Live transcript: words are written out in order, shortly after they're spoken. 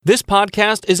This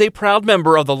podcast is a proud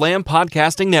member of the Lamb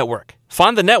Podcasting Network.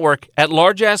 Find the network at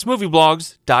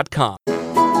largeassmovieblogs.com.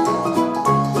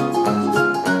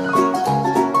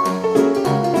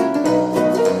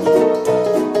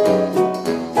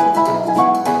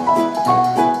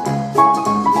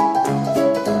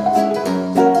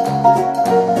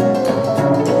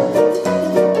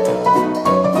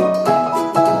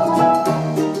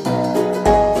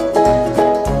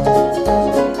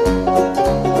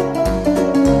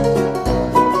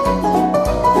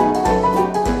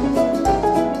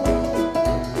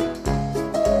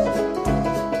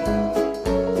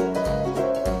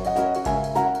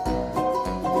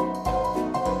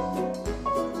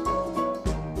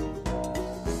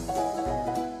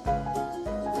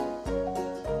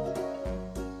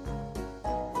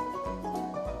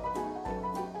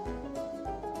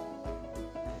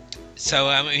 So,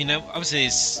 obviously,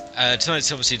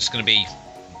 tonight's obviously just going to be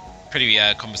pretty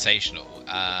conversational.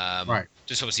 Right.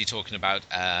 Just obviously talking about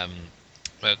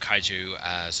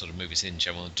kaiju sort of movies in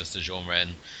general, just the genre,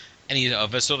 and any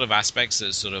other sort of aspects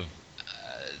that sort of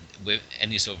with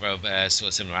any sort of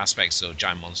similar aspects of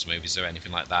giant monster movies or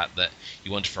anything like that that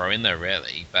you want to throw in there,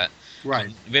 really. But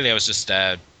Right. really, I was just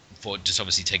thought just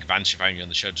obviously take advantage of having you on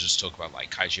the show to just talk about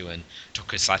like kaiju and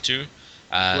tokusatsu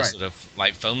Right. sort of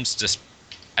like films, just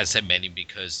as I said, mainly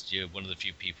because you're one of the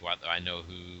few people out there I know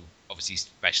who obviously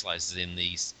specializes in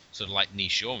these sort of like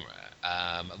niche genre.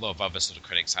 A lot of other sort of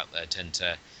critics out there tend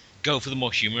to go for the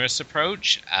more humorous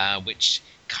approach, which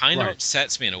kind of Right.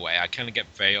 upsets me in a way. I kind of get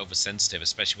very oversensitive,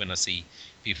 especially when I see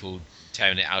people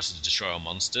tearing it out of Destroy All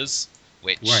Monsters,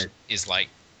 which Right. is like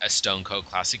a Stone Cold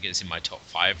classic. It's in my top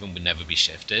 5 and would never be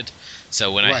shifted.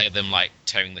 So when I Right. hear them like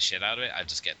tearing the shit out of it, I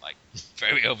just get like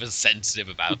very oversensitive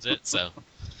about it. So.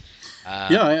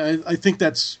 Yeah, I think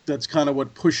that's kind of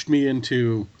what pushed me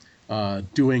into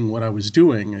doing what I was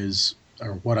doing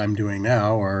or what I'm doing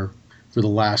now, or for the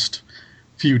last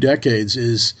few decades,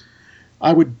 is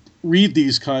I would read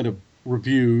these kind of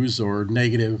reviews or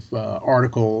negative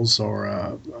articles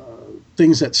or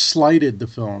things that slighted the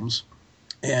films,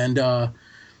 and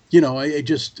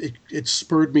it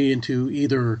spurred me into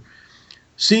either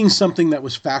seeing something that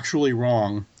was factually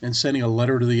wrong and sending a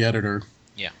letter to the editor.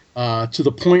 To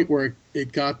the point where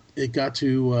it got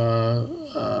to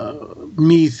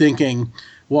me thinking,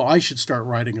 well, I should start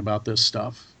writing about this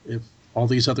stuff if all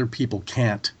these other people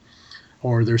can't,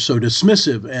 or they're so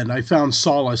dismissive. And I found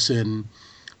solace in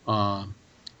a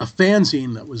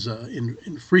fanzine that was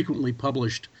infrequently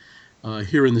published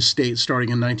here in the States starting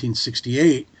in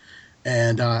 1968.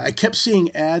 And I kept seeing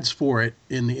ads for it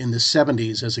in the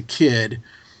 70s as a kid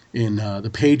in the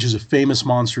pages of Famous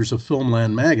Monsters of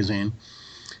Filmland magazine,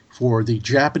 for the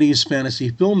Japanese Fantasy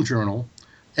Film Journal,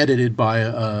 edited by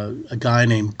a guy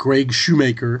named Greg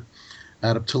Shoemaker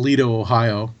out of Toledo,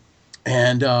 Ohio.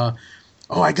 And, I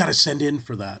got to send in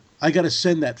for that. I got to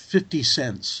send that 50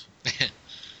 cents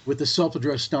with the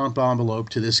self-addressed stamp envelope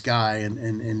to this guy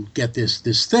and get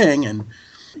this thing. And,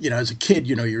 as a kid,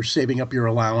 you're saving up your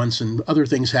allowance and other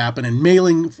things happen. And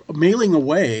mailing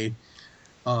away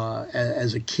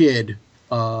as a kid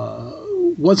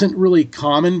wasn't really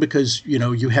common because,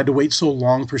 you had to wait so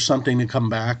long for something to come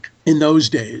back in those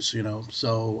days,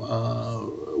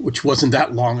 so, which wasn't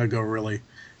that long ago, really.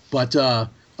 But,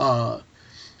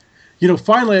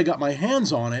 finally I got my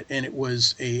hands on it, and it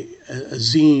was a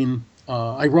zine.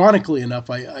 Ironically enough,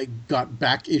 I got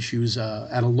back issues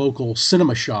at a local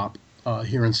cinema shop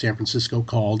here in San Francisco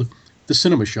called The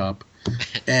Cinema Shop.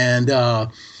 And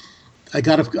I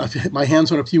got my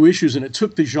hands on a few issues, and it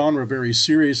took the genre very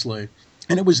seriously.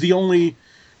 And it was the only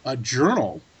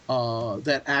journal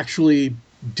that actually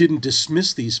didn't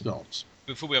dismiss these films.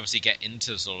 Before we obviously get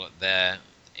into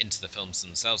into the films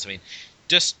themselves, I mean,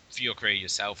 just for your career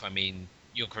yourself, I mean,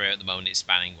 your career at the moment is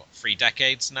spanning 3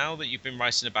 decades now that you've been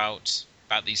writing about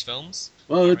these films.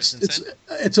 Well, it's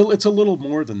a little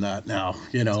more than that now.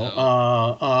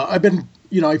 I've been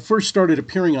I first started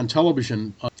appearing on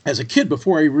television as a kid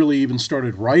before I really even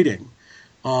started writing.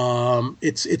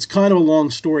 It's kind of a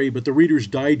long story, but the Reader's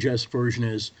Digest version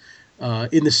is,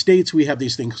 in the States we have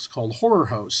these things called horror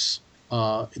hosts.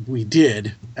 We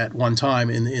did at one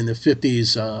time in the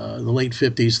 50s, the late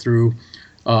 50s through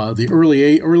the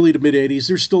early to mid 80s.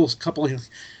 There's still a couple of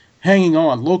hanging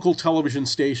on. Local television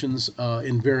stations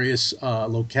in various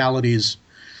localities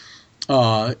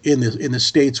in the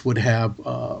States would have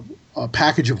a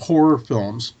package of horror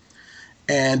films.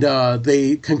 And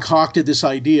they concocted this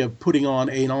idea of putting on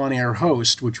an on-air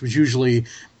host, which was usually,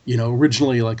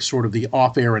 originally like sort of the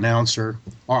off-air announcer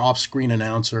or off-screen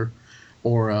announcer,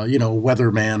 or,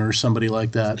 weatherman or somebody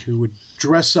like that, who would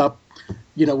dress up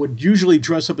would usually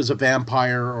dress up as a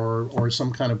vampire or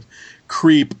some kind of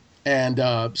creep. And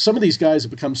some of these guys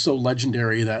have become so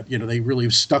legendary that, they really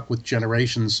have stuck with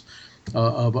generations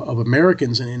of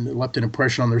Americans and left an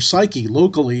impression on their psyche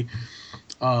locally.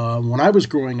 When I was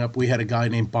growing up, we had a guy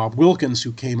named Bob Wilkins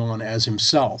who came on as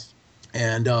himself.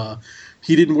 And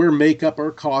he didn't wear makeup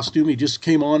or costume. He just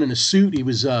came on in a suit. He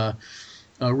was a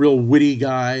real witty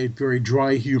guy, very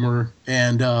dry humor.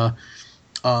 And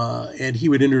he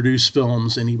would introduce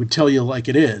films, and he would tell you like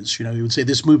it is. He would say,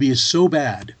 this movie is so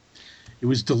bad. It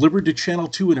was delivered to Channel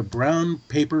 2 in a brown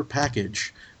paper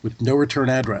package with no return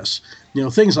address.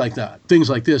 Things like that, things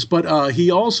like this. But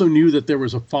he also knew that there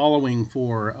was a following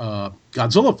for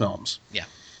Godzilla films. Yeah.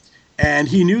 And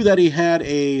he knew that he had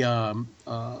a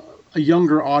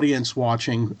younger audience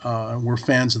watching, were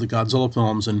fans of the Godzilla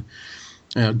films. And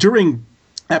during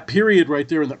that period right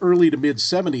there in the early to mid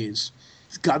 70s,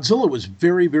 Godzilla was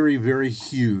very, very, very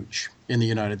huge in the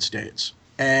United States.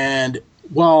 And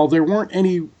while there weren't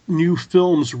any new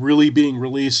films really being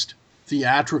released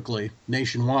theatrically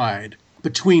nationwide,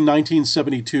 between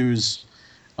 1972's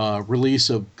release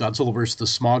of Godzilla vs. the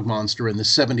Smog Monster and the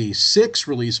 76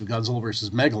 release of Godzilla vs.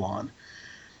 Megalon,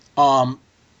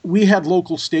 we had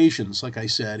local stations, like I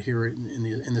said, here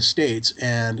in the States,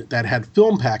 and that had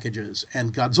film packages,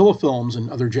 and Godzilla films and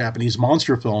other Japanese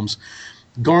monster films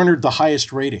garnered the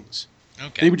highest ratings.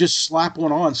 Okay. They would just slap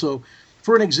one on. So,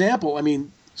 for an example, I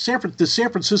mean, the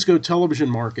San Francisco television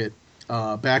market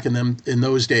back in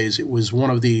those days, it was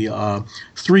one of the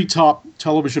 3 top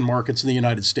television markets in the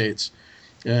United States,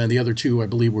 and the other 2, I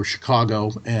believe, were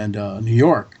Chicago and New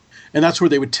York, and that's where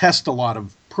they would test a lot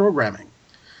of programming.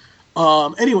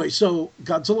 Anyway, so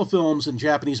Godzilla films and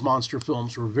Japanese monster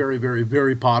films were very, very,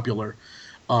 very popular.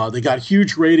 They got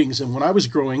huge ratings, and when I was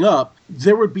growing up,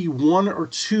 there would be 1 or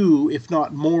 2, if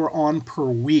not more, on per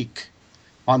week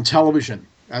on television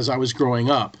as I was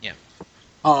growing up. Yeah.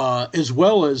 As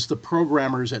well as the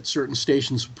programmers at certain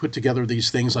stations would put together these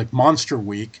things like Monster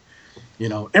Week.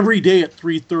 Every day at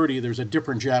 3:30, there's a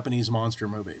different Japanese monster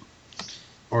movie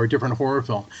or a different horror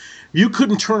film. You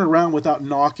couldn't turn around without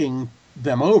knocking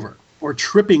them over or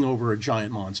tripping over a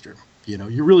giant monster.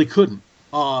 You really couldn't.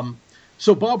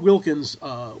 So Bob Wilkins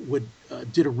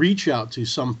did a reach out to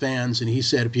some fans, and he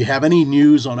said, if you have any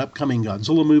news on upcoming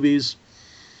Godzilla movies,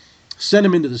 send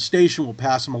them into the station. We'll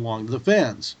pass them along to the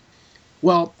fans.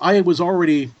 Well, I was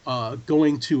already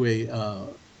going to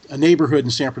a neighborhood in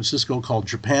San Francisco called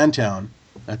Japantown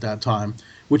at that time,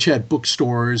 which had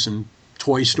bookstores and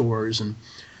toy stores, and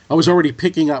I was already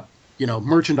picking up,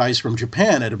 merchandise from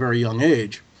Japan at a very young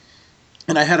age.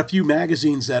 And I had a few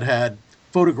magazines that had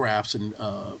photographs and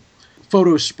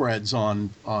photo spreads on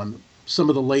some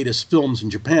of the latest films in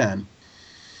Japan.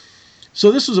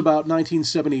 So this was about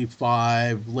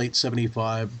 1975, late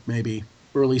 75, maybe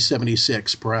early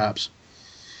 76, perhaps.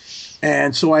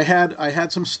 And so I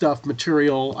had some stuff,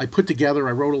 material I put together.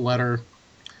 I wrote a letter,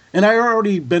 and I had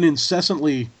already been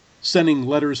incessantly sending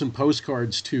letters and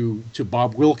postcards to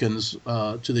Bob Wilkins,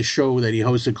 to the show that he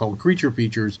hosted called Creature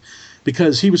Features,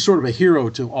 because he was sort of a hero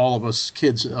to all of us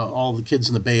kids, all the kids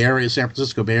in the Bay Area, San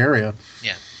Francisco Bay Area.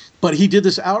 Yeah. But he did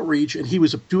this outreach, and he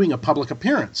was doing a public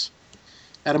appearance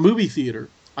at a movie theater,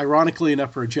 ironically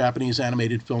enough, for a Japanese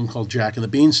animated film called Jack and the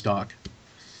Beanstalk.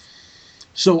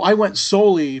 So I went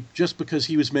solely just because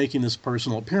he was making this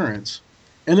personal appearance.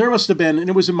 And there must have been, and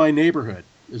it was in my neighborhood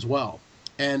as well,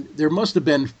 and there must have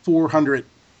been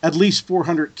at least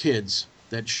 400 kids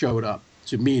that showed up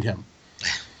to meet him.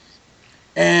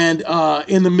 And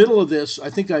in the middle of this, I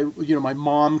think my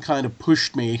mom kind of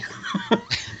pushed me.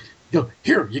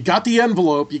 Here, you got the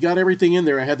envelope, you got everything in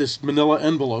there. I had this manila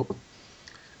envelope.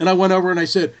 And I went over and I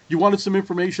said, you wanted some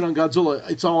information on Godzilla?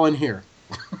 It's all in here.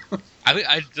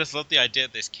 I just love the idea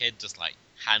of this kid just like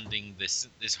handing this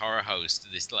horror host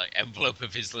this like envelope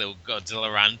of his little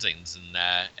Godzilla rantings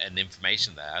and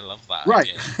information there. I love that. Right,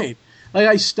 idea. Right. Like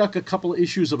I stuck a couple of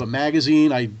issues of a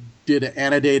magazine. I did an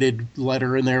annotated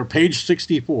letter in there, page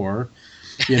 64,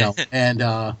 and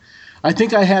I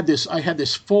think I had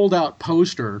this fold out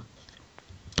poster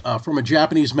from a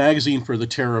Japanese magazine for the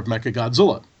Terror of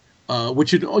Mechagodzilla,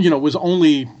 which was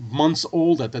only months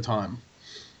old at the time.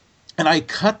 And I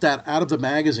cut that out of the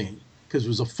magazine because it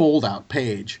was a fold-out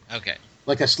page. Okay.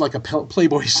 Like a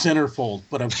Playboy centerfold,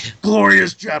 but of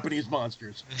glorious Japanese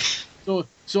monsters.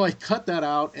 So I cut that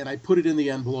out and I put it in the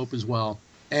envelope as well.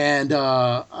 And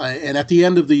at the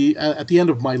end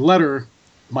of my letter,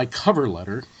 my cover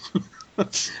letter,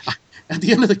 at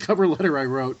the end of the cover letter, I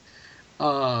wrote,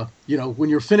 when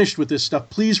you're finished with this stuff,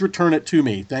 please return it to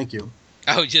me. Thank you.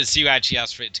 Oh, yes, you actually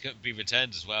asked for it to be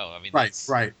returned as well. I mean,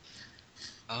 right.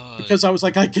 Oh, because I was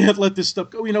like, I can't let this stuff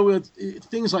go.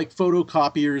 Things like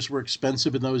photocopiers were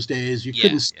expensive in those days. You yeah,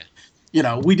 couldn't,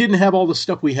 yeah. we didn't have all the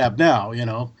stuff we have now,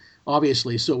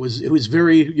 obviously. So it was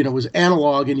very, it was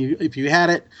analog, and if you had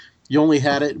it, you only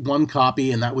had it one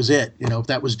copy, and that was it. If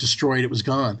that was destroyed, it was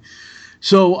gone.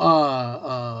 So,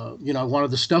 I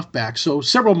wanted the stuff back. So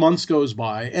several months goes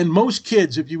by, and most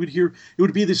kids, if you would hear, it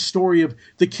would be this story of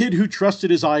the kid who trusted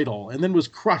his idol and then was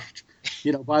crushed,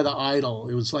 by the idol.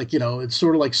 It was like, it's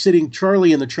sort of like sitting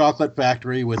Charlie in the chocolate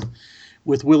factory with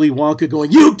Willy Wonka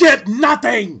going, "You get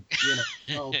nothing."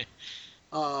 So,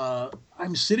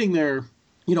 I'm sitting there,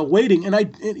 waiting,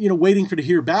 and waiting to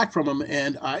hear back from him,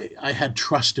 and I had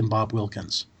trust in Bob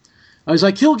Wilkins. I was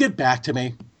like, he'll get back to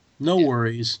me, no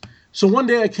worries. So one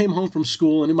day I came home from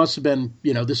school, and it must have been,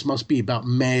 this must be about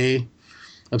May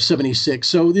of '76.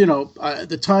 So,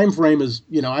 the time frame is,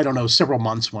 I don't know, several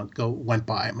months went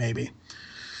by, maybe.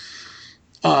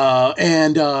 So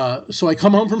I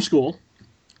come home from school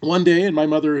one day, and my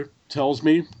mother tells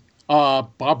me,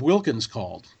 Bob Wilkins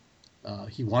called.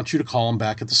 He wants you to call him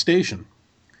back at the station.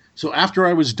 So after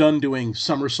I was done doing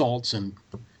somersaults and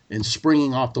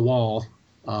springing off the wall,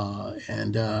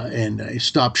 and I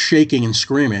stopped shaking and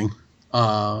screaming,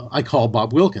 I called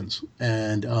Bob Wilkins,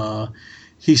 and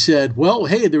he said, "Well,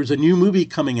 hey, there's a new movie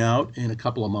coming out in a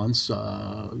couple of months,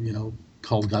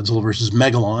 called Godzilla versus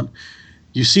Megalon.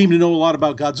 You seem to know a lot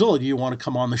about Godzilla. Do you want to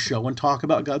come on the show and talk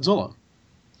about Godzilla?"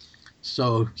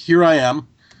 So here I am,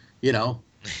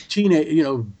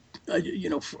 teenage,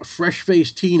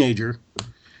 fresh-faced teenager,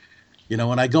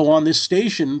 and I go on this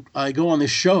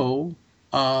show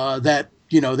that,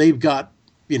 they've got,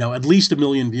 at least 1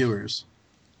 million viewers.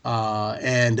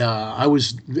 And I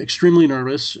was extremely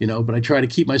nervous, but I try to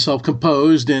keep myself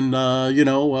composed, and,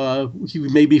 he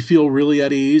made me feel really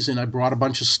at ease, and I brought a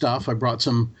bunch of stuff. I brought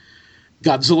some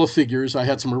Godzilla figures. I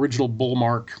had some original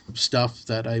Bullmark stuff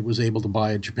that I was able to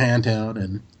buy at Japantown,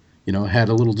 and, had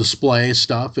a little display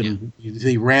stuff, and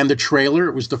they ran the trailer.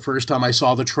 It was the first time I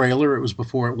saw the trailer. It was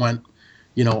before it went,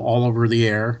 all over the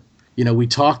air. We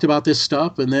talked about this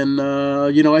stuff, and then,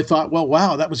 I thought, well,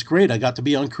 wow, that was great. I got to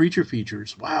be on Creature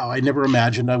Features. Wow, I never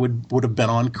imagined I would have been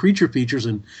on Creature Features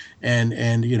and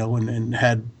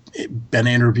had been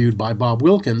interviewed by Bob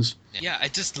Wilkins. Yeah, I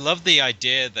just love the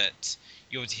idea that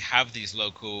you obviously have these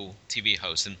local TV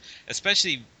hosts, and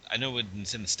especially, I know in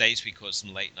the States we caught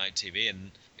some late night TV,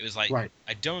 and it was like, right.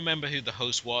 I don't remember who the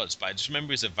host was, but I just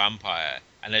remember he was a vampire,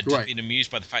 and I'd just been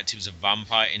amused by the fact he was a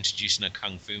vampire introducing a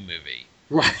kung fu movie.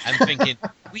 Right. And thinking,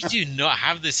 we do not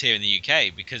have this here in the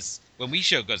UK, because when we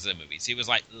showed Godzilla movies, it was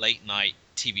like late night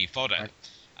TV fodder.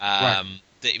 That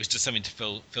it was just something to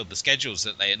fill the schedules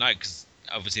that late at night, because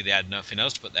obviously they had nothing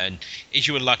else to put there. And if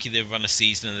you were lucky, they'd run a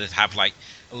season and they'd have like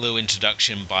a little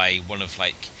introduction by one of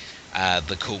like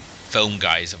the cult film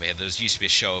guys over here. There used to be a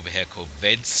show over here called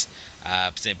Vids,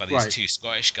 presented by these two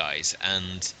Scottish guys,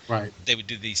 and they would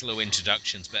do these little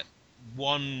introductions, but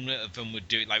one of them would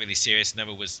do it like really serious,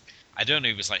 another was, I don't know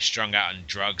if he was like strung out on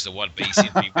drugs or what, but he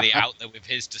seemed to be really out there with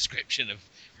his description of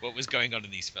what was going on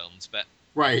in these films. But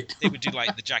they would do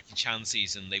like the Jackie Chan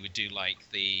season, they would do like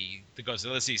the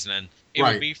Godzilla season, and it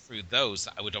would be through those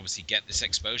that I would obviously get this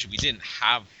exposure. We didn't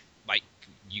have like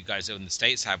you guys in the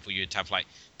States have, where you'd have like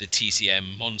the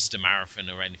TCM Monster Marathon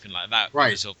or anything like that. It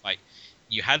was sort of like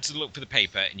you had to look for the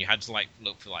paper, and you had to like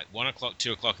look for like 1 o'clock,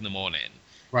 2 o'clock in the morning,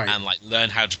 and like learn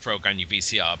how to program your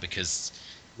VCR, because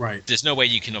there's no way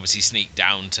you can obviously sneak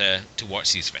down to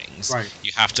watch these things.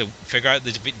 You have to figure out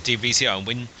the VCR, and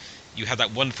when you have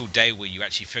that wonderful day where you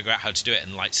actually figure out how to do it,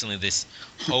 and like suddenly this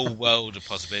whole world of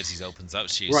possibilities opens up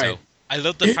to you. So I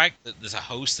love the fact that there's a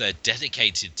host there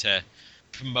dedicated to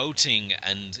promoting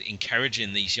and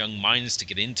encouraging these young minds to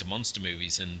get into monster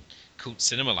movies and cult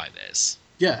cinema like this.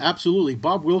 Yeah, absolutely.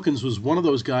 Bob Wilkins was one of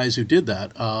those guys who did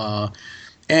that.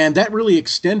 And that really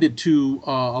extended to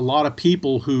a lot of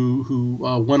people who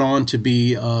went on to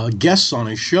be guests on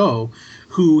his show,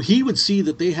 who he would see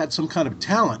that they had some kind of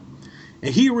talent.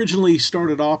 And he originally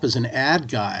started off as an ad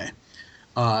guy,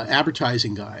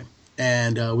 advertising guy,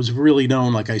 and was really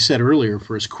known, like I said earlier,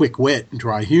 for his quick wit and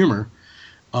dry humor.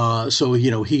 So,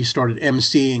 he started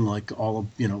emceeing like all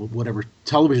of, whatever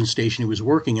television station he was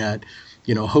working at,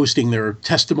 hosting their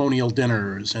testimonial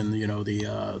dinners and,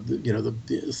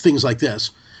 the things like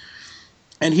this.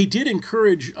 And he did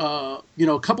encourage, a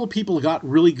couple of people got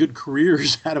really good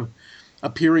careers out of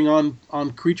appearing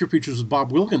on Creature Features with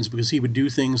Bob Wilkins, because he would do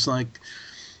things like,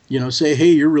 say, hey,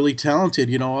 you're really talented.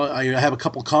 I have a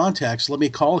couple contacts. Let me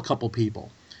call a couple people.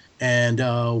 And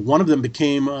one of them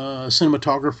became a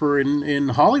cinematographer in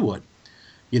Hollywood.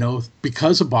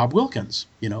 because of Bob Wilkins.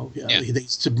 They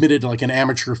submitted like an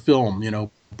amateur film,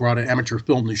 brought an amateur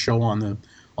film to show on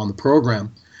the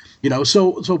program.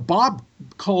 So Bob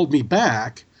called me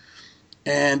back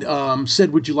and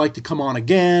said, "Would you like to come on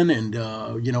again?" And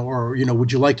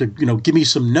would you like to give me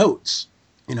some notes?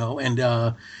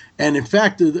 And in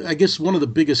fact, I guess one of the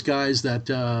biggest guys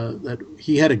that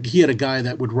he had a guy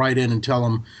that would write in and tell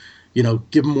him,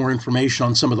 give him more information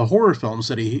on some of the horror films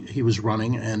that he was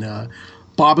running. And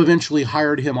Bob eventually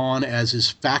hired him on as his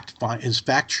fact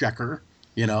checker.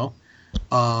 And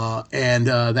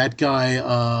that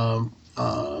guy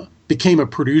became a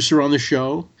producer on the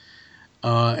show.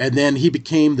 And then he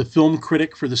became the film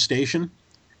critic for the station,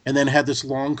 and then had this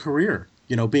long career,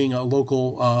 being a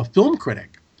local film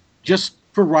critic, just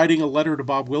for writing a letter to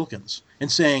Bob Wilkins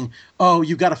and saying, "Oh,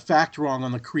 you got a fact wrong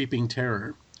on the Creeping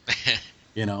Terror."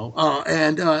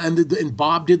 And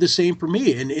Bob did the same for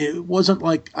me, and it wasn't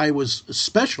like I was a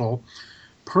special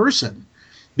person,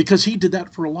 because he did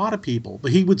that for a lot of people.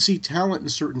 But he would see talent in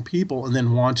certain people and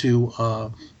then want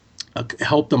to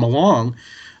help them along.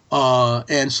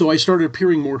 And so I started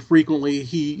appearing more frequently.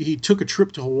 He took a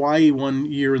trip to Hawaii one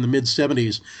year in the mid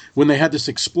 '70s when they had this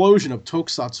explosion of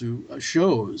tokusatsu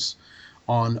shows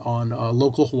on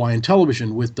local Hawaiian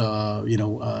television with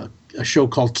a show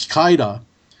called Kikaida,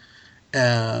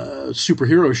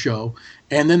 superhero show.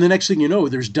 And then the next thing you know,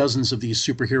 there's dozens of these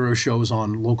superhero shows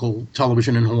on local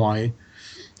television in Hawaii,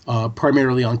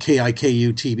 primarily on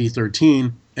KIKU TV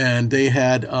 13. And they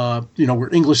had, were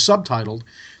English subtitled.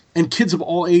 And kids of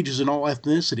all ages and all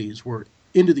ethnicities were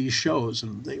into these shows.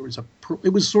 And it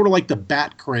was sort of like the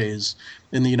bat craze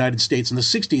in the United States in the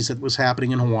 60s that was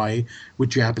happening in Hawaii with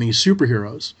Japanese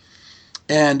superheroes.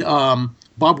 And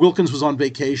Bob Wilkins was on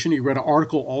vacation. He read an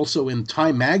article also in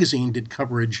Time Magazine, did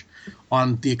coverage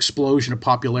on the explosion of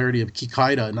popularity of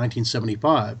Kikaida in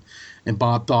 1975. And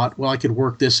Bob thought, well, I could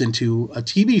work this into a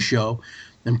TV show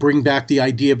and bring back the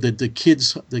idea of the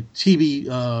TV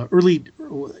early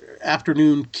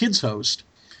afternoon kids host.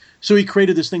 So he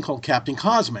created this thing called Captain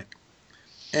Cosmic.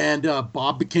 And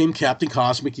Bob became Captain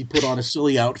Cosmic. He put on a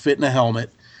silly outfit and a helmet.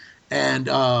 And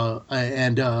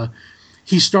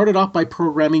he started off by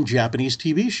programming Japanese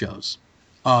TV shows.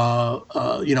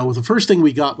 The first thing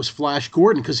we got was Flash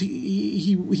Gordon, because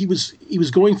he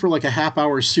was going for like a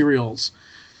half-hour serials.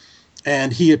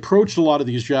 And he approached a lot of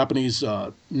these Japanese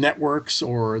networks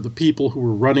or the people who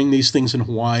were running these things in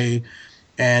Hawaii.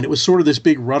 And it was sort of this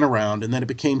big runaround, and then it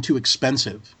became too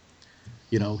expensive.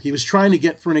 He was trying to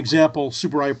get, for an example,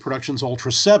 Tsuburaya Productions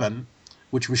Ultra 7,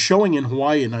 which was showing in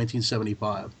Hawaii in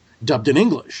 1975, dubbed in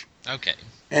English. Okay.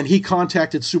 And he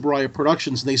contacted Tsuburaya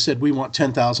Productions, and they said, "We want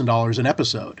 $10,000 an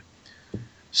episode."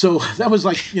 So that was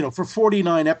like, for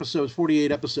 48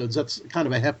 episodes, that's kind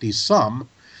of a hefty sum,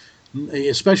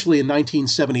 especially in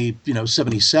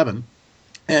 77.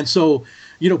 And so,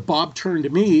 Bob turned to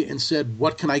me and said,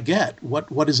 "What can I get?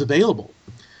 What is available?"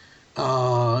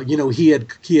 He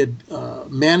had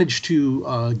managed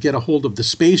to get a hold of the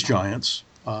Space Giants,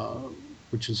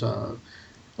 which is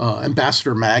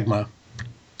Ambassador Magma,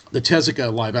 the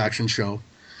Tezuka live action show.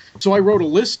 So I wrote a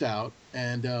list out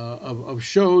and of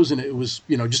shows, and it was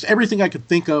just everything I could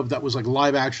think of that was like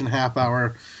live action half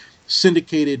hour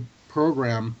syndicated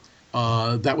program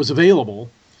that was available.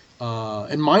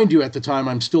 And mind you, at the time,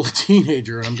 I'm still a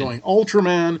teenager, and I'm going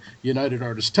Ultraman, United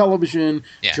Artists Television,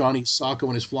 Johnny Sacco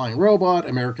and his Flying Robot,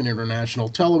 American International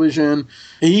Television,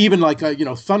 and even like,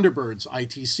 Thunderbirds,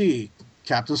 ITC,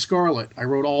 Captain Scarlet. I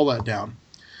wrote all that down.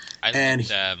 I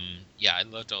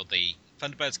loved all the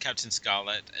Thunderbirds, Captain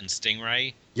Scarlet, and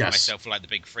Stingray. Yes. Myself were like the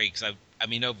big three, because I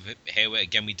mean, over here,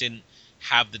 again, we didn't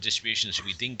have the distribution, so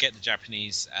we didn't get the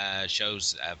Japanese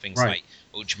shows, things like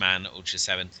Ultraman, Ultra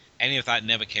 7. Any of that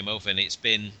never came over, and it's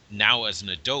been now as an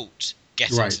adult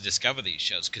getting to discover these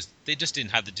shows, because they just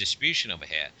didn't have the distribution over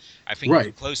here. I think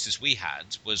the closest we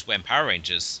had was when Power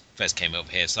Rangers first came over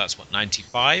here, so that's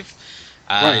 95,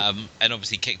 and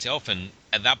obviously kicked it off. And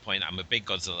at that point, I'm a big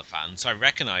Godzilla fan, so I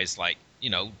recognized, like,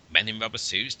 men in rubber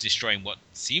suits destroying what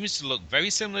seems to look very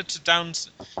similar to Town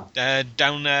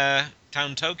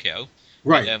Tokyo.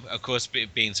 Right. Of course,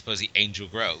 being supposedly Angel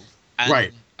Grove.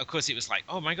 And of course, it was like,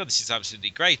 oh my god, this is absolutely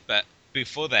great. But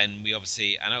before then, we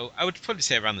obviously, and I would probably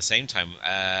say around the same time,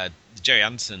 the Jerry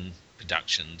Anderson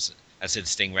productions, as I said,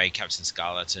 Stingray, Captain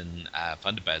Scarlet, and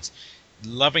Thunderbirds,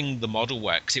 loving the model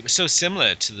work, because it was so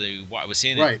similar to what I was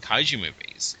seeing in kaiju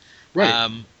movies. Right.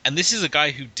 And this is a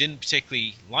guy who didn't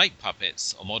particularly like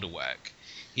puppets or model work.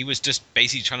 He was just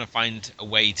basically trying to find a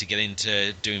way to get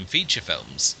into doing feature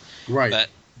films. Right. But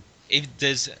if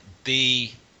there's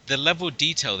the the level of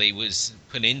detail that he was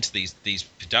putting into these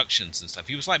productions and stuff.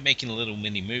 He was like making little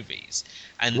mini movies,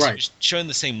 and he Right. was showing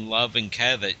the same love and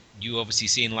care that you obviously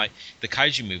see in like the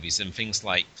kaiju movies and things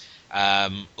like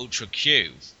Ultra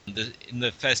Q. In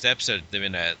the first episode, they're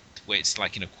in a where it's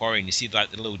like in a quarry, and you see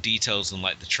like the little details and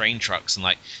like the train trucks and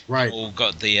like Right. all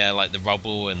got the like the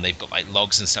rubble, and they've got like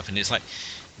logs and stuff, and it's like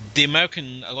a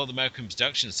lot of the American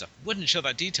production stuff wouldn't show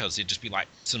that details. It'd just be like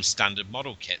some standard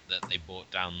model kit that they bought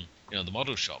down, the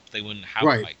model shop. They wouldn't have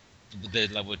Right. like the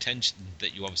level of attention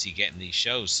that you obviously get in these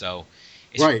shows. So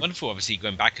it's Right. wonderful, obviously,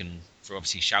 going back and for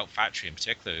obviously Shout Factory in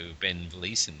particular, who've been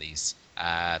releasing these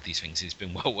things. It's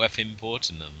been well worth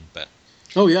importing them. But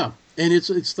Oh yeah, and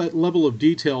it's that level of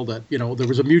detail that there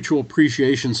was a mutual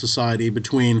appreciation society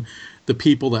between the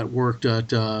people that worked at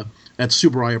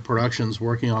Subaraya Productions,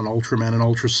 working on Ultraman and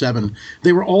Ultra Seven.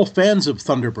 They were all fans of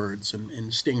Thunderbirds and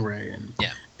Stingray and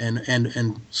yeah,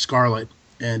 and Scarlet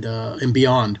and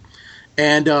beyond.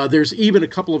 And there's even a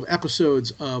couple of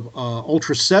episodes of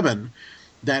Ultra Seven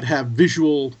that have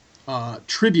visual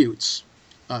tributes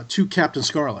to Captain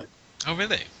Scarlet. oh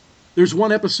really? There's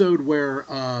one episode where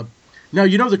now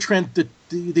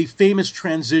the famous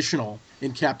transitional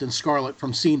in Captain Scarlet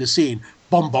from scene to scene,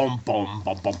 bum bum bum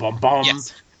bum bum bum bum,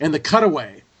 Yes. and the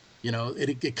cutaway,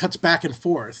 it cuts back and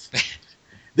forth.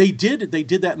 They did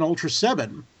that in Ultra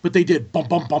Seven, but they did bum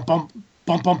bum bum bum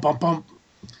bum bum bum bum.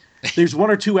 There's one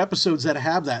or two episodes that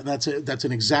have that, and that's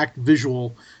an exact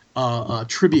visual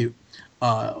tribute,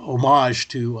 homage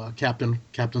to Captain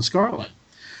Scarlet.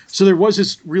 So there was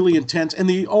this really intense, and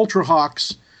the Ultra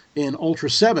Hawks in Ultra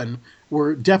Seven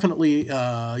were definitely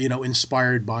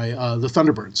inspired by the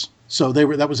Thunderbirds. So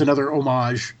that was another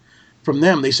homage from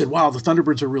them. They said, "Wow, the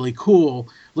Thunderbirds are really cool.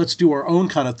 Let's do our own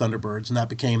kind of Thunderbirds," and that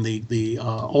became the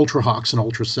Ultra Hawks in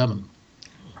Ultra Seven.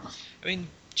 I mean,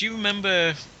 do you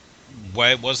remember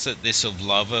where it was that this sort of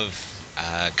love of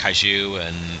kaiju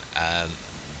and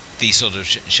these sort of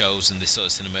shows and this sort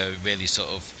of cinema really sort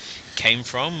of came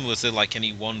from? Was there like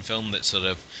any one film that sort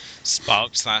of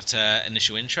sparked that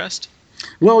initial interest?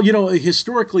 Well,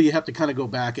 historically, you have to kind of go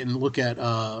back and look at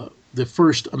the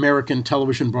first American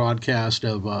television broadcast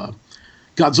of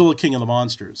Godzilla King of the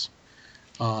Monsters,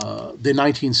 the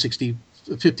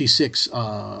 1956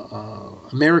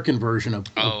 American version of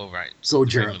Right. So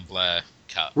the Gojira. Raymond Blair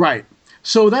cut. Right.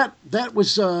 So that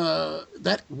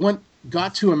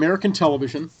got to American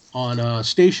television on a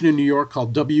station in New York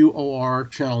called WOR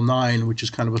Channel 9, which is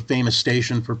kind of a famous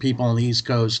station for people on the East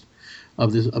Coast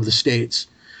of the states.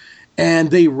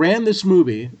 And they ran this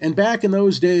movie. And back in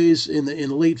those days, in the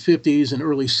late 50s and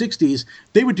early 60s,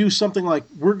 they would do something like,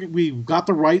 we got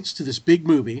the rights to this big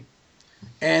movie,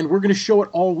 and we're going to show it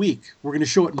all week. We're going to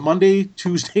show it Monday,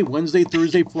 Tuesday, Wednesday,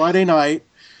 Thursday, Friday night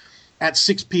at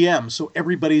 6 p.m. so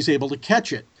everybody's able to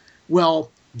catch it.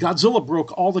 Well, Godzilla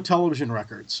broke all the television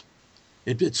records.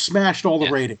 It smashed all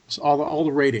the ratings, all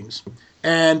the ratings,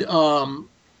 and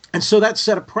so that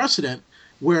set a precedent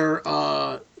where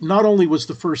not only was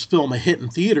the first film a hit in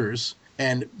theaters,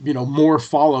 and more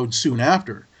followed soon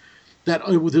after, that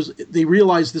they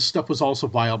realized this stuff was also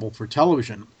viable for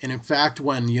television. And in fact,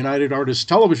 when United Artists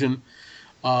Television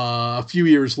a few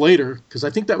years later, because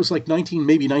I think that was like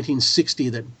maybe 1960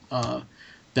 that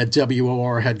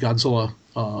WOR had Godzilla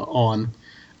on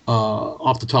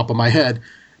off the top of my head.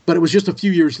 But it was just a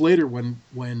few years later when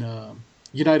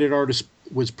United Artists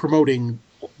was promoting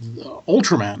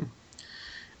Ultraman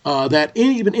that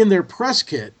even in their press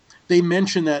kit, they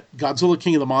mentioned that Godzilla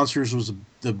King of the Monsters was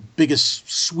the biggest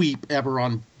sweep ever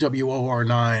on WOR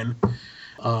 9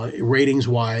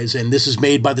 ratings-wise, and this is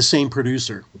made by the same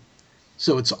producer.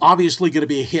 So it's obviously going to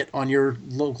be a hit on your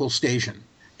local station.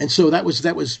 And so that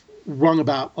was rung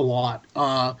about a lot.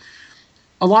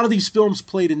 A lot of these films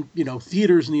played in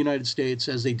theaters in the United States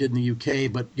as they did in the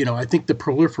UK, but I think the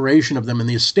proliferation of them in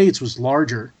the States was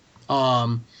larger,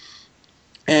 and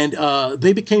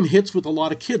they became hits with a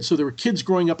lot of kids. So there were kids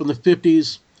growing up in the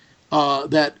 50s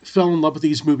that fell in love with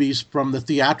these movies from the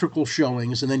theatrical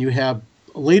showings, and then you have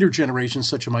later generations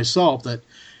such as myself that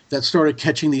started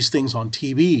catching these things on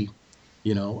TV.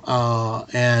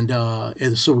 And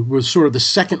so it was sort of the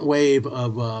second wave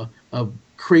of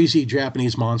crazy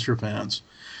Japanese monster fans.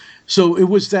 So it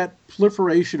was that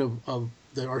proliferation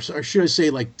or should I say,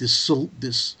 like this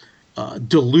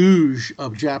deluge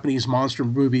of Japanese monster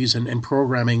movies and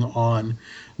programming on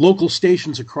local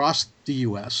stations across the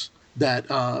U.S. that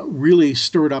really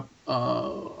stirred up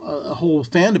a whole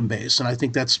fandom base. And I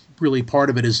think that's really part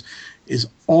of it is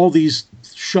all these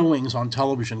showings on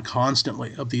television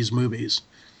constantly of these movies.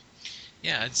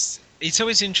 Yeah, it's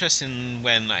always interesting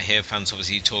when I hear fans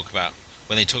obviously talk about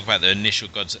when they talk about the initial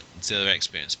Godzilla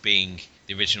experience being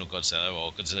the original Godzilla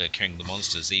or Godzilla King of the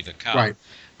Monsters, either cut, Right.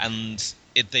 and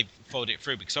they followed it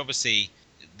through because obviously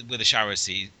with the Showa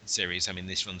series, I mean,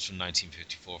 this runs from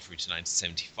 1954 through to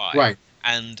 1975. Right.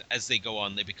 And as they go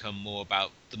on, they become more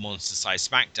about the monster-sized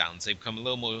smackdowns. They become a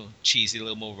little more cheesy, a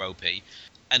little more ropey.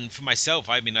 And for myself,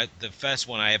 I mean, the first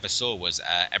one I ever saw was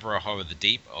Ebirah Horror of the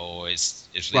Deep, or it's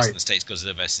released in the States,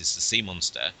 Godzilla vs. the Sea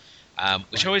Monster,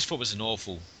 which I always thought was an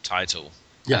awful title.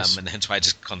 Yes. And hence why I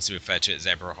just constantly refer to it as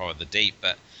Ebirah Horror of the Deep.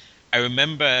 But I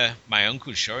remember my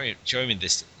uncle showing it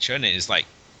as like,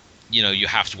 you know, you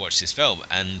have to watch this film.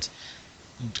 And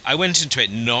I went into it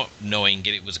not knowing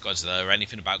it was Godzilla or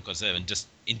anything about Godzilla, and just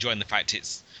enjoying the fact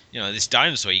it's, you know, this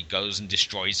dinosaur, he goes and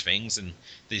destroys things, and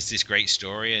there's this great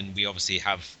story, and we obviously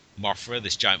have Mothra,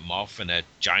 this giant moth, and a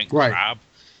giant crab.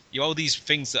 You know, all these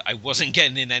things that I wasn't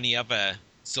getting in any other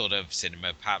sort of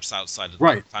cinema, perhaps outside of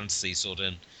the fantasy sort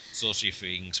of sorcery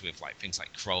things, with like things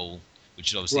like Kroll, which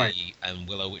is obviously, and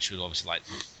Willow, which would obviously like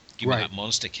give me that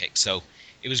monster kick. So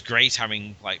it was great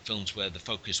having like films where the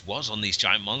focus was on these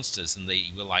giant monsters and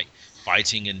they were like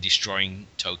fighting and destroying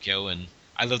Tokyo. And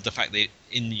I love the fact that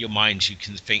in your mind you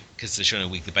can think, because they're shown on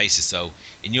a weekly basis, so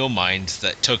in your mind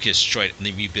that Tokyo is destroyed and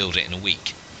they rebuild it in a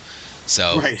week.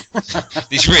 So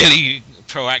these really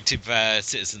proactive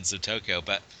citizens of Tokyo.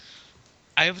 But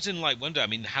I often like wonder, I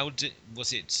mean,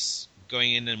 was it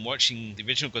going in and watching the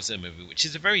original Godzilla movie, which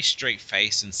is a very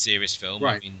straight-faced and serious film.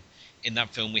 I mean, in that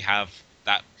film we have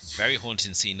that very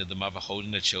haunting scene of the mother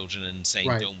holding her children and saying,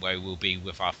 "Don't worry, we'll be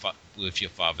with your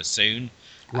father soon."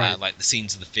 Like the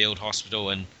scenes of the field hospital,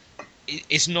 and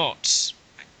it's not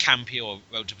campy or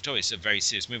Road to Victoria. It's a very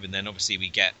serious movie. And then obviously we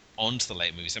get onto the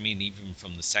later movies. I mean, even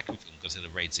from the second film,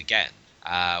 Godzilla Raids Again,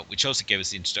 which also gave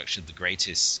us the introduction of the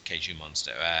greatest kaiju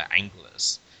monster,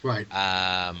 Anguirus.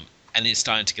 And it's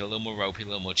starting to get a little more ropey, a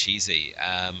little more cheesy.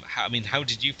 How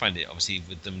did you find it? Obviously,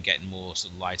 with them getting more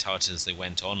sort of lighthearted as they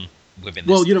went on within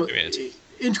this period.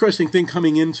 Interesting thing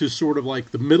coming into sort of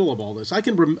like the middle of all this. I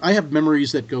have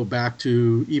memories that go back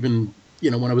to even,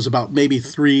 you know, when I was about maybe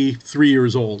three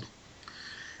years old,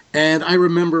 and I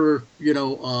remember, you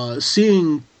know,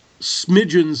 seeing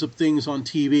smidgens of things on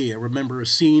TV. I remember a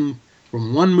scene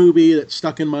from one movie that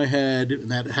stuck in my head,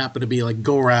 and that happened to be like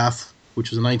Gorath, which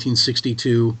was a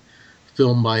 1962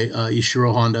 film by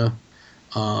Ishiro Honda,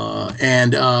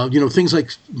 and you know, things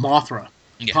like Mothra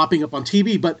popping up on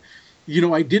TV. But you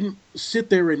know, I didn't sit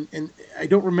there and I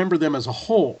don't remember them as a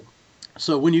whole.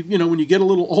 So when you get a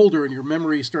little older and your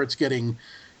memory starts getting,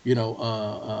 you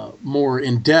know, more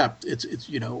in depth, it's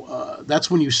you know, that's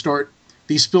when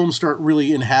these films start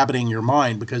really inhabiting your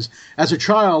mind. Because as a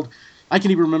child, I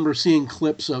can even remember seeing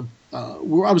clips of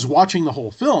where I was watching the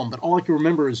whole film, but all I can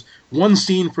remember is one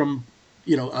scene from,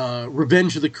 you know,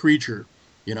 Revenge of the Creature,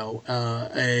 you know,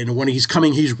 and when he's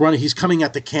coming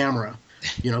at the camera,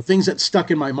 you know, things that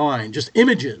stuck in my mind, just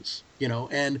images, you know.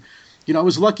 And, you know, I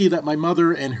was lucky that my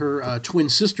mother and her twin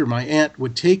sister, my aunt,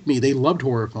 would take me. They loved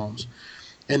horror films,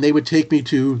 and they would take me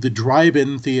to the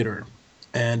drive-in theater.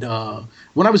 And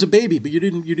when I was a baby, but you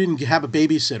didn't have a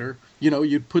babysitter. You know,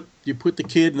 you'd put the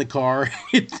kid in the car,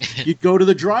 you'd go to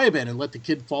the drive-in and let the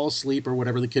kid fall asleep or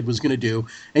whatever the kid was going to do,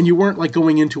 and you weren't like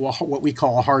going into what we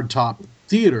call a hardtop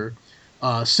theater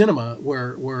cinema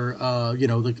where you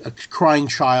know, a crying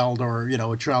child or, you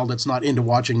know, a child that's not into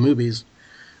watching movies,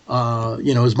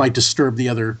 you know, might disturb the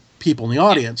other people in the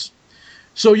audience.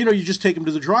 So, you know, you just take them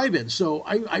to the drive-in. So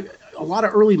I a lot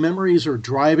of early memories are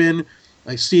drive-in,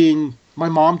 like seeing. My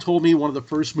mom told me one of the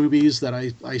first movies that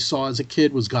I saw as a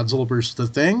kid was Godzilla vs. the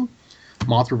Thing,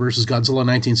 Mothra vs. Godzilla,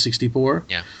 1964.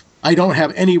 Yeah. I don't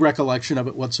have any recollection of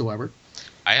it whatsoever.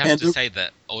 I have to say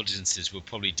that audiences were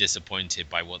probably disappointed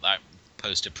by what that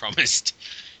poster promised,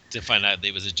 to find out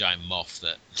there was a giant moth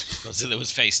that Godzilla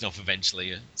was facing off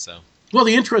eventually. So. Well,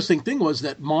 the interesting thing was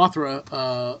that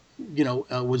Mothra, you know,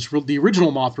 the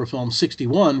original Mothra film,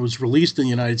 61, was released in the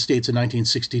United States in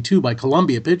 1962 by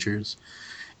Columbia Pictures.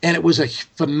 And it was a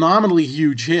phenomenally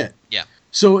huge hit. Yeah.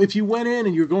 So if you went in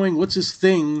and you're going, what's this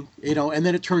thing, you know, and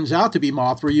then it turns out to be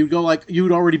Mothra, you'd go like,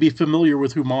 you'd already be familiar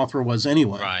with who Mothra was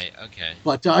anyway. Right, okay.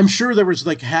 But I'm sure there was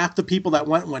like half the people that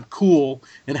went cool,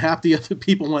 and half the other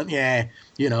people went, yeah,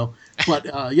 you know. But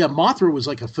yeah, Mothra was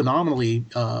like a phenomenally,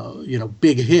 you know,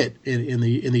 big hit in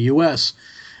the U.S.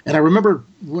 And I remember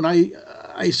when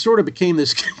I sort of became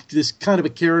this kind of a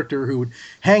character who would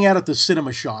hang out at the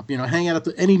cinema shop, you know, hang out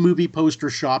at any movie poster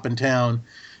shop in town.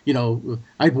 You know,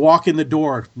 I'd walk in the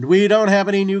door. We don't have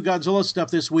any new Godzilla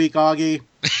stuff this week, Augie.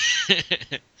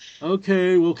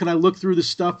 Okay, well, can I look through the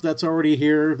stuff that's already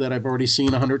here that I've already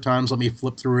seen 100 times? Let me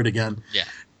flip through it again. Yeah.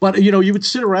 But you would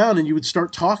sit around and you would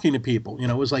start talking to people.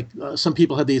 It was like some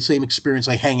people had the same experience.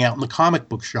 Like hang out in the comic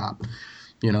book shop,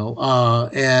 and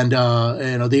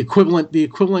the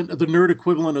equivalent of the nerd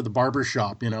equivalent of the barber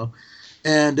shop, and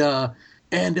I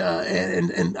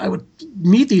would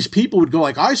meet these people who would go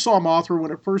like, I saw Mothra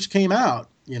when it first came out,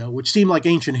 which seemed like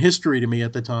ancient history to me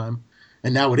at the time,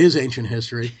 and now it is ancient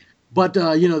history. But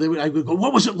I would go,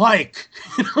 what was it like?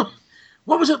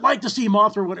 What was it like to see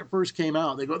Mothra when it first came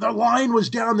out? They go, the line was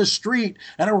down the street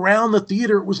and around the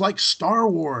theater. It was like Star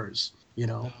Wars,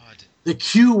 God. The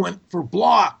queue went for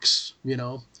blocks,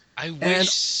 I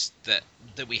wish that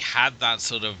we had that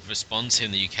sort of response here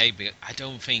in the UK, but I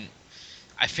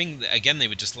think that, again, they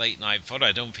were just late night photo.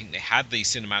 I don't think they had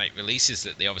these cinematic releases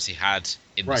that they obviously had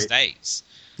in the States.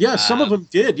 Yeah, some of them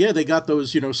did. Yeah, they got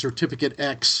those, Certificate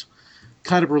X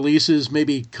kind of releases,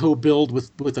 maybe co-billed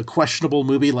with a questionable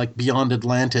movie like Beyond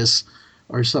Atlantis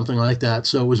or something like that.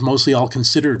 So it was mostly all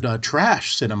considered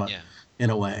trash cinema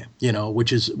in a way,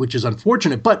 which is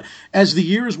unfortunate. But as the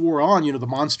years wore on,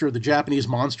 the Japanese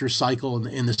monster cycle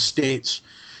in the States,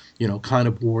 kind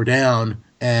of wore down,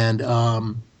 and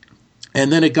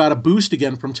then it got a boost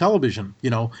again from television.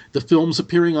 The films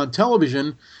appearing on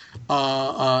television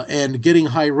and getting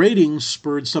high ratings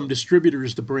spurred some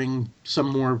distributors to bring some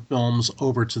more films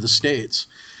over to the States.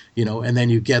 And then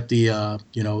you get the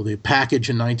package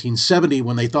in 1970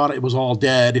 when they thought it was all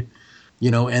dead,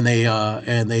 and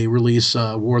they release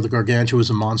War of the Gargantuas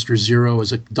and Monster Zero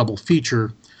as a double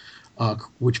feature,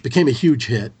 which became a huge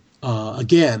hit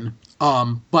again.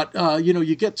 But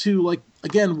you get to like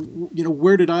again,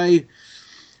 where do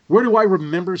I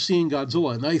remember seeing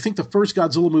Godzilla? And I think the first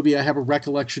Godzilla movie, I have a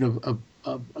recollection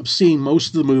of seeing most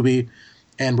of the movie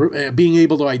and being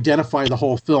able to identify the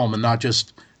whole film and not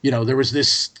just, there was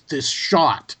this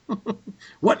shot.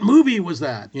 What movie was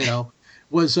that?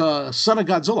 Was Son of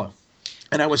Godzilla.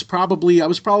 And I was probably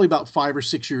about 5 or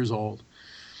 6 years old.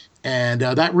 And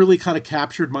that really kind of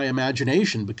captured my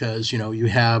imagination because, you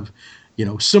have,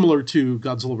 similar to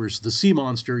Godzilla versus the Sea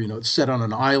Monster, it's set on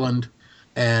an island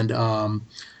and,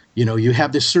 you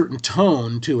have this certain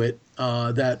tone to it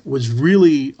that was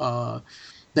really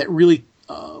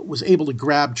was able to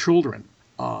grab children.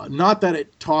 Not that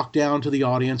it talked down to the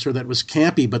audience or that it was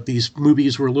campy, but these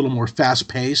movies were a little more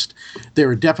fast-paced. They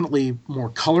were definitely more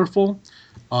colorful,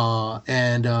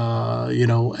 and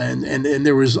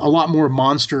there was a lot more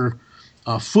monster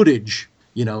footage,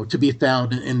 to be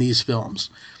found in these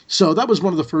films. So that was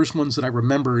one of the first ones that I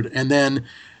remembered, and then.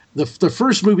 The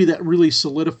first movie that really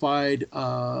solidified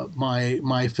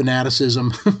my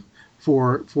fanaticism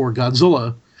for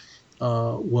Godzilla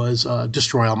was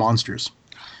Destroy All Monsters,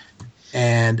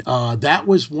 and that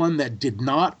was one that did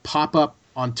not pop up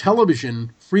on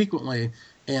television frequently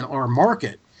in our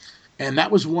market, and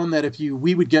that was one that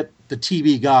we would get the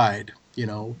TV Guide,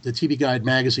 the TV Guide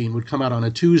magazine would come out on a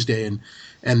Tuesday,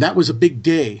 and that was a big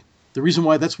day.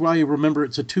 That's why I remember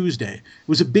it's a Tuesday. It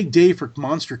was a big day for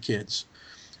monster kids.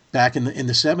 Back in the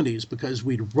 70s, because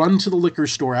we'd run to the liquor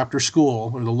store after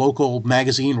school or the local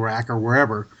magazine rack or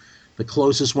wherever the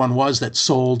closest one was that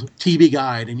sold TV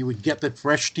Guide, and you would get the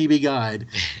fresh TV Guide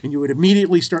and you would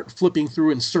immediately start flipping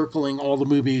through and circling all the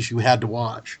movies you had to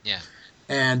watch. Yeah.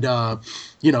 And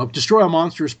Destroy All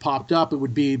Monsters popped up. It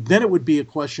would be a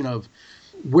question of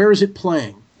where is it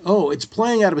playing? Oh, it's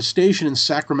playing out of a station in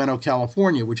Sacramento,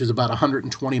 California, which is about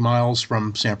 120 miles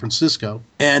from San Francisco.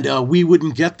 And we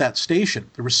wouldn't get that station.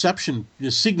 The reception,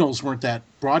 the signals weren't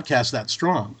broadcast that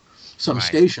strong, some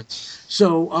stations.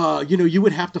 So, you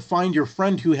would have to find your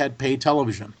friend who had pay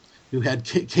television, who had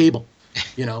cable.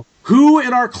 Who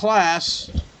in our class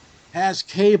has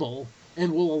cable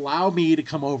and will allow me to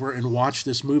come over and watch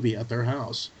this movie at their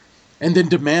house? And then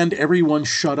demand everyone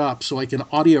shut up so I can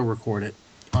audio record it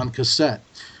on cassette.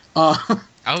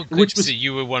 Good. So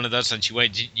you were one of those ones. You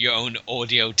went your own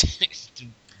audio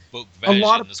book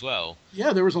version as well.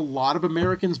 Yeah, there was a lot of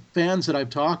American fans that I've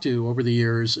talked to over the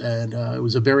years, and it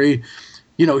was a very,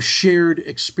 shared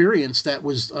experience that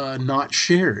was not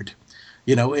shared.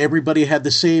 Everybody had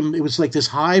the same. It was like this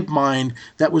hive mind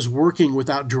that was working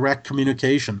without direct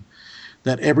communication.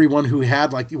 That everyone who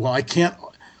had I can't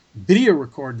video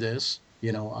record this.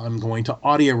 I'm going to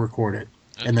audio record it.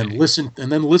 Okay. And then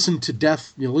listen to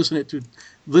death. Listen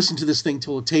to this thing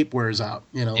till the tape wears out.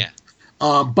 Yeah.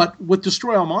 But with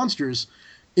Destroy All Monsters,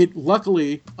 it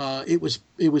was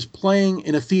playing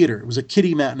in a theater. It was a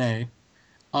kiddie matinee,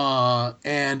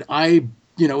 and I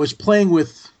was playing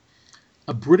with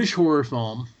a British horror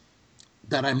film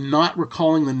that I'm not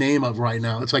recalling the name of right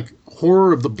now. It's like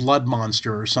Horror of the Blood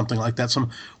Monster or something like that.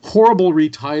 Some horrible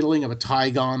retitling of a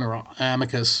Tygon or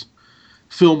Amicus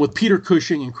film with Peter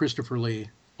Cushing and Christopher Lee.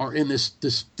 are in this,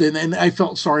 and I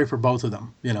felt sorry for both of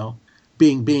them,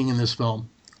 being in this film.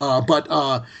 But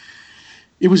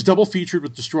it was double featured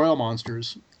with Destroy All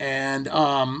Monsters, and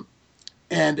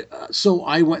so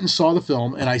I went and saw the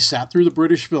film, and I sat through the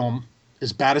British film,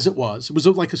 as bad as it was. It was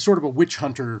like a sort of a witch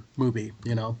hunter movie,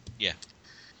 Yeah.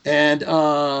 And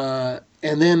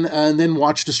then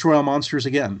watched Destroy All Monsters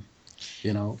again,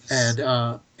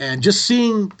 and just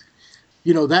seeing,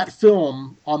 that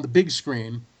film on the big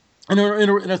screen, and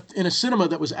in a cinema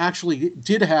that was actually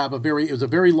did have it was a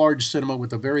very large cinema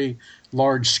with a very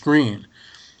large screen.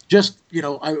 Just,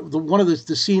 one of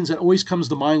the scenes that always comes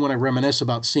to mind when I reminisce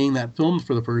about seeing that film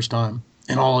for the first time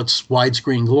in all its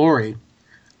widescreen glory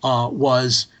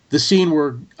was the scene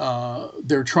where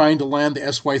they're trying to land the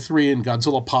SY-3 and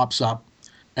Godzilla pops up,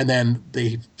 and then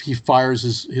he fires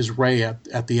his ray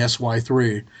at the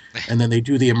SY-3, and then they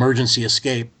do the emergency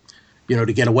escape,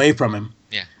 to get away from him.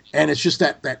 Yeah. And it's just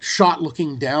that shot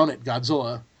looking down at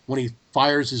Godzilla when he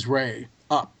fires his ray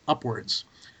upwards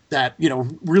that,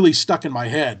 really stuck in my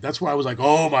head. That's why I was like,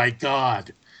 oh my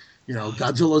God.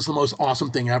 Godzilla's the most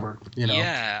awesome thing ever.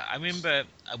 Yeah, I remember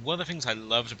one of the things I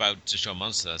loved about Destroy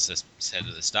Monsters, as I said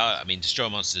at the start, Destroy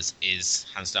Monsters is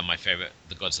hands down my favorite of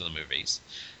the Godzilla movies.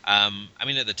 At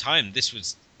the time, this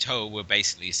was Toho were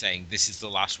basically saying, this is the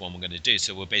last one we're going to do,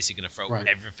 so we're basically going to throw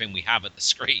everything we have at the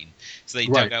screen. So they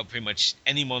dug out pretty much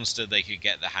any monster they could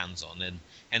get their hands on, and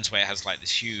hence why it has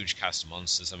this huge cast of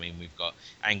monsters. We've got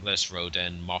Anguirus,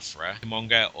 Rodan, Mothra,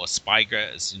 Humonga, or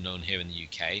Spigra, as known here in the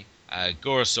UK,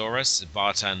 Gorosaurus,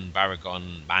 Vartan,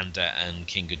 Baragon, Manda, and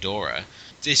King Ghidorah.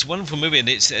 It's a wonderful movie, and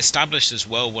it's established as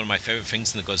well one of my favorite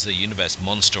things in the Godzilla universe,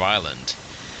 Monster Island.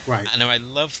 Right. And I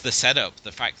love the setup,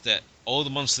 the fact that all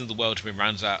the monsters in the world have been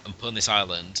rounded out and put on this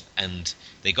island, and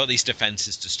they got these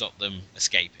defenses to stop them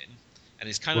escaping. And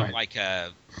it's kind of like a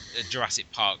Jurassic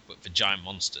Park, but for giant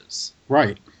monsters.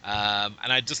 Right.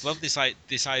 And I just love this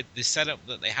setup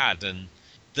that they had, and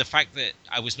the fact that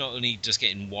I was not only just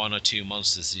getting one or two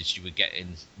monsters as you would get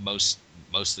in most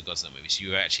of the Godzilla movies.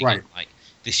 You were actually getting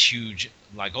this huge,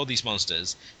 all these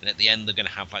monsters, and at the end they're going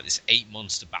to have this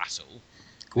 8-monster battle.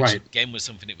 Which again was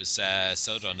something it was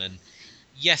sold on, and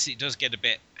yes, it does get a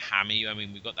bit hammy.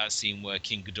 We've got that scene where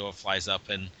King Ghidorah flies up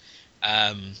and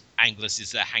Anguirus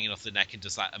is hanging off the neck and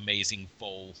does that amazing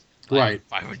fall,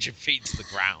 500 feet to the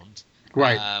ground.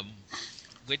 Right. And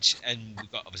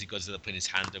we've got obviously Godzilla putting his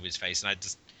hand over his face, and I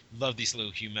just love these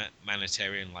little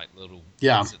humanitarian little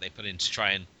things that they put in to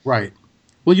try and Well,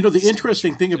 the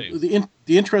interesting thing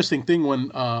the interesting thing when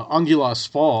Anguirus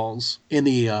falls in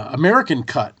the American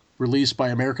cut released by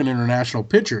American International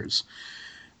Pictures,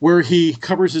 where he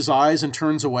covers his eyes and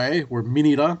turns away, where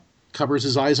Mineta covers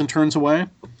his eyes and turns away.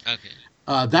 Okay.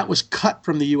 That was cut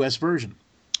from the U.S. version.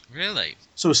 Really?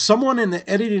 So someone in the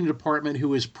editing department who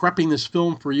was prepping this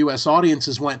film for U.S.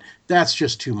 audiences went, "That's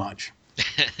just too much,"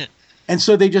 and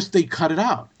so they cut it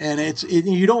out. And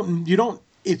you don't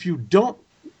if you don't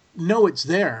know it's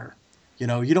there, you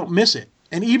don't miss it.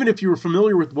 And even if you were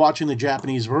familiar with watching the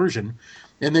Japanese version,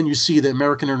 and then you see the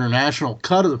American International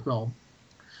cut of the film,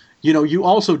 you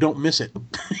also don't miss it.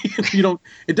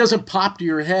 It doesn't pop to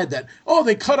your head that, oh,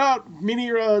 they cut out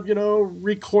Mineta,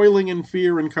 recoiling in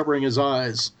fear and covering his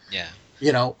eyes. Yeah.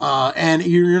 And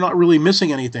you're not really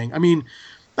missing anything.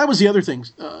 That was the other thing.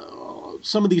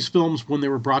 Some of these films, when they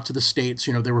were brought to the States,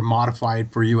 they were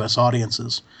modified for U.S.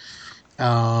 audiences.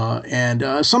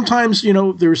 And sometimes,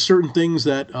 there's certain things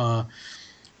that are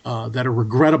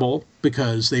regrettable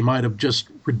because they might have just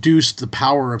reduced the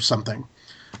power of something.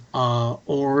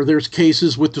 Or there's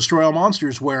cases with Destroy All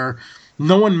Monsters where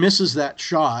no one misses that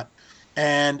shot,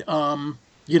 and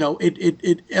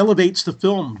it elevates the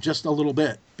film just a little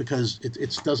bit because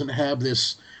it doesn't have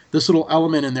this little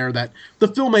element in there that the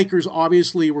filmmakers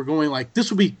obviously were going like, this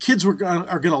will be kids are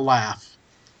going to laugh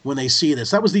when they see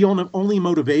this. That was the only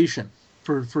motivation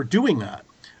for doing that.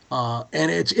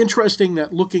 And it's interesting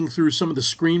that looking through some of the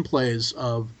screenplays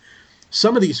of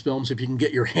some of these films, if you can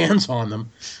get your hands on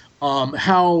them,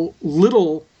 how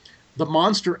little the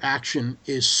monster action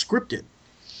is scripted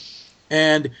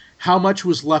and how much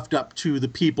was left up to the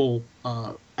people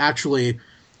actually,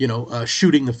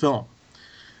 shooting the film.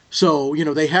 So,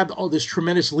 they had all this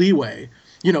tremendous leeway.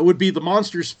 It would be the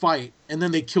monsters fight and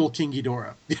then they kill King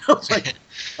Ghidorah. It's like,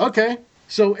 okay.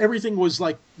 So everything was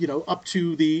like, up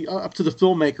to the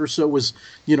filmmaker. So it was,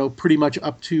 pretty much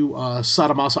up to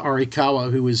Sadamasa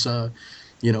Arikawa, who was,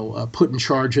 put in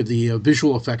charge of the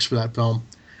visual effects for that film.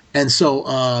 And so,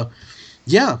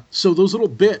 so those little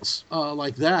bits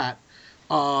like that,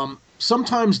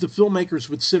 sometimes the filmmakers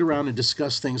would sit around and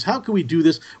discuss things. How can we do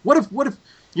this? What if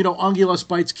Anguirus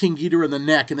bites King Ghidorah in the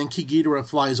neck and then King Ghidorah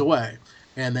flies away?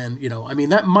 And then, I mean,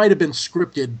 that might have been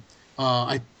scripted.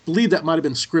 I believe that might have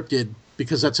been scripted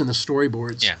because that's in the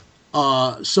storyboards. Yeah.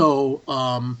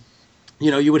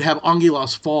 You would have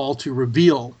Anguilas fall to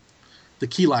reveal the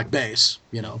Keylak base,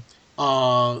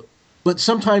 but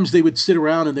sometimes they would sit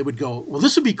around and they would go, well,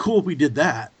 this would be cool if we did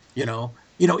that,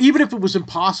 even if it was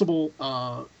impossible,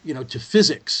 to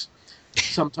physics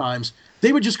sometimes,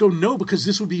 they would just go, no, because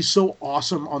this would be so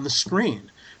awesome on the screen.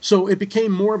 So it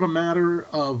became more of a matter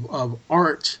of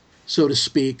art, so to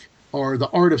speak, or the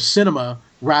art of cinema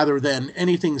rather than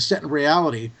anything set in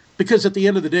reality. Because at the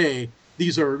end of the day,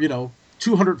 these are,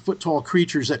 200-foot tall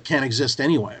creatures that can't exist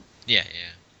anyway. Yeah.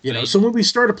 So when we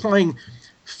start applying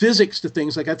physics to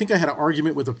things, like I think I had an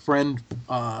argument with a friend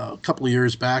a couple of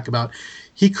years back about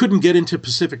he couldn't get into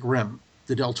Pacific Rim,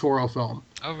 the Del Toro film.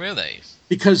 Oh, really?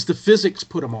 Because the physics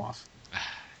put him off.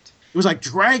 It was like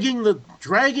dragging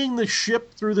the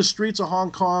ship through the streets of Hong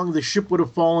Kong. The ship would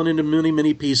have fallen into many,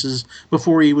 many pieces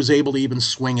before he was able to even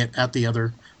swing it at the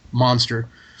other monster.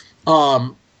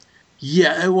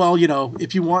 Yeah, well,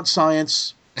 if you want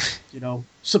science,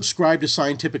 subscribe to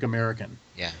Scientific American.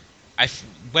 Yeah.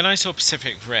 When I saw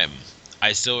Pacific Rim,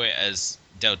 I saw it as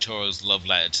Del Toro's love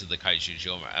letter to the kaiju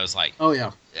genre. I was like, oh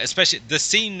yeah, especially the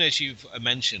scene that you've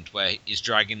mentioned where he's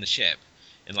dragging the ship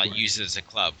and right. uses it as a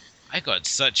club. I got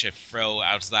such a thrill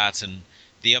out of that, and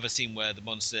the other scene where the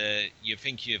monster, you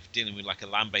think you're dealing with like a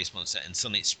land-based monster, and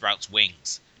suddenly it sprouts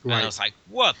wings. Right. And I was like,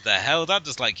 what the hell? That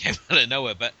just like came out of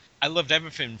nowhere. But I loved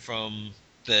everything from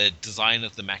the design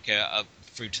of the mecha up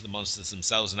through to the monsters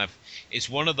themselves, and it's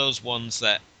one of those ones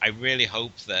that I really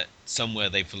hope that somewhere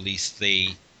they've released the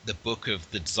book of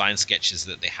the design sketches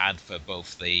that they had for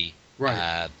both the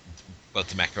both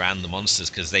the mecha and the monsters,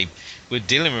 because they were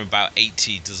dealing with about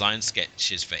 80 design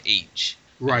sketches for each.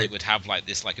 Right. And they would have like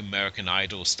this like American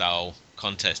Idol style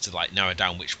contest to like narrow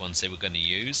down which ones they were going to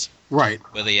use. Right.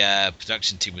 Where the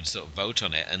production team would sort of vote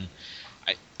on it, and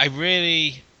I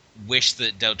really wish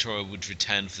that Del Toro would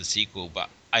return for the sequel, but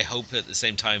I hope at the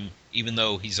same time, even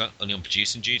though he's only on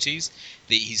producing duties,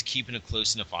 that he's keeping a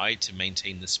close enough eye to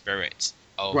maintain the spirit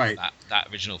of that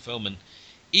original film. And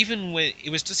even when it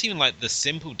was just even like the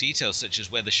simple details, such as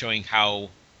where they're showing how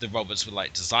the robots were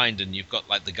like designed, and you've got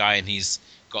like the guy and he's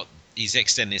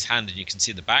extending his hand and you can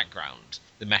see the background.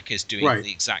 The mecha is doing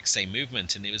the exact same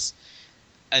movement,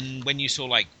 and when you saw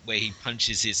like where he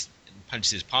punches his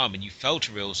palm, and you felt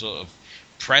a real sort of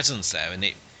presence there, and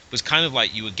it was kind of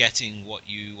like you were getting what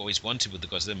you always wanted with the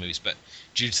Godzilla movies, but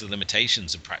due to the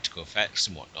limitations of practical effects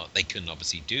and whatnot, they couldn't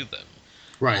obviously do them.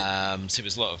 Right. So it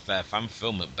was a lot of fan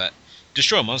fulfillment, but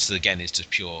Destroy Monsters again is just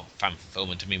pure fan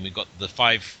fulfillment. I mean, we've got the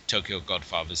 5 Tokyo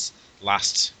Godfathers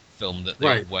last film that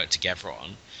they all worked together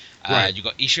on. You've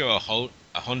got Ishiro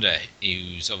Honda,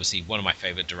 who's obviously one of my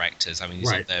favorite directors. I mean,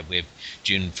 he's up there with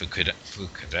Jun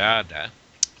Fukurada.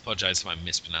 Apologize if I'm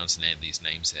mispronouncing any of these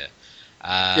names here.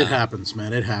 It happens,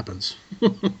 man. It happens.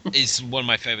 Is one of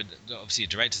my favorite, obviously,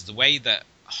 directors. The way that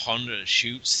Honda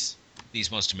shoots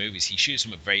these monster movies, he shoots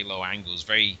them at very low angles.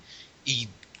 He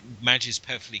manages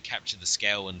perfectly capture the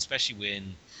scale, and especially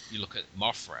when you look at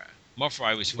Mothra. Mothra,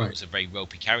 I always thought was a very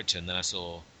ropey character, and then I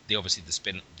saw the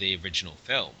original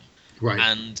film,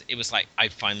 and it was like I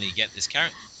finally get this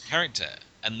character,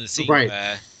 and the scene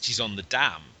where she's on the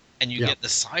dam, and you get the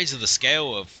size of the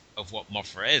scale of what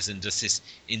Mothra is, and just this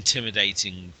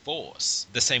intimidating force.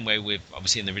 The same way with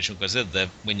obviously in the original Godzilla,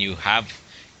 when you have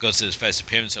Godzilla's first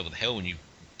appearance over the hill, and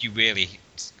you really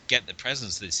get the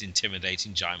presence of this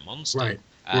intimidating giant monster.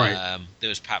 There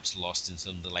was perhaps lost in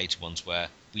some of the later ones where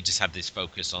we just had this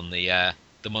focus on the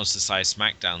monster-sized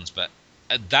smackdowns, but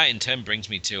that in turn brings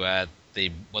me to one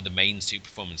of the main suit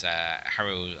performers,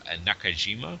 Haruo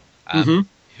Nakajima,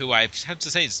 who I've had to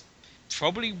say is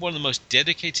probably one of the most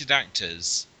dedicated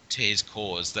actors to his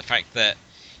cause. The fact that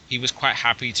he was quite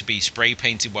happy to be spray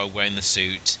painted while wearing the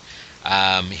suit.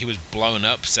 He was blown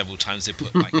up several times. They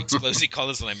put like explosive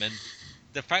collars on him, and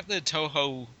the fact that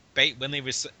Toho, when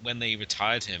they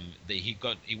retired him, that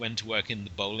he went to work in the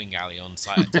bowling alley on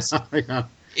site.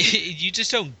 You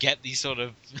just don't get these sort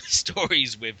of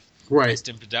stories with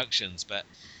Western productions, but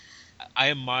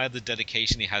I admire the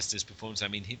dedication he has to his performance. I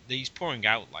mean, he's pouring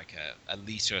out like a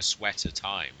liter of sweat at a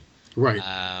time.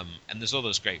 And there's all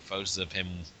those great photos of him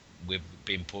with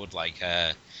being poured like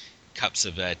cups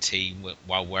of tea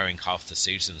while wearing half the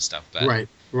suit and stuff. But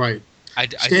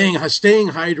staying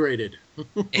hydrated.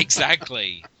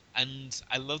 Exactly. And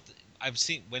I've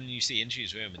seen when you see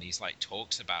interviews with him, and he's like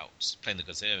talks about playing the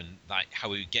Godzilla and like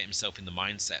how he would get himself in the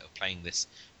mindset of playing this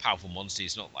powerful monster.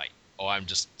 He's not like, oh, I'm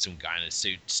just some guy in a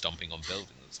suit stomping on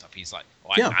buildings and stuff. He's like,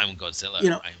 oh, I'm Godzilla. You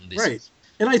know, I'm this.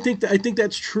 And I think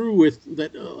that's true with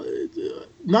that.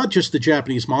 Not just the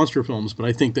Japanese monster films, but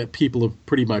I think that people have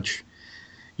pretty much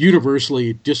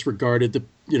universally disregarded the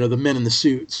men in the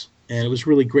suits. And it was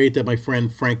really great that my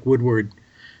friend Frank Woodward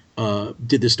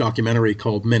did this documentary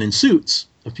called Men in Suits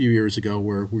a few years ago,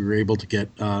 where we were able to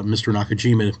get Mr.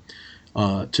 Nakajima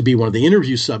to be one of the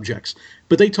interview subjects.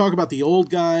 But they talk about the old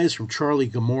guys from Charlie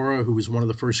Gamora, who was one of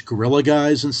the first guerrilla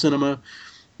guys in cinema,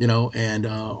 and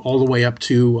all the way up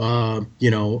to,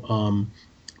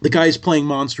 the guys playing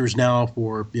monsters now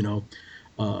for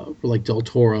like Del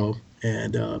Toro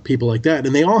and people like that.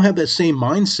 And they all have that same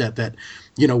mindset that,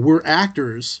 we're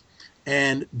actors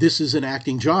and this is an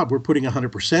acting job. We're putting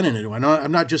 100% in it.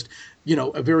 I'm not just,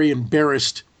 a very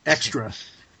embarrassed extra,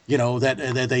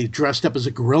 that they dressed up as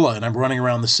a gorilla and I'm running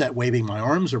around the set waving my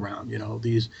arms around.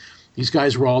 These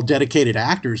guys were all dedicated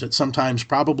actors that sometimes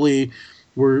probably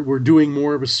were doing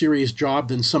more of a serious job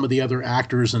than some of the other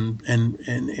actors and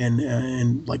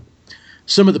like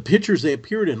some of the pictures they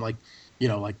appeared in,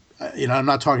 I'm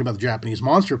not talking about the Japanese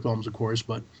monster films, of course,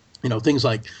 but things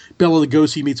like Bela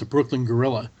Lugosi meets a Brooklyn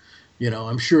gorilla.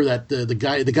 I'm sure that the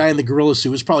guy in the gorilla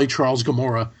suit was probably Charles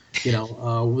Gamora. There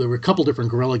were a couple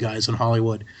different gorilla guys in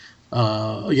Hollywood.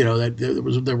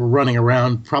 That were running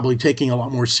around, probably taking a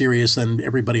lot more serious than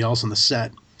everybody else on the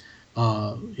set.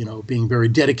 Being very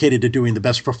dedicated to doing the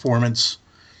best performance,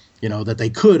 that they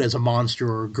could as a monster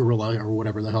or gorilla or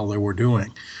whatever the hell they were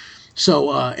doing.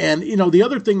 So, the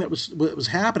other thing that was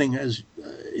happening as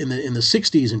in the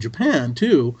 60s in Japan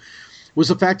too, was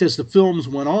the fact as the films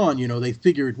went on, they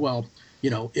figured, well,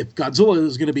 if Godzilla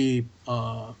is going to be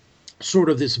sort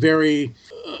of this very,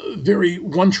 very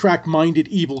one-track-minded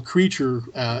evil creature,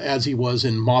 as he was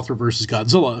in Mothra versus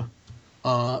Godzilla,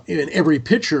 in every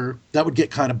picture, that would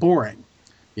get kind of boring,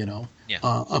 Yeah.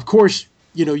 Of course,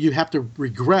 you have to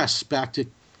regress back to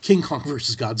King Kong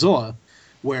versus Godzilla,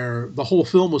 where the whole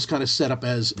film was kind of set up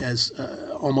as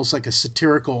almost like a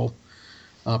satirical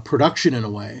production in a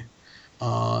way,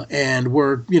 and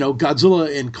where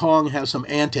Godzilla and Kong have some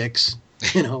antics,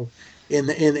 in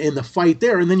the fight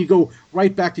there, and then you go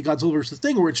right back to Godzilla versus the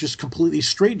Thing, where it's just completely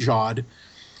straight jawed,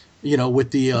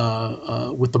 with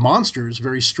the monsters,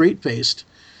 very straight faced,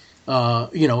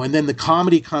 and then the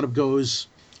comedy kind of goes,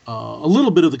 a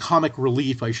little bit of the comic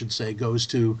relief, I should say, goes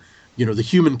to the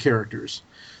human characters.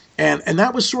 And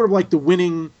that was sort of like the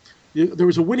winning. There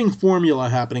was a winning formula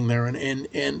happening there,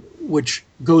 and which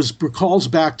recalls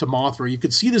back to Mothra. You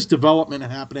could see this development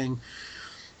happening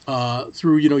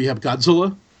through. You have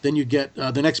Godzilla, then you get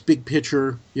the next big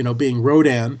picture, being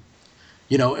Rodan.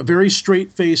 A very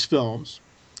straight face films,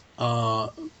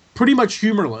 pretty much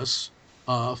humorless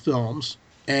films,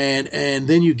 and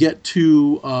then you get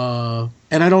to,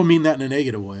 and I don't mean that in a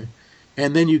negative way.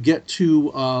 And then you get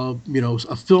to,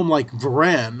 a film like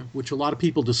Varan, which a lot of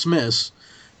people dismiss,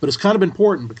 but it's kind of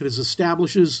important because it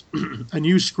establishes a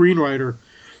new screenwriter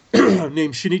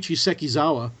named Shinichi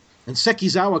Sekizawa. And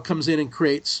Sekizawa comes in and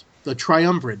creates the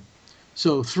triumvirate.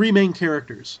 So 3 main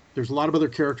characters. There's a lot of other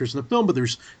characters in the film, but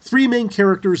there's 3 main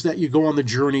characters that you go on the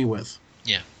journey with.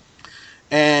 Yeah.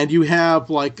 And you have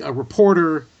like a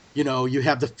reporter, you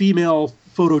have the female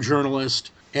photojournalist,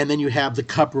 and then you have the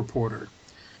cub reporter.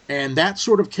 And that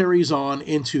sort of carries on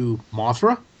into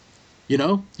Mothra.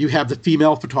 You have the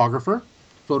female photographer,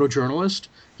 photojournalist.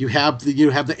 You have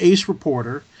the ace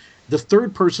reporter. The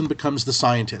third person becomes the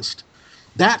scientist.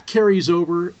 That carries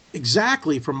over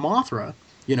exactly from Mothra,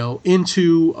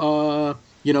 into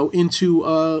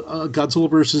Godzilla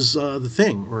versus the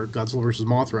Thing, or Godzilla versus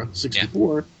Mothra,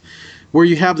 64, where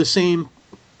you have the same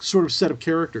sort of set of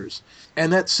characters.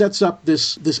 And that sets up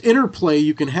this interplay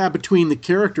you can have between the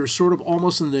characters, sort of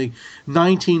almost in the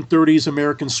 1930s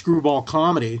American screwball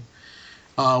comedy,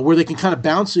 where they can kind of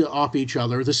bounce off each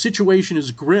other. The situation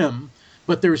is grim,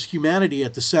 but there's humanity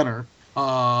at the center,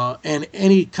 and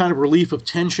any kind of relief of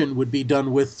tension would be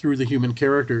done through the human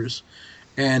characters.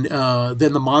 And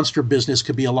then the monster business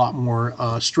could be a lot more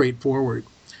straightforward.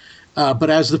 But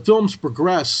as the films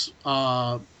progress,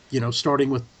 starting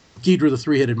with Ghidorah the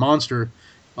Three-Headed Monster,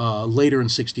 later in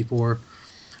 64,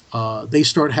 they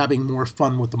start having more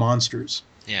fun with the monsters.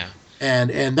 Yeah.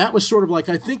 And that was sort of like,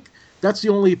 I think that's the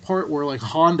only part where like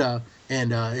Honda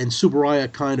and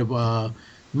Tsuburaya kind of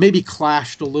maybe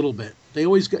clashed a little bit.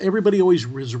 Everybody always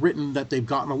has written that they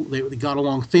got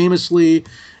along famously,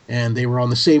 and they were on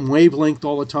the same wavelength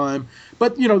all the time.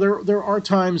 But there are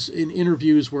times in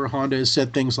interviews where Honda has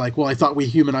said things like, "Well, I thought we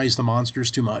humanized the monsters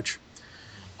too much."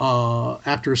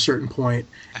 After a certain point,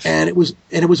 and it was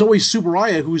always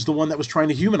Tsuburaya who was the one that was trying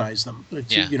to humanize them.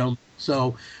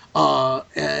 So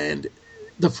and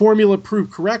the formula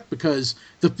proved correct because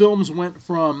the films went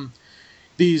from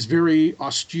these very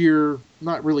austere,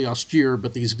 not really austere,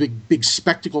 but these big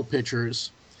spectacle pictures,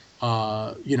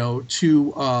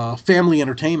 to family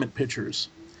entertainment pictures.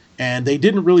 And they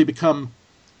didn't really become,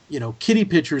 kiddie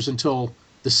pictures until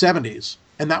the 70s.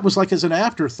 And that was like as an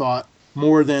afterthought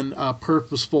more than a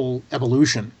purposeful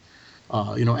evolution,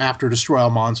 after Destroy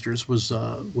All Monsters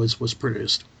was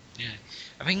produced. Yeah.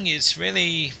 I think it's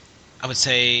really, I would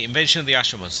say, Invasion of the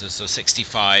Astro Monsters, so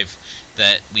 65,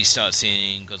 that we start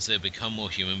seeing Godzilla become more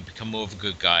human, become more of a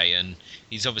good guy, and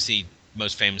he's obviously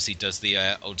most famously does the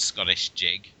old Scottish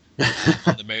jig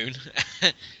on the moon.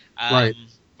 Right.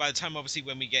 By the time, obviously,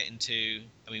 when we get into,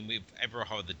 with Ever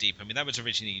Horror of the Deep, that was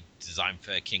originally designed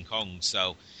for King Kong,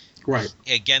 so right.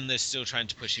 Again, they're still trying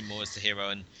to push him more as the hero,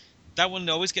 and that one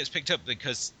always gets picked up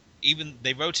because even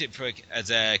they wrote it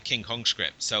as a King Kong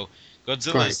script, so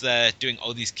Godzilla's there doing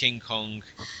all these King Kong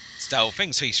style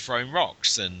things, so he's throwing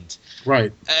rocks, and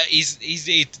right. He's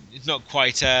not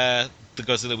quite the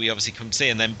Godzilla we obviously come to see.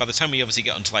 And then by the time we obviously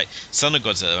get onto like Son of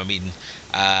Godzilla,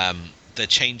 the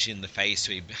change in the face,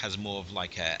 so he has more of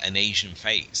like an Asian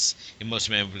face. He most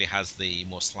rememberably has the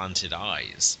more slanted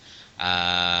eyes,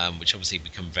 which obviously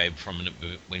become very prominent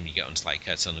when you get onto like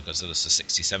Son of Godzilla, so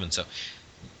 67. So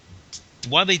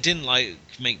while they didn't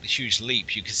make the huge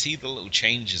leap, you can see the little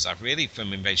changes really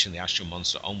from Invasion of the Astro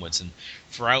Monster onwards and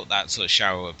throughout that sort of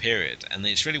Showa period. And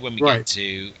it's really when we get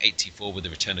to 84 with the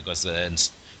Return of Godzilla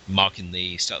and marking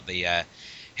the start of the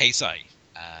Heisei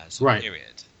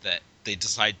period that they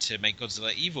decide to make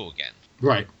Godzilla evil again.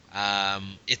 Right.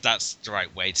 If that's the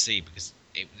right way to see, because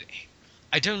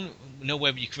I don't know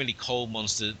whether you can really call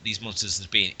these monsters as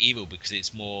being evil, because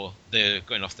it's more they're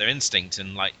going off their instinct,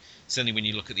 and like certainly when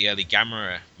you look at the early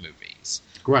Gamera movies,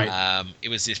 right, it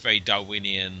was this very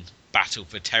Darwinian battle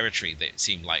for territory that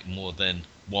seemed like more than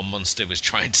one monster was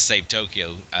trying to save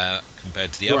Tokyo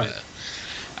compared to the other.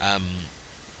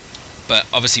 But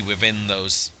obviously within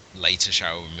those later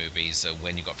Showa movies,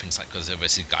 when you've got things like Godzilla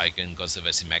vs. Gigan, Godzilla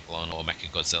vs. Megalon, or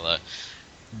Mechagodzilla,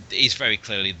 it's very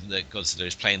clearly that Godzilla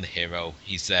is playing the hero.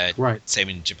 He's there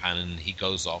saving Japan, and he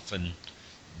goes off and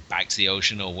backs the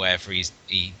ocean or wherever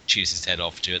he chooses to head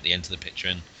off to at the end of the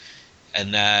picture,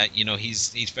 and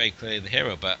he's very clearly the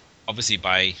hero. But obviously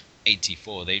by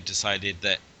 84 they've decided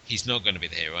that he's not going to be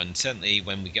the hero, and certainly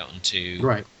when we get onto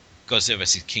Godzilla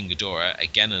vs. King Ghidorah,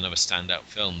 again another standout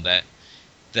film, that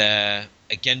they're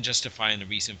again justifying a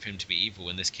reason for him to be evil.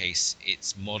 In this case,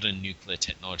 it's modern nuclear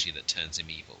technology that turns him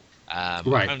evil.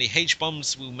 Apparently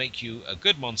H-bombs will make you a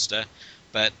good monster,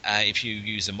 but if you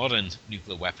use a modern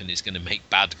nuclear weapon, it's going to make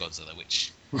bad Godzilla,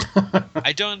 which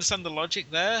I don't understand the logic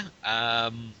there.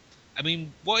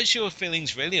 What is your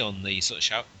feelings really on the sort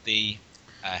of the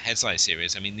Heisei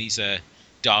series? These are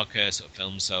darker sort of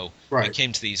films, so I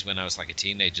came to these when I was like a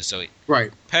teenager, so it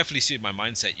perfectly suited my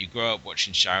mindset. You grow up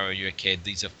watching Showa, you're a kid,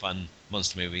 these are fun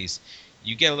monster movies.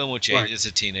 You get a little more jaded as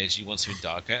a teenager, you want something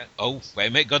darker. Oh, wait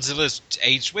a minute, Godzilla's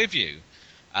aged with you.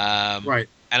 And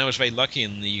I was very lucky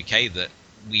in the UK that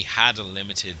we had a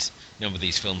limited number of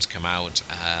these films come out.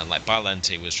 Like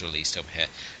Biollante was released over here.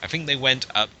 I think they went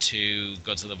up to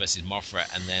Godzilla vs. Mothra,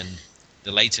 and then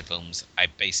the later films I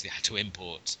basically had to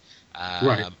import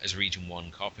as Region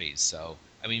 1 copies. So,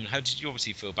 how did you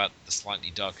obviously feel about the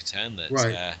slightly darker turn that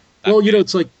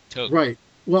it's like took?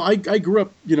 Well, I grew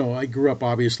up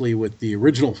obviously with the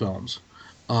original films,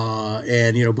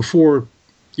 and before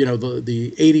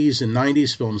the 80s and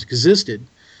 90s films existed,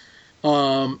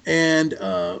 to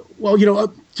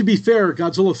be fair,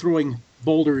 Godzilla throwing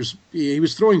boulders, he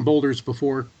was throwing boulders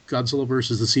before Godzilla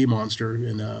versus the Sea Monster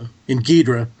in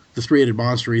Ghidorah, the three-headed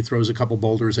monster. He throws a couple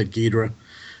boulders at Ghidorah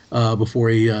before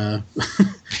he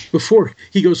before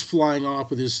he goes flying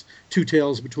off with his two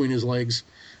tails between his legs.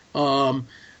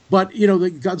 But the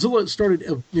Godzilla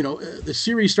started, the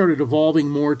series started evolving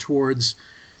more towards,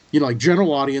 like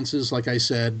general audiences, like I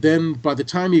said. Then by the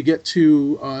time you get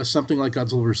to something like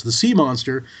Godzilla vs. the Sea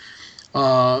Monster,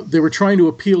 they were trying to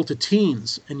appeal to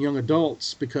teens and young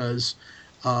adults because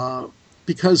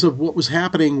of what was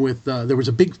happening with, there was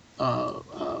a big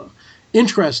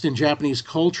interest in Japanese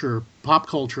culture, pop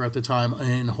culture at the time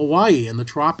in Hawaii and the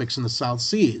tropics and the South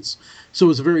Seas. So it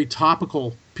was a very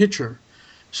topical picture.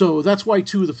 So that's why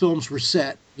two of the films were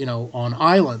set, on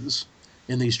islands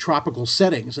in these tropical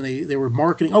settings. And they were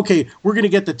marketing, okay, we're going to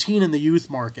get the teen and the youth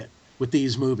market with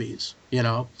these movies,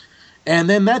 And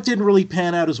then that didn't really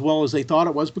pan out as well as they thought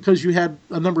it was, because you had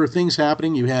a number of things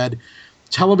happening. You had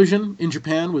television in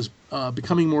Japan was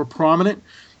becoming more prominent.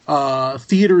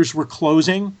 Theaters were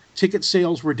closing. Ticket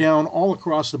sales were down all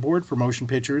across the board for motion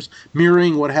pictures,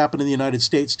 mirroring what happened in the United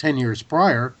States 10 years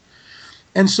prior.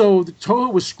 And so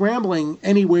Toho was scrambling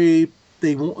any way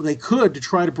they could to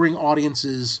try to bring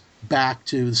audiences back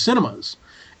to the cinemas.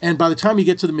 And by the time you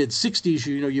get to the mid '60s,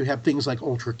 you have things like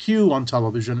Ultra Q on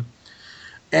television,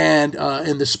 and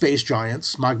the Space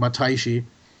Giants, Magma Taishi,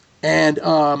 and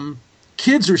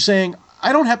kids are saying,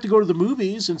 I don't have to go to the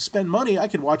movies and spend money. I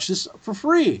can watch this for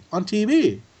free on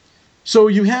TV. So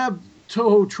you have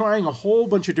Toho trying a whole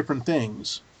bunch of different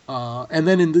things. And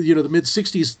then in the mid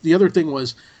 '60s, the other thing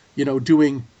was,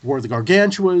 doing War of the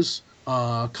Gargantuas,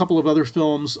 a couple of other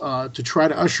films to try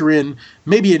to usher in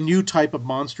maybe a new type of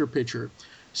monster picture.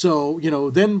 So,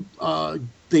 then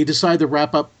they decided to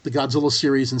wrap up the Godzilla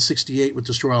series in '68 with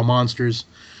Destroy All Monsters.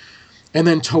 And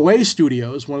then Toei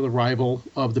Studios, one of the rival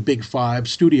of the Big Five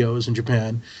studios in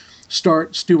Japan,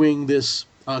 starts doing this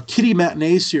kiddie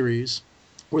matinee series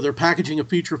where they're packaging a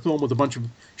feature film with a bunch of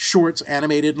shorts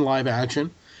animated and live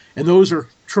action. And those are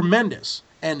tremendous.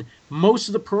 And most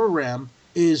of the program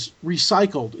is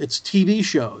recycled. It's TV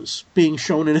shows being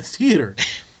shown in a theater,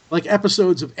 like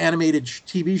episodes of animated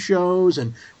TV shows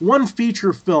and one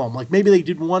feature film. Like maybe they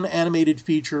did one animated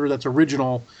feature that's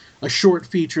original, a short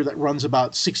feature that runs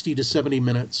about 60 to 70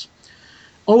 minutes.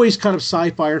 Always kind of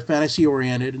sci-fi or fantasy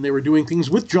oriented, and they were doing things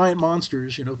with giant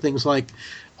monsters, things like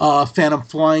Phantom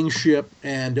Flying Ship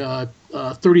and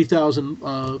 30,000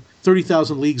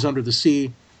 Leagues Under the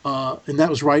Sea. And that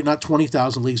was right, not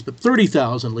 20,000 leagues, but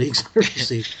 30,000 leagues under the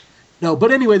sea. No,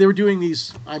 but anyway, they were doing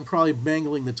these, I'm probably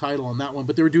mangling the title on that one,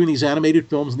 but they were doing these animated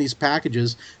films and these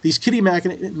packages, these kiddie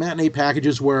matinee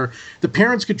packages where the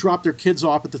parents could drop their kids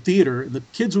off at the theater and the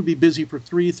kids would be busy for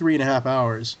 3.5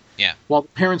 hours. Yeah. While the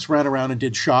parents ran around and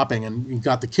did shopping and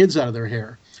got the kids out of their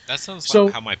hair. That sounds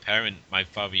like how my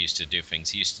father used to do things.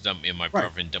 He used to dump me and my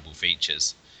brother in double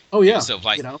features. Oh, yeah. Sort of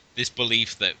like this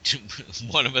belief that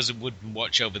one of us would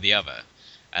watch over the other.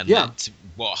 And that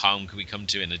what harm could we come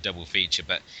to in a double feature?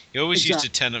 But he always used to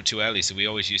turn up too early, so we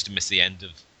always used to miss the end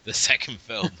of the second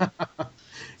film.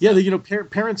 Yeah,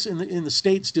 parents in the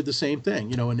States did the same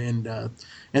thing,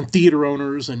 and theater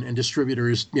owners and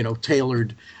distributors,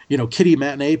 tailored, kiddie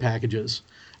matinee packages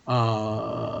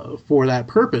for that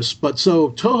purpose. But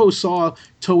so Toho saw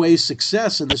Toei's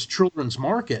success in this children's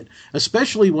market,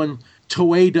 especially when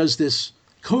Toei does this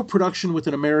co-production with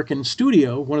an American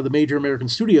studio, one of the major American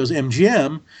studios,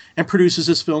 MGM, and produces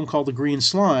this film called The Green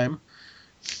Slime,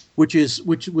 which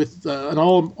with an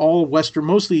all Western,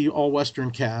 mostly all Western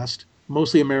cast,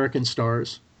 mostly American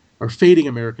stars, or fading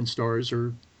American stars,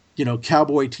 or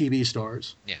cowboy TV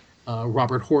stars. Yeah.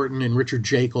 Robert Horton and Richard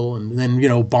Jekyll, and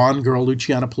then Bond girl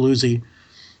Luciana Paluzzi,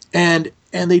 and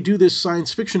they do this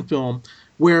science fiction film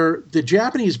where the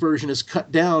Japanese version is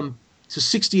cut down to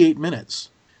 68 minutes.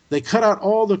 They cut out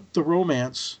all the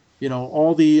romance,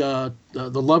 all the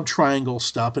love triangle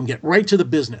stuff, and get right to the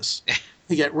business.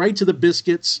 They get right to the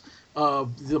biscuits,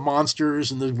 the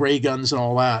monsters and the ray guns and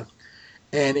all that.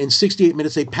 And in 68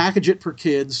 minutes, they package it for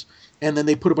kids, and then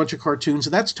they put a bunch of cartoons.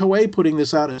 And that's Toei putting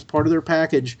this out as part of their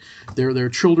package, their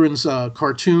children's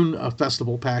cartoon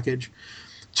festival package.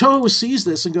 Toho sees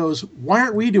this and goes, why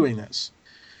aren't we doing this?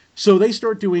 So they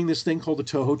start doing this thing called the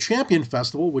Toho Champion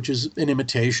Festival, which is an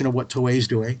imitation of what Toei's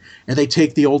doing. And they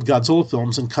take the old Godzilla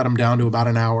films and cut them down to about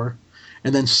an hour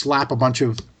and then slap a bunch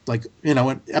of,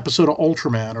 an episode of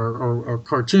Ultraman or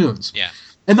cartoons. Yeah.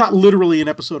 And not literally an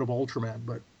episode of Ultraman,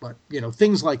 but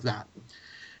things like that.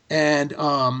 And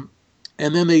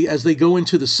then as they go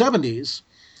into the 70s,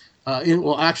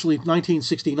 actually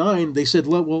 1969, they said,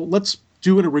 well, let's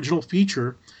do an original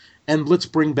feature and let's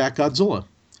bring back Godzilla.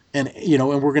 And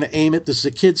we're going to aim it. This is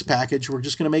a kids package. We're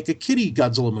just going to make a kiddie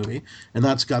Godzilla movie, and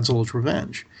that's Godzilla's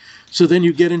Revenge. So then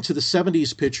you get into the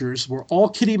 70s pictures, were all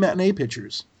kiddie matinee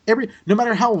pictures. No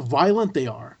matter how violent they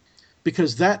are,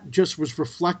 because that just was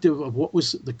reflective of what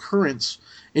was the currents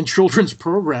in children's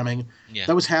programming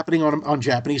that was happening on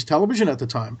Japanese television at the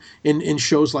time, in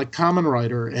shows like Kamen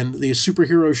Rider and the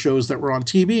superhero shows that were on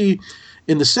TV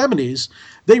in the 70s.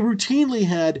 They routinely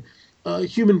had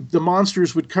the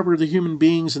monsters would cover the human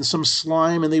beings in some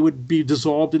slime, and they would be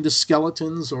dissolved into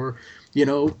skeletons, or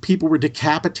people were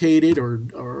decapitated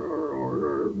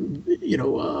or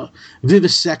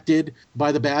vivisected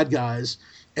by the bad guys,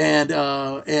 and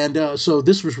so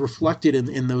this was reflected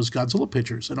in those Godzilla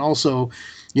pictures, and also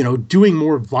doing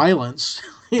more violence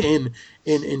in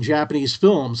Japanese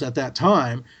films at that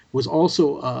time was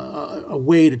also a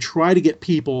way to try to get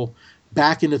people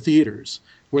back into theaters,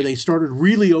 where they started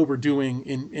really overdoing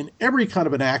in every kind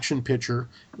of an action picture.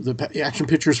 The action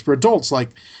pictures for adults,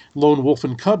 like Lone Wolf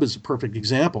and Cub, is a perfect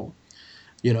example,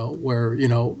 where,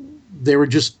 they were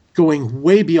just going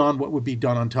way beyond what would be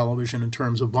done on television in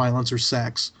terms of violence or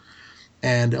sex.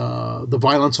 And the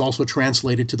violence also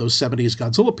translated to those 70s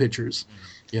Godzilla pictures.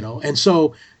 And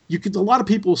so a lot of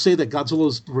people say that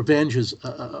Godzilla's Revenge is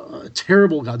a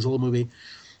terrible Godzilla movie.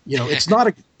 It's not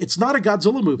a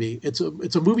Godzilla movie. It's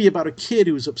a movie about a kid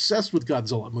who's obsessed with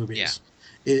Godzilla movies. Yeah.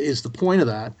 Is the point of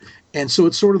that, and so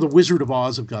it's sort of the Wizard of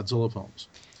Oz of Godzilla films.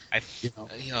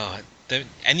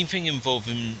 Anything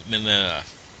involving Minera,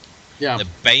 the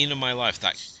bane of my life,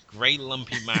 that grey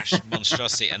lumpy mash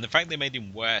monstrosity, and the fact they made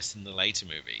him worse in the later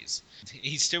movies.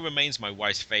 He still remains my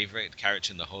wife's favorite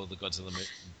character in the whole of the Godzilla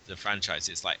the franchise.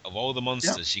 It's like, of all the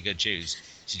monsters she could choose,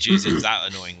 she chooses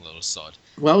that annoying little sod.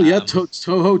 Well,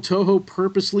 Toho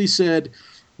purposely said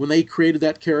when they created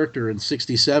that character in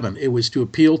 '67, it was to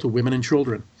appeal to women and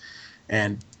children,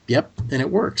 and it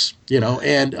works.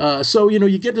 And so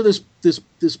you get to this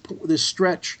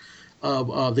stretch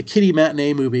of the kiddie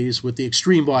matinee movies with the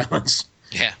extreme violence.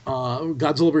 Yeah.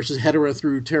 Godzilla versus Hedorah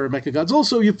through Terror of Mechagodzilla.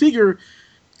 So you figure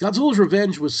Godzilla's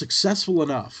Revenge was successful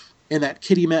enough in that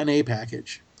kiddie matinee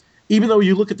package. Even though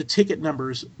you look at the ticket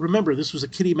numbers, remember, this was a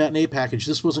kiddie matinee package.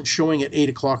 This wasn't showing at 8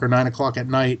 o'clock or 9 o'clock at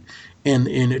night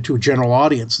to a general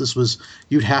audience. This was,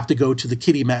 you'd have to go to the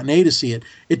kiddie matinee to see it.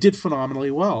 It did phenomenally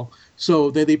well.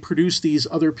 So they produced these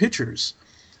other pictures,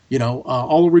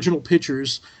 all original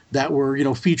pictures that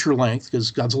were, feature length,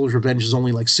 because Godzilla's Revenge is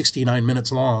only like 69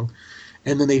 minutes long.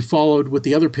 And then they followed with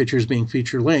the other pictures being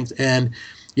feature length. And,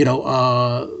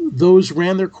 those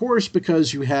ran their course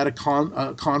because you had a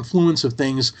confluence of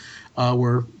things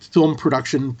where film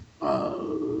production,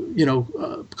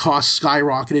 costs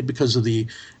skyrocketed because of the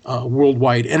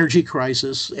worldwide energy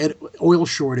crisis, oil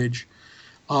shortage,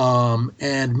 and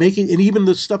even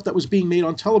the stuff that was being made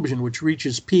on television, which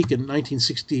reaches peak in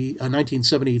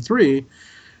 1973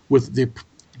 with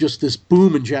just this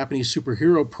boom in Japanese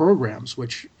superhero programs,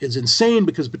 which is insane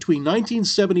because between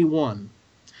 1971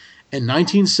 and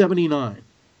 1979,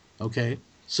 okay,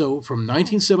 so from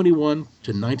 1971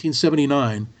 to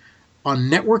 1979, on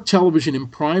network television in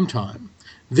prime time,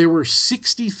 there were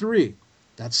 63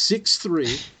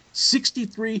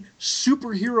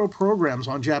 superhero programs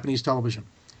on Japanese television.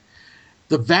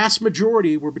 The vast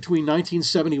majority were between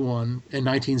 1971 and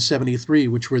 1973,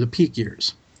 which were the peak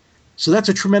years. So that's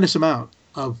a tremendous amount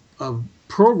of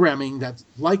programming that,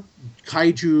 like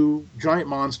kaiju, giant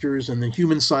monsters, and the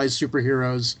human-sized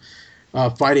superheroes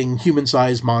fighting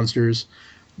human-sized monsters.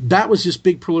 That was just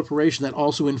big proliferation that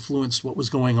also influenced what was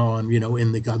going on,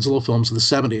 in the Godzilla films of the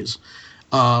 70s.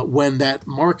 When that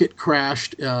market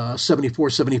crashed, 74,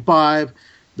 75,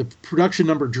 the production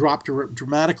number dropped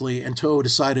dramatically, and Toho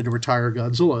decided to retire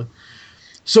Godzilla.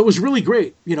 So it was really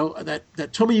great, that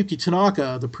Tomoyuki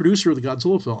Tanaka, the producer of the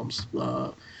Godzilla films,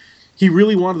 he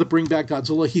really wanted to bring back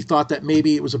Godzilla. He thought that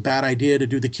maybe it was a bad idea to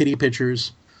do the kiddie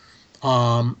pictures,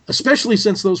 especially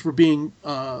since those were being,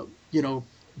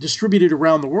 distributed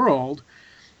around the world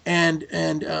and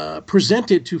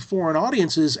presented to foreign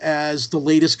audiences as the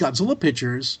latest Godzilla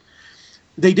pictures.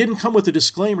 They didn't come with a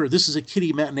disclaimer, this is a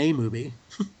kiddie matinee movie.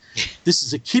 This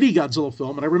is a kiddie Godzilla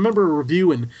film. And I remember a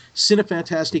review in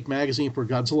Cinefantastique magazine for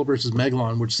Godzilla vs.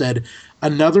 Megalon, which said,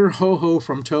 another ho-ho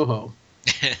from Toho.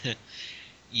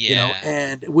 Yeah.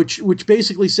 And which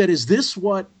basically said, is this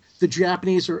what the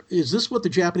Japanese are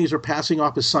passing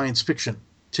off as science fiction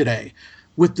today?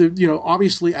 With the,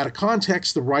 obviously out of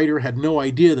context, the writer had no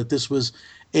idea that this was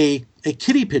a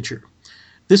kiddie picture.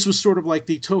 This was sort of like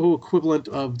the Toho equivalent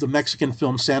of the Mexican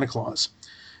film Santa Claus,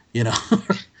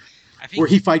 where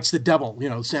he fights the devil,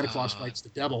 Santa Claus fights the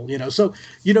devil, So,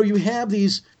 you have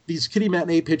these kiddie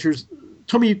matinee pictures.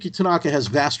 Tomoyuki Tanaka has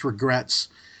vast regrets,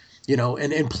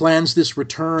 and plans this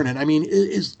return. And I mean,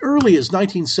 as early as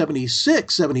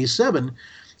 1976, 77,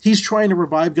 he's trying to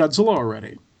revive Godzilla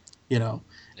already,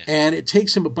 And it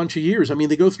takes him a bunch of years. I mean,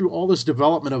 they go through all this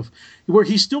development of where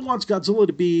he still wants Godzilla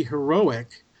to be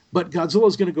heroic, but Godzilla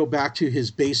is going to go back to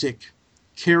his basic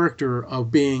character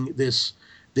of being this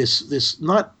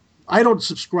not. I don't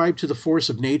subscribe to the force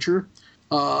of nature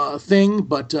thing,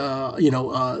 but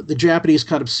the Japanese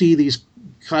kind of see these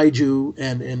kaiju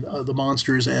and the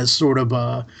monsters as sort of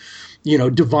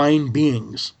divine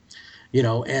beings.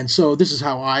 And so this is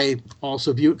how I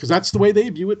also view it, because that's the way they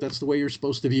view it. That's the way you're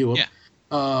supposed to view them. Yeah.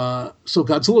 So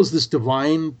Godzilla is this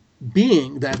divine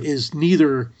being that is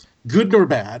neither good nor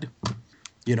bad,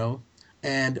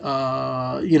 and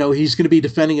he's going to be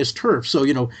defending his turf. So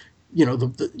you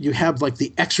have like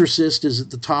The Exorcist is at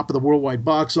the top of the worldwide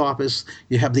box office.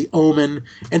 You have The Omen,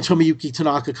 and Tomoyuki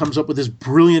Tanaka comes up with this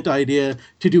brilliant idea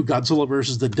to do Godzilla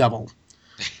versus the Devil.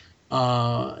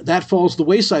 That falls to the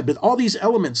wayside. But all these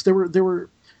elements, there were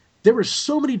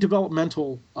so many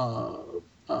developmental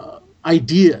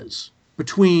ideas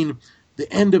between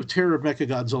the end of Terror of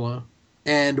Mechagodzilla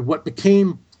and what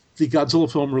became the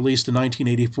Godzilla film released in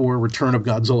 1984, Return of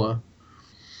Godzilla.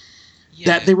 Yeah.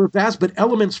 That they were vast, but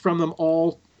elements from them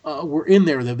all were in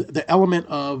there. The element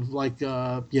of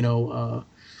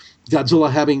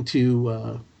Godzilla having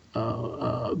to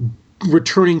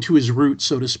returning to his roots,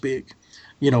 so to speak,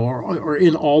 or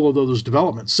in all of those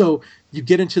developments. So you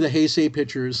get into the Heisei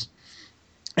pictures,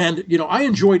 and I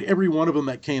enjoyed every one of them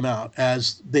that came out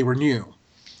as they were new.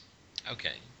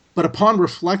 Okay. But upon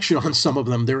reflection on some of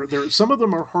them, some of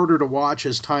them are harder to watch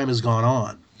as time has gone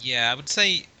on. Yeah, I would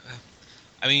say.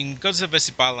 I mean, Godzilla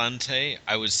vs. Biollante,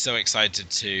 I was so excited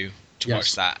to Yes.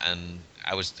 watch that, and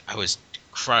I was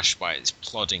crushed by its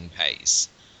plodding pace.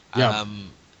 Yeah.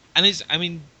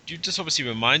 And you just obviously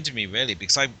reminded me, really,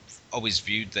 because I always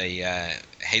viewed the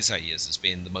Heisei years as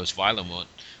being the most violent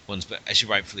ones, but as you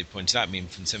rightfully pointed out, I mean,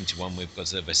 from 71 we've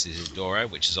Godzilla vs. Ghidorah,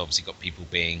 which has obviously got people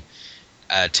being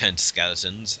turned to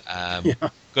skeletons.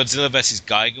 Godzilla vs.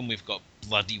 Gigan, we've got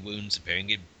bloody wounds appearing.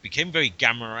 It became very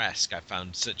Gamera-esque, I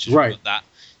found, such as Right. that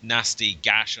nasty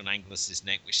gash on Anglus's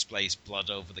neck, which sprays blood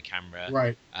over the camera.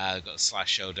 Right. Got a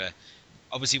slashed shoulder.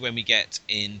 Obviously, when we get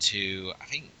into, I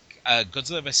think,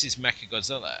 Godzilla vs.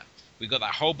 Mechagodzilla, we got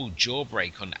that horrible jaw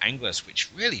break on Anglus, which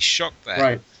really shocked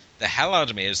the hell out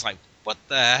of me. It was like, what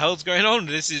the hell's going on?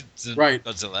 This isn't Right.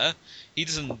 Godzilla. He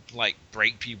doesn't,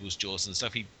 break people's jaws and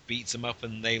stuff. He beats them up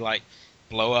and they,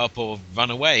 blow up or run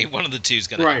away. One of the two is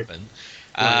going to happen.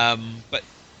 Right. But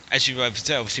as you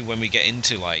said, obviously, when we get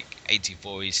into,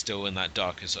 84, he's still in that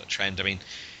darker sort of trend. I mean,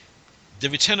 the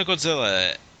Return of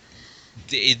Godzilla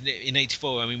in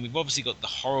 84, I mean, we've obviously got the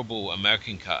horrible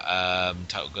American cut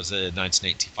titled Godzilla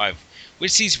 1985,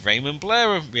 which sees Raymond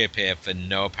Blair reappear for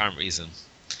no apparent reason.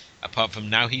 Apart from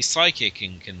now he's psychic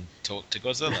and can talk to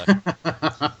Godzilla.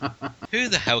 Who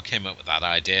the hell came up with that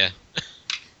idea?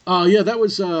 Yeah, that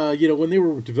was, when they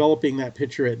were developing that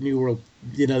picture at New World,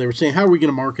 they were saying, how are we going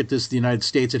to market this to the United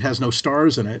States? It has no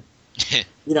stars in it.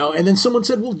 And then someone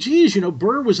said, well, geez,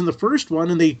 Burr was in the first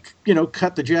one, and they,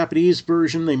 cut the Japanese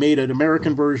version. They made an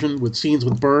American version with scenes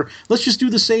with Burr. Let's just do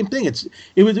the same thing.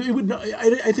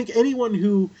 I think anyone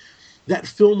who that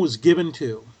film was given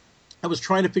to, I was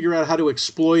trying to figure out how to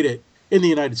exploit it in the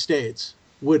United States,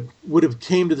 would have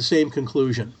came to the same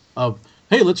conclusion of,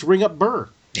 hey, let's ring up Burr.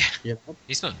 Yeah,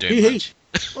 he's not doing much.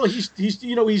 Well, he's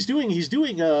doing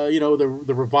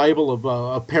the revival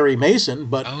of Perry Mason,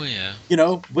 but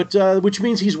which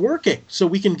means he's working, so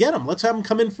we can get him. Let's have him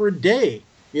come in for a day,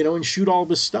 and shoot all of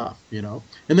his stuff, and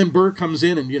then Burr comes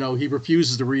in and he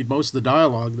refuses to read most of the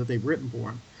dialogue that they've written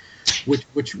for him.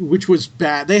 Which was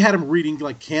bad. They had him reading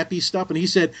campy stuff, and he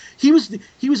said he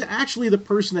was actually the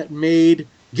person that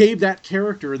gave that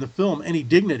character in the film any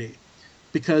dignity,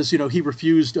 because he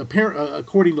refused.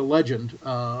 According to legend,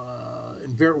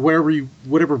 and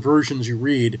whatever versions you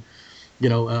read,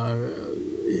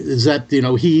 is that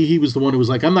he was the one who was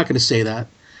like, I'm not going to say that.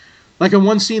 Like in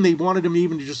one scene, they wanted him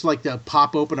even to just to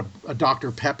pop open a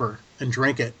Dr. Pepper and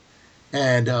drink it,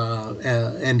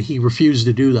 and he refused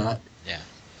to do that.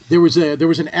 There was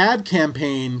an ad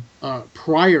campaign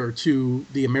prior to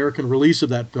the American release of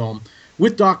that film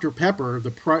with Dr. Pepper.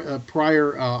 The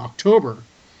prior October,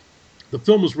 the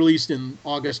film was released in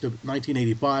August of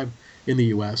 1985 in the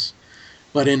U.S.,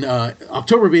 but in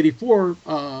October of '84,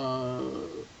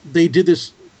 they did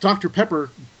this. Dr. Pepper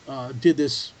did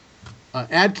this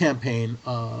ad campaign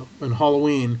on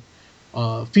Halloween,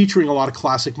 featuring a lot of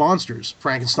classic monsters: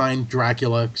 Frankenstein,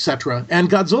 Dracula, etc., and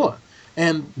Godzilla.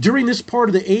 And during this part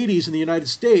of the 80s in the United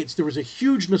States, there was a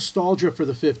huge nostalgia for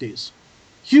the 50s.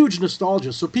 Huge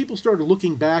nostalgia. So people started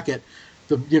looking back at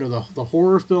the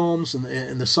horror films and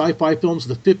the sci-fi films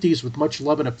of the 50s with much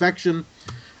love and affection.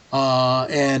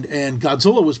 And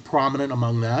Godzilla was prominent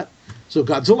among that. So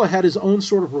Godzilla had his own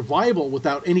sort of revival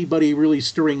without anybody really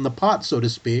stirring the pot, so to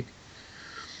speak.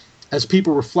 As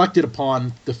people reflected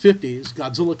upon the 50s,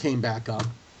 Godzilla came back up.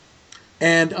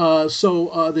 And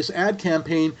so this ad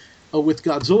campaign with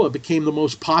Godzilla became the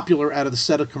most popular out of the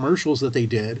set of commercials that they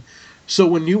did. So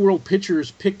when New World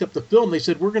Pictures picked up the film, they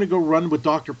said, we're going to go run with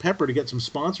Dr. Pepper to get some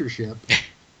sponsorship,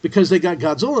 because they got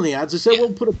Godzilla in the ads. They said,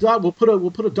 we'll put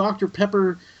a Dr.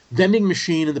 Pepper vending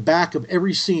machine in the back of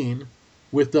every scene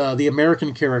with the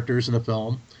American characters in the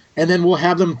film, and then we'll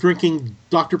have them drinking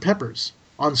Dr. Peppers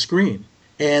on screen.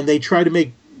 And they tried to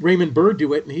make Raymond Burr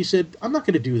do it, and he said, I'm not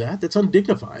going to do that. That's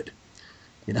undignified.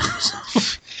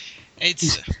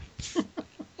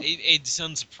 It's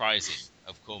unsurprising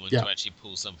of Corman to actually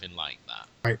pull something like that.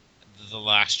 Right. The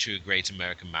last true great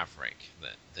American maverick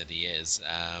that he is.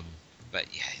 But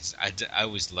yeah, I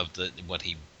always loved what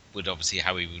he would obviously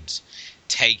how he would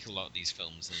take a lot of these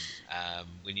films. And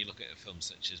when you look at a film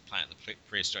such as Planet of the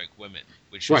Prehistoric Women,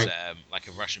 which was like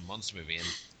a Russian monster movie, and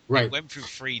it went through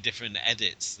 3 different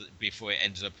edits before it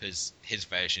ended up as his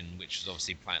version, which was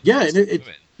obviously Planet of the Prehistoric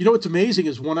Women. You know what's amazing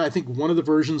is I think one of the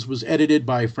versions was edited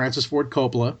by Francis Ford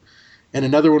Coppola, and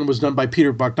another one was done by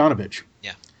Peter Bogdanovich.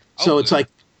 Yeah. So it's like,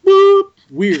 whoop,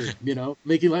 weird,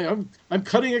 making like I'm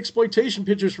cutting exploitation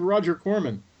pictures for Roger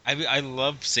Corman. I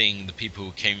love seeing the people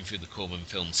who came through the Corman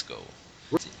Film School.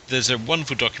 There's a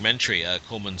wonderful documentary,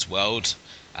 Corman's World,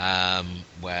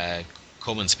 where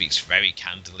Corman speaks very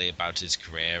candidly about his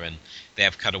career, and they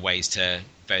have cutaways to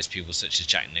various people such as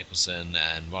Jack Nicholson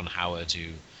and Ron Howard,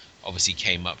 who obviously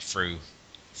came up through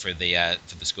for the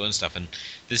school and stuff. And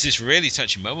there's this really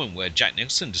touching moment where Jack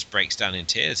Nicholson just breaks down in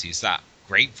tears. He's that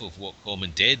grateful for what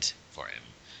Corman did for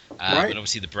him, and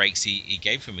obviously the breaks he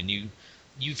gave him. And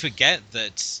you forget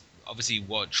that obviously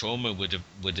what Trauma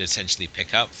would essentially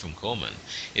pick up from Corman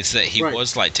is that he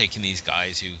was like taking these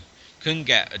guys who couldn't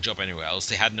get a job anywhere else,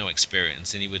 they had no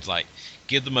experience, and he would like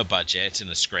give them a budget and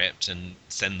a script and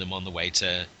send them on the way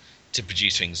to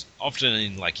produce things, often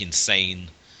in like insane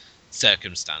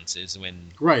circumstances.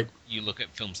 When you look at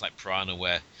films like Piranha,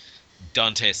 where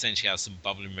Dante essentially has some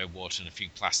bubbling red water and a few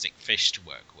plastic fish to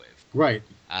work with,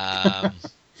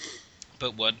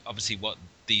 but what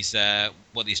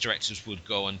these directors would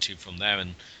go on to from there.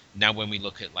 And now when we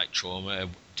look at like Trauma,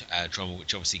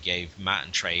 which obviously gave Matt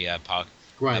and Trey Parker,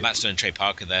 Matt Stone and Trey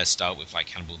Parker their start with like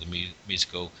Cannibal the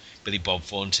Musical. Billy Bob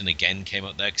Thornton again came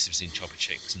up there because he was in Chopper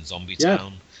Chicks and Zombie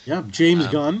Town. Yeah, James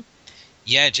Gunn.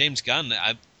 Yeah, James Gunn.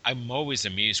 I'm always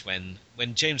amused when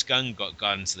James Gunn got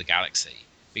Guardians of the Galaxy,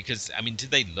 because I mean, did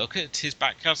they look at his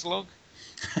back catalogue?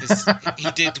 Because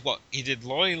he did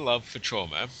Lori Love for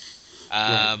Trauma.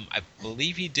 I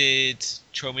believe he did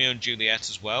Romeo and Juliet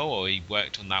as well, or he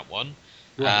worked on that one.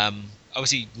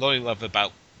 Obviously, Lori Love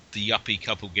about the yuppie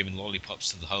couple giving lollipops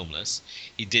to the homeless.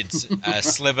 He did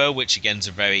Sliver, which again is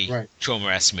a very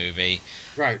Trauma-esque movie.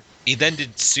 He then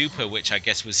did Super, which I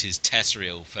guess was his test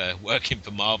reel for working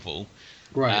for Marvel.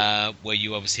 Where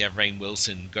you obviously have Rainn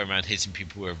Wilson going around hitting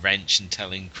people with a wrench and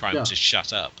telling crime to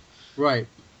shut up. Yeah,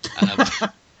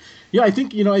 I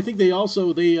think they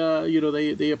also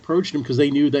they approached him because they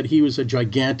knew that he was a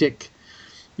gigantic,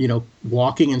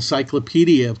 walking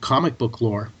encyclopedia of comic book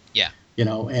lore. Yeah.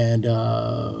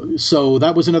 And so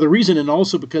that was another reason, and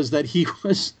also because that he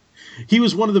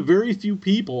was one of the very few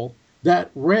people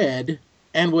that read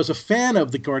and was a fan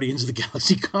of the Guardians of the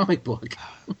Galaxy comic book.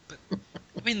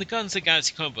 I mean, the Guardians of the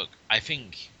Galaxy comic book, I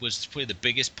think, was probably the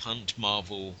biggest punt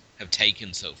Marvel have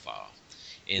taken so far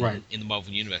in the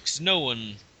Marvel universe. No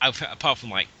one, apart from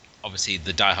like obviously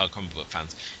the diehard comic book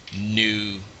fans,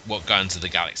 knew what Guardians of the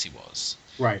Galaxy was.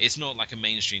 It's not like a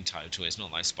mainstream title. It's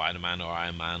not like Spider-Man or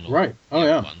Iron Man or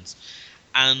other ones.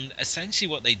 And essentially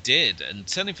what they did, and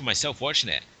certainly for myself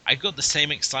watching it, I got the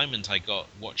same excitement I got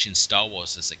watching Star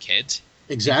Wars as a kid.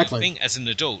 Exactly. I think as an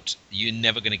adult, you're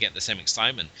never going to get the same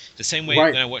excitement. The same way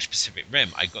when I watched Pacific Rim,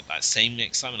 I got that same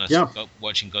excitement I got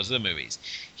watching Godzilla movies.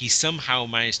 He somehow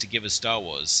managed to give us Star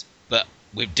Wars, but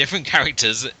with different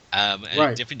characters and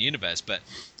a different universe, but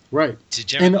to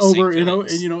generate and over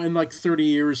in like 30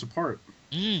 years apart.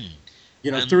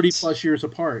 30 plus years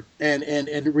apart, and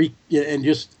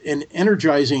just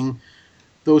energizing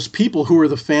those people who are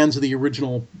the fans of the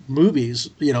original movies,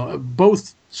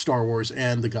 both Star Wars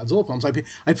and the Godzilla films.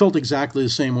 I felt exactly the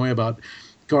same way about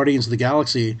Guardians of the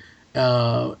Galaxy,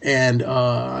 and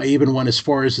I even went as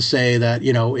far as to say that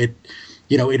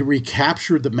it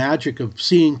recaptured the magic of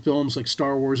seeing films like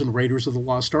Star Wars and Raiders of the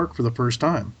Lost Ark for the first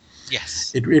time.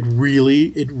 Yes, it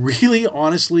really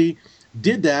honestly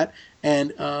did that,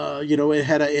 and it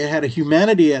had a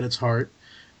humanity at its heart,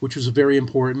 which was very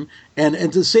important, and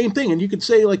the same thing. And you could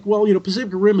say like, well, Pacific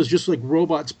Rim is just like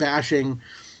robots bashing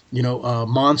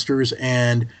monsters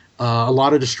and a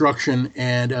lot of destruction,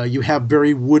 and you have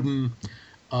very wooden,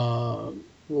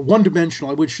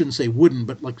 one-dimensional, I shouldn't say wooden,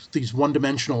 but like these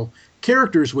one-dimensional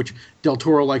characters, which Del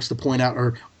Toro likes to point out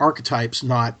are archetypes,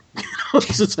 not,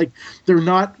 it's like they're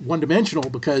not one-dimensional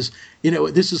because,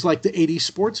 this is like the 80s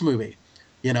sports movie,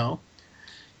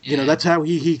 that's how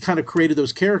he kind of created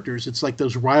those characters. It's like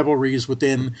those rivalries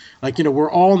within, like,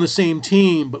 we're all on the same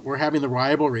team, but we're having the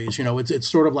rivalries. It's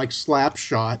sort of like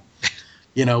Slapshot,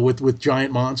 with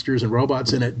giant monsters and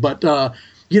robots in it. But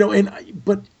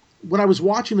but when I was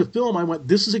watching the film, I went,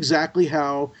 this is exactly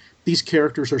how these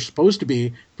characters are supposed to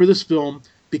be for this film,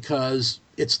 because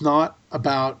it's not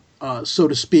about, so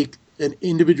to speak, an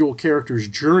individual character's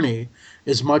journey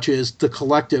as much as the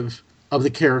collective of the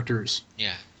characters.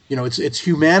 Yeah. It's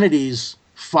humanity's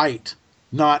fight,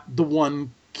 not the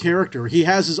one character. He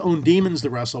has his own demons to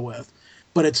wrestle with,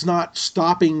 but it's not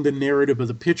stopping the narrative of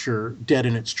the picture dead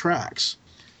in its tracks.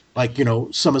 Like,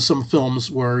 some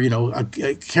films where,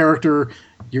 a character,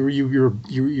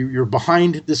 you're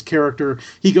behind this character.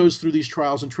 He goes through these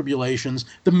trials and tribulations.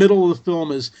 The middle of the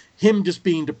film is him just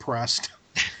being depressed.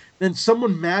 Then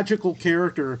someone magical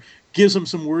character gives him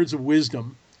some words of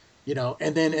wisdom,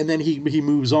 and then he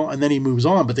moves on, and then he moves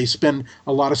on. But they spend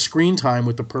a lot of screen time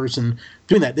with the person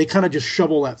doing that. They kind of just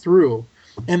shovel that through.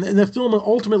 And the film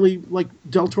ultimately, like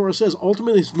Del Toro says,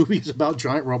 ultimately this movie is about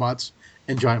giant robots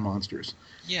and giant monsters.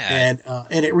 Yeah.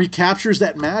 And it recaptures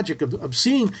that magic of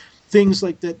seeing things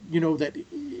like that,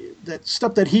 that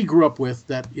stuff that he grew up with,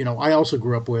 that, I also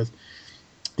grew up with,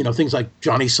 things like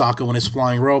Johnny Sokko and his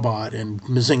flying robot and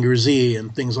Mazinger Z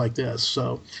and things like this.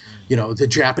 So, the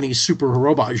Japanese super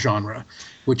robot genre,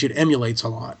 which it emulates a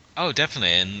lot. Oh,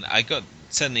 definitely. And I got,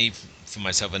 certainly for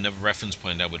myself, another reference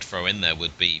point I would throw in there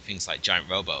would be things like Giant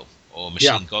Robo or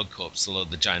Machine God Corps, a lot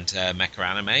of the giant mecha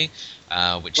anime,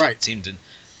 which seemed to...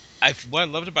 what I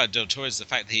loved about Del Toro is the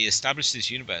fact that he established this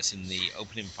universe in the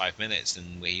opening 5 minutes,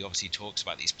 and where he obviously talks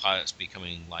about these pilots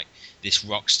becoming like this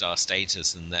rock star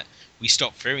status, and that we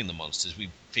stop fearing the monsters. We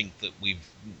think that we've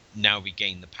now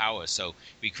regained the power, so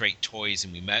we create toys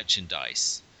and we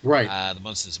merchandise the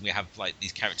monsters. And we have like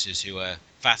these characters who are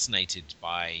fascinated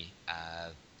by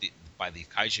these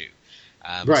kaiju,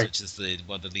 such as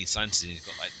one of the lead scientists who's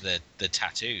got like the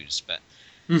tattoos, but.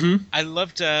 Mm-hmm. I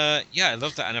loved that,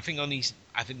 and I think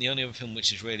the only other film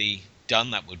which has really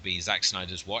done that would be Zack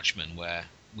Snyder's Watchmen, where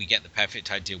we get the perfect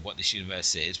idea of what this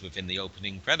universe is within the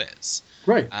opening credits.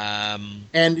 Right.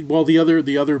 And the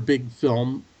other big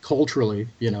film culturally,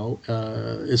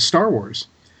 is Star Wars.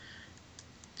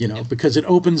 Because it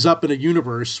opens up in a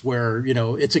universe where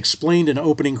it's explained in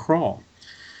opening crawl.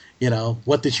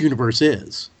 What this universe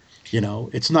is.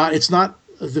 It's not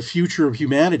the future of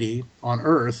humanity on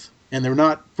Earth. And they're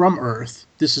not from Earth.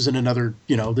 This is in another,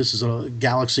 this is a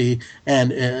galaxy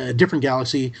and a different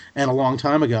galaxy and a long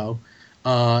time ago.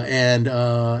 And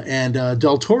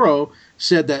Del Toro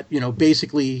said that,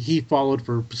 basically he followed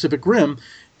for Pacific Rim.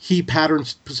 He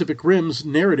patterned Pacific Rim's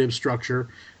narrative structure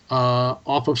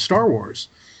off of Star Wars.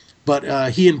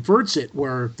 But he inverts it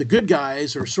where the good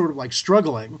guys are sort of like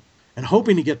struggling and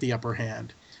hoping to get the upper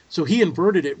hand. So he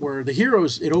inverted it where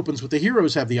it opens with the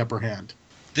heroes have the upper hand.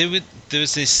 There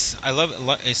was this. I love it.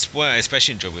 It's what I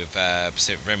especially enjoy with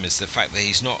Pacific Rim is the fact that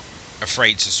he's not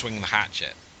afraid to swing the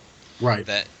hatchet. Right.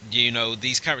 That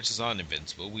these characters aren't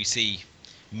invincible. We see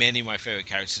many of my favorite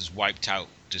characters wiped out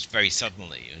just very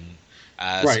suddenly, and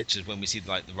such as when we see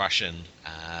like the Russian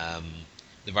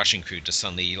crew just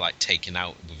suddenly like taken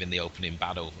out within the opening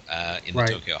battle in the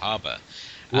Tokyo Harbor.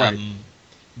 Right.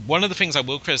 One of the things I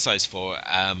will criticize for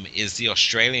is the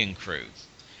Australian crew,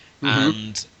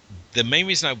 and the main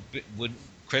reason I would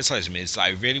criticize them is that I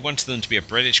really wanted them to be a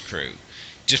British crew,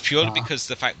 just purely because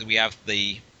the fact that we have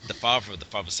the father of the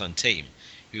father-son team,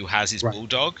 who has his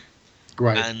bulldog,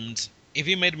 and if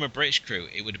you made him a British crew,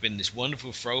 it would have been this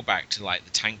wonderful throwback to like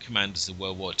the tank commanders of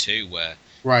World War II, where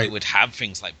they would have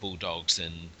things like bulldogs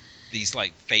and these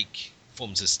like fake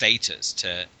forms of status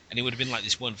and it would have been like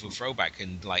this wonderful throwback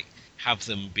and like have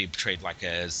them be portrayed like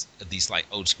as these like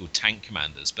old school tank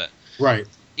commanders, but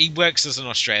he works as an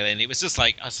Australian. It was just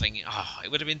like I was thinking,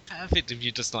 it would have been perfect if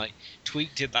you just like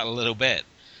tweaked it that a little bit.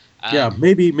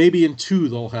 Maybe in 2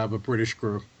 they'll have a British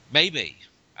crew. Maybe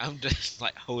I'm just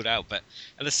like hold out, but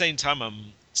at the same time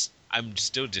I'm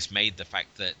still dismayed the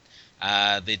fact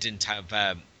that they didn't have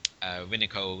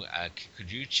Riniko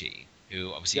Kikuchi,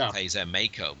 who obviously plays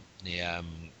Mako,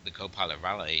 the co-pilot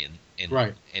Raleigh in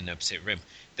Pacific Rim.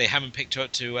 They haven't picked her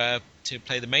up to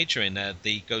play the Major in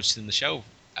the Ghost in the Shell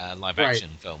live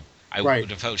action film. I would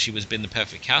have felt she was been the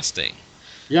perfect casting.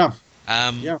 Yeah.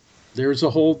 There's a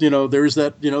whole, there's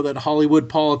that, that Hollywood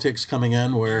politics coming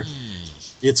in where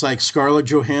it's like Scarlett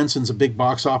Johansson's a big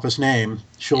box office name.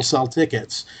 She'll sell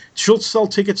tickets. She'll sell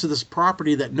tickets to this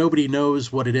property that nobody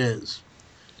knows what it is.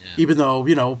 Yeah. Even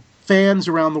though, fans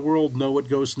around the world know what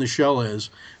Ghost in the Shell is.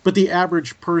 But the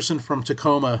average person from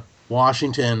Tacoma,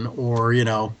 Washington, or, in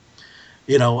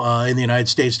the United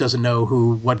States doesn't know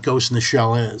what Ghost in the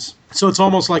Shell is. So it's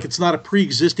almost like it's not a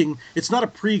pre-existing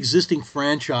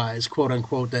franchise, quote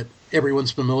unquote, that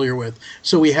everyone's familiar with.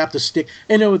 So we have to stick.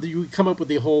 You come up with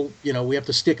the whole. We have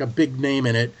to stick a big name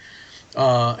in it,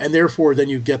 and therefore then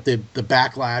you get the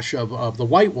backlash of the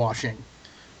whitewashing,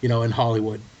 in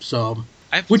Hollywood. So.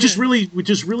 Which is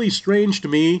really strange to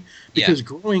me because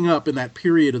growing up in that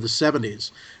period of the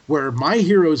 70s, where my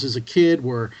heroes as a kid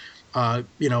were.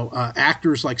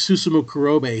 Actors like Susumu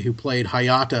Kurobe, who played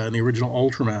Hayata in the original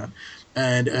Ultraman,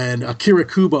 and Akira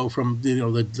Kubo from the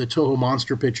Toho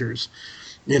Monster Pictures.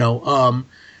 You know,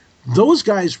 those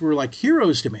guys were like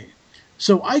heroes to me.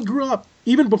 So I grew up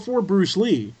even before Bruce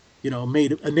Lee,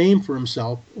 made a name for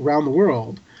himself around the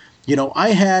world. I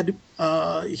had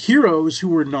heroes who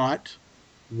were not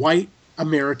white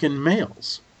American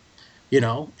males.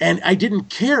 And I didn't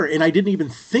care, and I didn't even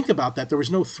think about that. There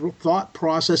was no thought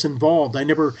process involved. I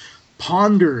never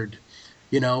pondered,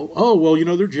 oh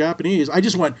well, they're Japanese. I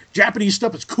just went, Japanese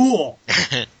stuff is cool.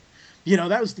 That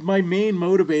was my main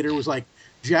motivator, was like,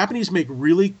 Japanese make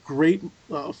really great,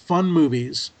 fun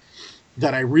movies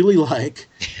that I really like,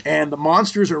 and the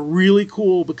monsters are really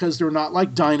cool because they're not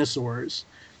like dinosaurs.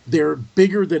 They're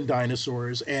bigger than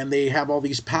dinosaurs, and they have all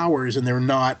these powers, and they're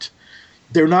not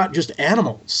just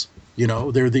animals.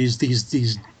 They're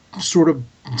these sort of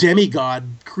demigod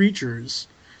creatures,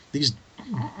 these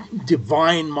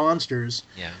divine monsters.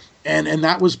 Yeah. And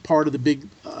that was part of the big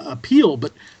appeal.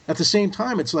 But at the same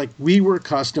time, it's like we were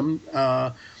accustomed,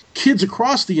 kids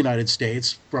across the United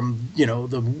States, from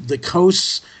the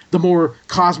coasts, the more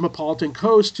cosmopolitan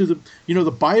coast, to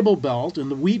the Bible Belt and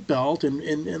the Wheat Belt and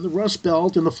the Rust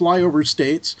Belt and the flyover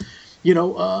states,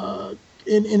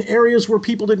 in areas where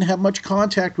people didn't have much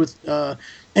contact with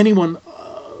anyone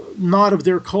not of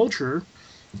their culture,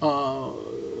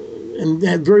 and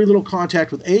had very little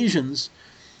contact with Asians.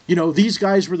 These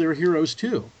guys were their heroes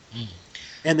too.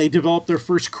 And they developed their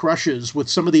first crushes with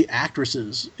some of the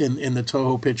actresses in the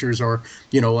Toho pictures, or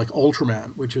like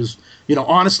Ultraman, which is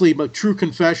honestly, my true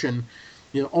confession,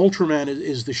 Ultraman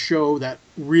is the show that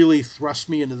really thrust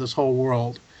me into this whole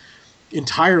world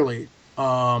entirely,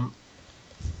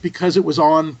 because it was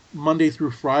on Monday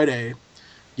through Friday,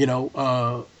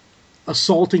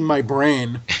 assaulting my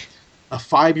brain, a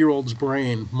 5-year-old's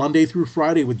brain, Monday through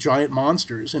Friday, with giant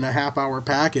monsters in a half-hour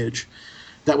package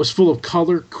that was full of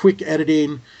color, quick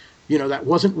editing, that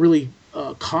wasn't really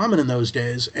common in those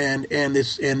days, and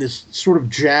this sort of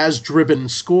jazz-driven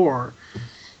score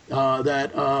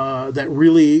that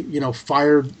really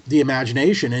fired the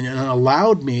imagination, and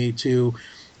allowed me to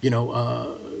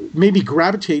maybe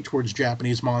gravitate towards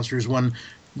Japanese monsters when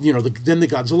then the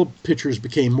Godzilla pictures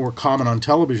became more common on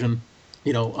television.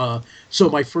 So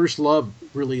my first love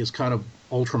really is kind of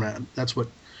Ultraman. That's what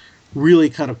really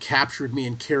kind of captured me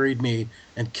and carried me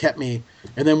and kept me.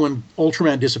 And then when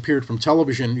Ultraman disappeared from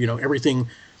television, everything,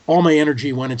 all my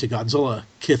energy went into Godzilla,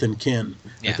 Kith and Kin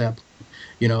at that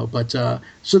point. But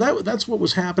so that's what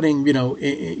was happening,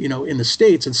 in the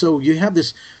States. And so you have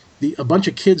a bunch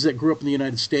of kids that grew up in the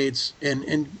United States,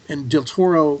 and Del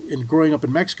Toro, and growing up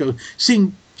in Mexico,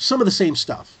 seeing some of the same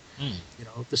stuff.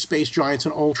 The space giants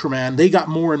and Ultraman, they got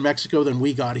more in Mexico than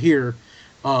we got here,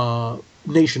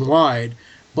 nationwide.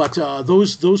 But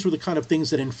those were the kind of things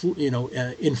that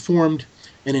informed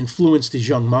and influenced his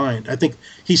young mind. I think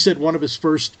he said one of his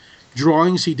first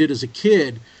drawings he did as a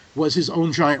kid was his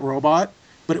own giant robot,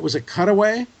 but it was a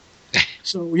cutaway.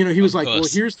 So he was like, well,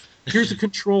 here's the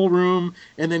control room,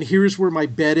 and then here's where my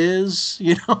bed is.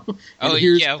 Oh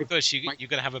yeah, of course you're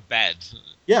gonna have a bed.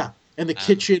 Yeah. And the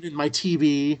kitchen and my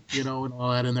TV, and all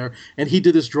that in there. And he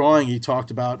did this drawing he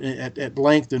talked about at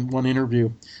length in one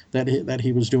interview that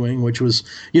he was doing, which was,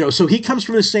 so he comes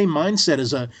from the same mindset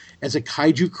as a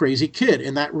kaiju crazy kid,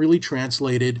 and that really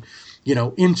translated,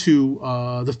 into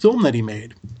the film that he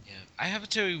made. Yeah, I have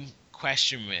to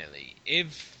question really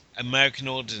if American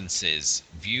audiences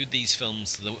viewed these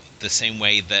films the same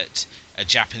way that a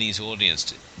Japanese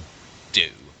audience do.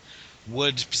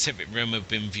 Would Pacific Rim have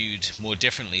been viewed more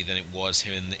differently than it was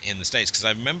here in the States? Because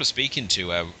I remember speaking to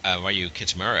Ryu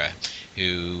Kitamura,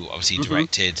 who obviously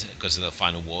directed Godzilla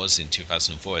Final Wars in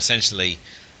 2004, essentially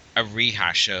a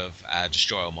rehash of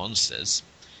Destroy All Monsters,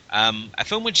 a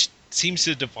film which seems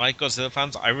to divide Godzilla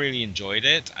fans. I really enjoyed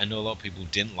it. I know a lot of people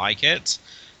didn't like it.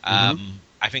 I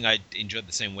think I enjoyed it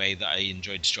the same way that I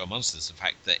enjoyed Destroy All Monsters, the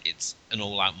fact that it's an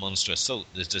all-out monster assault.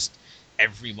 There's just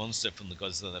every monster from the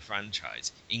Godzilla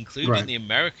franchise, including the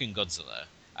American Godzilla,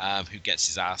 who gets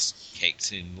his ass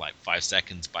kicked in like 5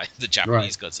 seconds by the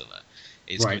Japanese Godzilla,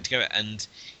 is coming together. And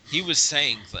he was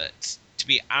saying that to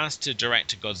be asked to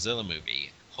direct a Godzilla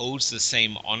movie holds the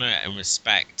same honor and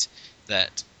respect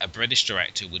that a British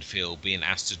director would feel being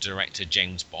asked to direct a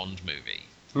James Bond movie.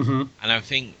 And I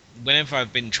think whenever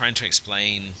I've been trying to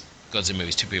explain Godzilla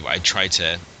movies to people, I try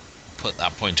to put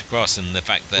that point across, and the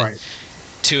fact that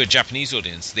to a Japanese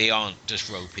audience, they aren't just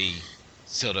ropey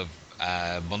sort of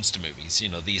monster movies.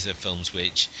 These are films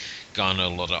which garner a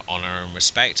lot of honor and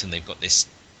respect, and they've got this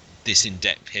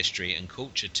in-depth history and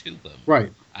culture to them.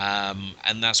 Right.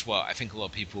 And that's what I think a lot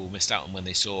of people missed out on when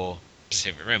they saw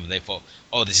Pacific Rim. They thought,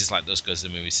 oh, this is like those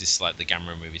Godzilla movies. This is like the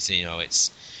Gamera movies.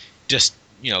 It's just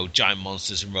giant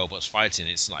monsters and robots fighting.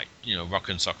 It's like rock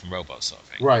and sock and robots sort of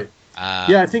thing. Right. I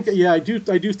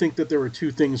do think that there were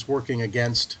two things working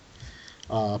against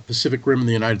Pacific Rim in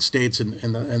the United States, and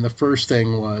the first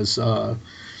thing was the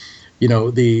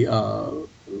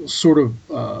sort of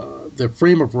the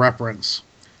frame of reference,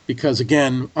 because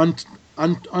again,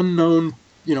 unknown.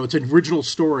 It's an original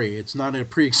story. It's not a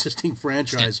pre-existing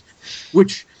franchise,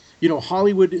 which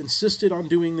Hollywood insisted on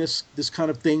doing this kind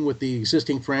of thing with the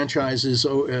existing franchises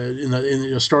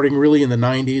starting really in the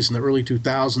 90s and the early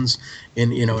 2000s,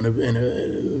 in a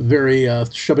very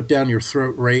shove it down your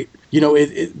throat rate.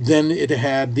 Then it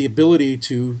had the ability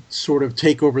to sort of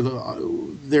take over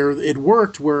it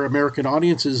worked where American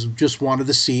audiences just wanted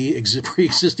to see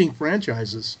pre-existing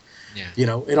franchises. Yeah.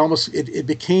 It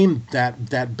became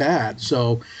that bad.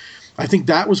 So I think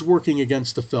that was working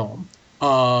against the film.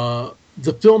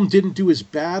 The film didn't do as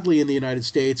badly in the United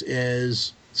States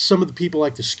as some of the people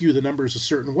like to skew the numbers a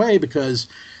certain way, because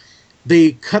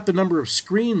they cut the number of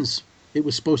screens it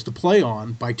was supposed to play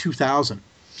on by 2,000.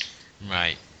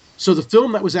 Right. So the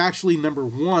film that was actually number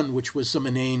one, which was some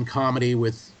inane comedy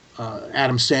with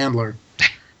Adam Sandler,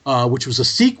 which was a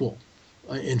sequel,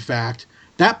 in fact,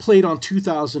 that played on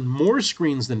 2,000 more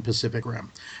screens than Pacific Rim.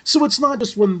 So it's not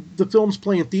just when the film's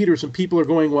playing theaters and people are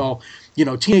going, well,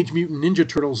 Teenage Mutant Ninja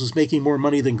Turtles is making more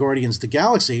money than Guardians of the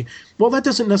Galaxy. Well, that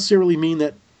doesn't necessarily mean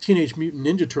that Teenage Mutant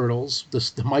Ninja Turtles,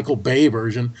 the Michael Bay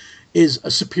version, is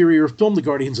a superior film to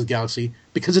Guardians of the Galaxy,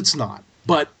 because it's not.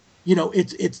 But,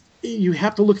 it's you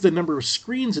have to look at the number of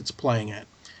screens it's playing at.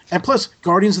 And plus,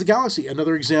 Guardians of the Galaxy,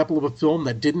 another example of a film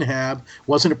that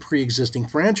wasn't a pre-existing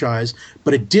franchise,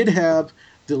 but it did have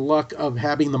the luck of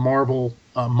having the Marvel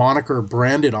moniker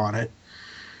branded on it.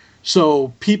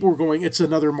 So people were going, it's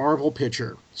another Marvel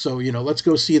picture. So, let's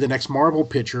go see the next Marvel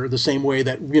picture, the same way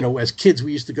that, as kids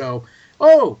we used to go,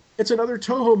 oh, it's another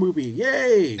Toho movie.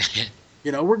 Yay.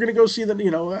 We're going to go see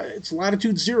it's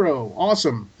Latitude Zero.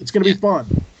 Awesome. It's going to be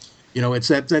fun. It's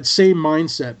that same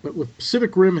mindset. But with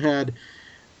Pacific Rim had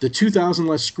the 2,000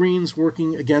 less screens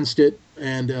working against it,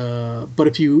 and but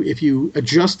if you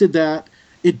adjusted that,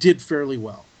 it did fairly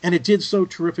well, and it did so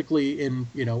terrifically in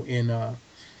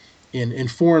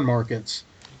foreign markets.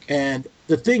 Okay. And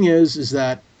the thing is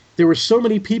that there were so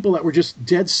many people that were just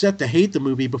dead set to hate the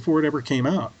movie before it ever came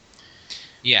out.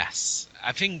 Yes,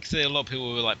 I think that a lot of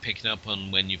people were like picking up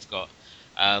on when you've got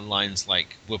lines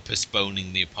like "we're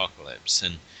postponing the apocalypse"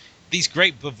 and these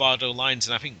great bravado lines,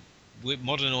 and I think with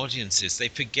modern audiences, they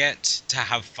forget to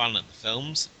have fun at the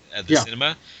films, at the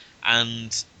cinema,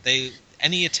 and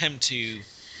any attempt to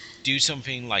do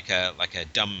something like a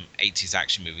dumb 80s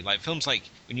action movie, like films like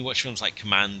when you watch films like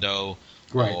Commando,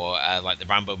 right, or like the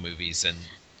Rambo movies, and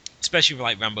especially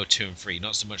like Rambo 2 and 3,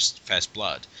 not so much First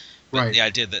Blood, but right, the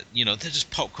idea that they're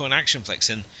just popcorn action flicks,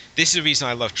 and this is the reason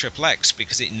I love Triple X,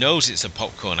 because it knows it's a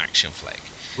popcorn action flick.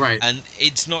 Right. And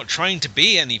it's not trying to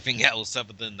be anything else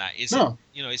other than that. It's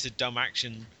a dumb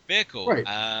action vehicle. Right.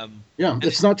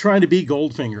 It's not trying to be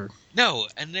Goldfinger. No,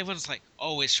 and everyone's like,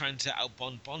 oh, it's trying to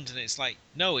outbond Bond, and it's like,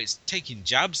 no, it's taking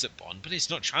jabs at Bond, but it's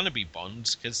not trying to be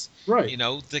Bond, because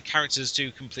the characters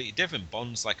do completely different.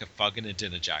 Bond's like a thug in a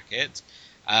dinner jacket.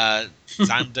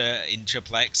 Xander in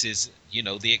Triple X is,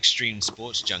 the extreme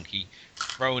sports junkie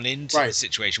thrown into the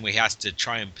situation where he has to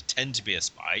try and pretend to be a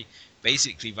spy,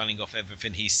 basically running off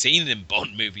everything he's seen in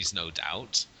Bond movies, no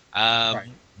doubt. Well,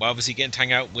 obviously getting to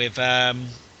hang out with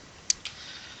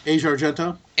Asia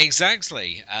Argento.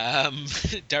 Exactly.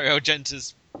 Dario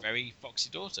Argento's very foxy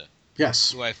daughter.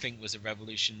 Yes. Who I think was a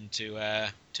revolution to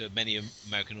many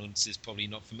American audiences probably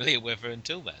not familiar with her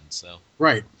until then. So.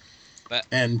 Right. But,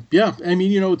 and I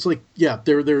mean, it's like,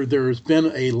 there's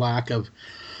been a lack of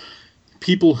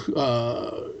people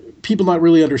not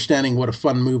really understanding what a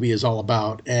fun movie is all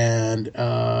about, and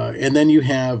then you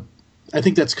have, I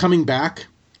think that's coming back.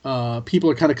 People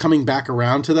are kind of coming back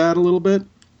around to that a little bit.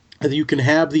 You can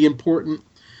have the important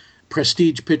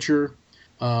prestige picture.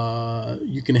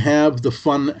 You can have the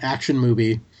fun action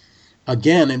movie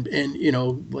again, and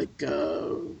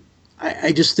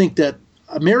I just think that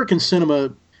American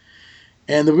cinema,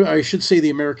 and I should say the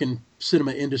American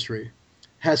cinema industry,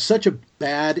 has such a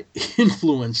bad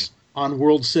influence on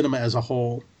world cinema as a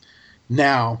whole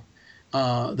now,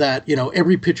 that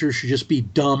every picture should just be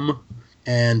dumb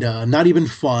and not even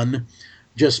fun,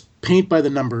 just paint by the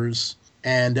numbers.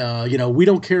 And we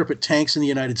don't care if it tanks in the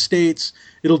United States;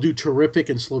 it'll do terrific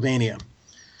in Slovenia.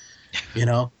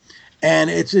 And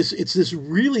it's this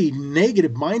really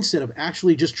negative mindset of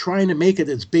actually just trying to make it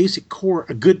its basic core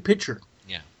a good picture.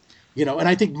 Yeah. And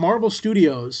I think Marvel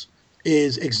Studios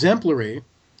is exemplary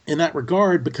in that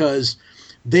regard, because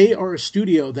they are a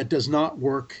studio that does not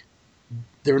work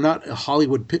they're not a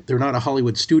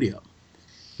Hollywood studio.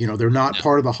 They're not No.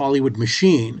 part of the Hollywood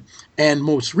machine. And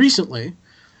most recently,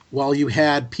 while you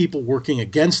had people working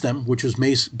against them, which was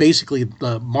basically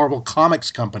the Marvel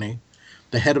Comics company,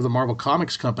 the head of the Marvel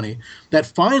Comics company, that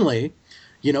finally,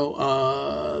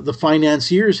 the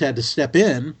financiers had to step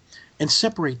in and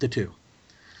separate the two.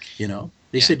 They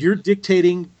Yeah. said, you're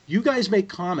dictating, you guys make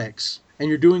comics and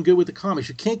you're doing good with the comics.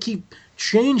 You can't keep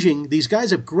changing. These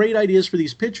guys have great ideas for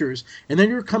these pictures. And then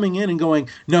you're coming in and going,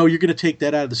 no, you're going to take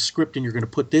that out of the script and you're going to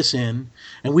put this in.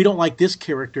 And we don't like this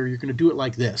character. You're going to do it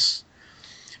like this.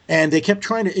 And they kept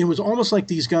trying to, it was almost like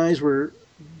these guys were,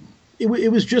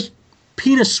 it was just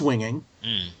penis swinging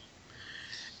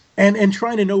and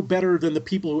trying to know better than the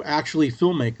people who are actually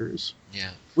filmmakers,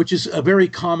 Yeah. which is a very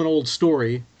common old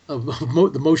story of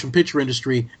the motion picture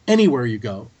industry anywhere you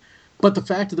go. But the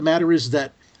fact of the matter is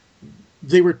that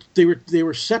they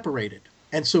were separated.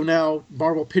 And so now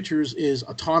Marvel Pictures is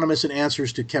autonomous and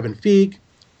answers to Kevin Feige,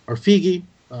 or Feige.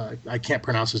 I can't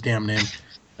pronounce his damn name.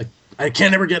 I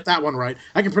can't ever get that one right.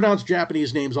 I can pronounce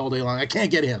Japanese names all day long. I can't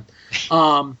get him.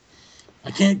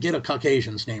 I can't get a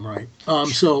Caucasian's name right.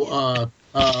 So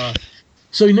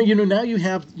now you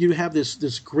have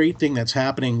this great thing that's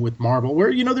happening with Marvel,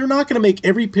 where they're not going to make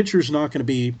every picture's not going to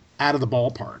be out of the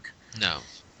ballpark. No.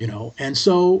 And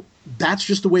so that's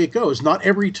just the way it goes. Not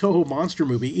every Toho monster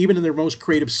movie, even in their most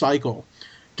creative cycle,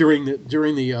 during the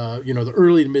the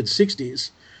early to mid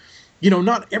 '60s,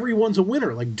 not everyone's a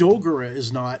winner. Like Dogora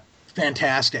is not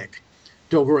fantastic.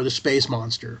 Dogora the space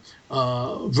monster.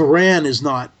 Varan is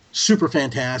not super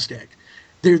fantastic.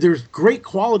 There's great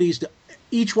qualities to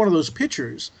each one of those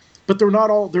pictures, but they're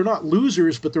not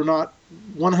losers, but they're not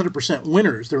 100%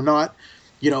 winners. They're not,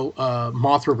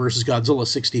 Mothra versus Godzilla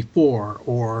 64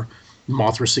 or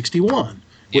Mothra 61,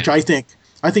 which I think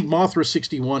Mothra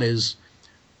 61 is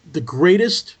the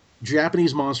greatest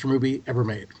Japanese monster movie ever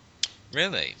made.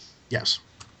 Really? Yes.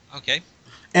 Okay.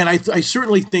 And I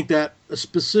certainly think that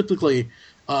specifically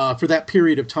for that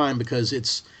period of time, because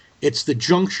it's the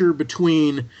juncture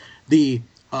between the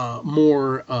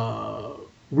more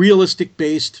realistic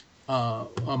based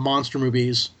monster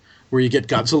movies where you get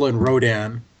Godzilla and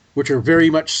Rodan, which are very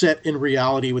much set in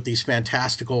reality with these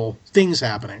fantastical things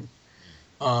happening,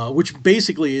 which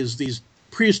basically is these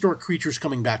prehistoric creatures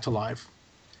coming back to life.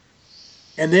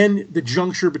 And then the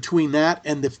juncture between that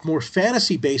and the more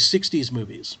fantasy-based '60s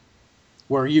movies,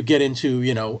 where you get into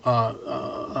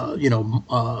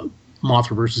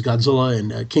Mothra versus Godzilla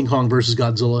and King Kong versus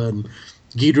Godzilla and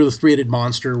Ghidorah the Three-Headed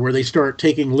Monster, where they start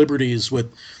taking liberties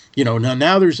with,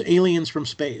 now there's aliens from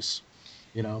space,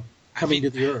 coming to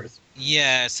the Earth.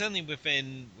 Yeah, certainly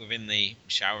within the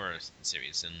Shower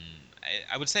series, and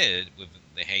I would say with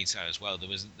the Heisei as well,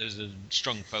 there's a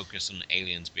strong focus on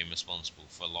aliens being responsible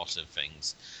for a lot of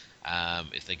things.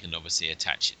 If they can obviously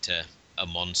attach it to a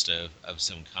monster of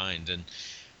some kind, and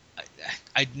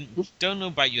I don't know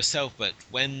about yourself, but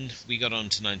when we got on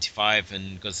to 95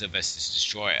 and Godzilla vs.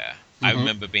 Destroyer, I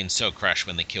remember being so crushed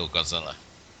when they killed Godzilla.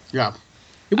 Yeah,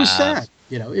 it was sad.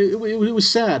 It was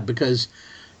sad because,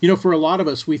 for a lot of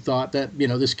us, we thought that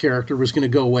this character was going to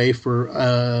go away for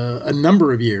a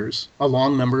number of years, a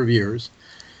long number of years,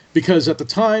 because at the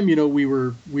time, we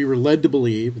were led to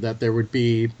believe that there would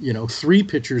be 3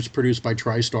 pictures produced by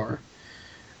TriStar,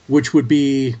 which would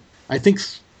be I think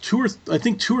 2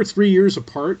 or 3 years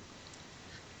apart.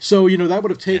 So that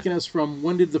would have taken us from,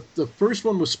 when did the first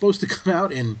one was supposed to come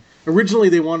out in? Originally,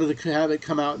 they wanted to have it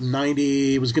come out in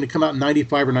 90. It was going to come out in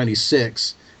 95 or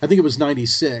 96. I think it was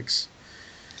 96.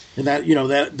 And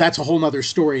that's a whole nother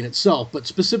story in itself. But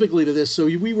specifically to this, so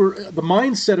we were, the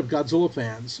mindset of Godzilla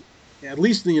fans, at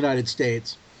least in the United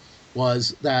States,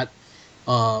 was that,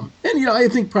 and I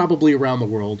think probably around the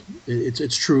world,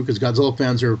 it's true, because Godzilla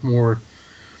fans are more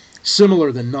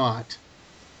similar than not.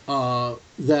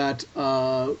 That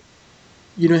had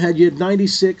you had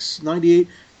 96, 98,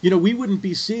 we wouldn't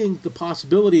be seeing the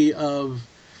possibility of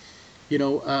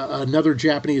another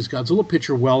Japanese Godzilla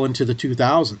picture well into the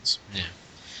 2000s. Yeah.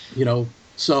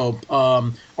 So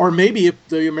or maybe if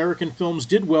the American films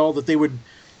did well, that they would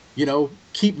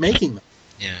keep making them.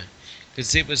 Yeah,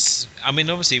 because it was,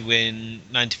 obviously when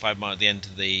 95 marked the end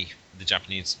of the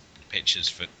Japanese pictures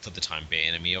for the time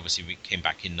being. Obviously we came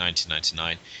back in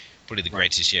 1999, probably the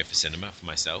greatest year for cinema for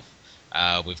myself,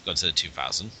 with Godzilla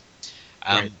 2000.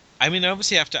 Right.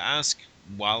 Obviously I have to ask,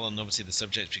 while on obviously the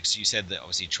subject, because you said that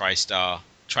obviously TriStar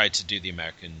tried to do the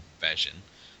American version,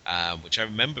 which I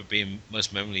remember being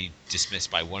most memorably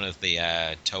dismissed by one of the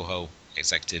Toho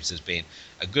executives as being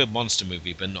a good monster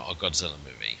movie, but not a Godzilla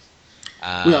movie.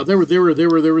 Well,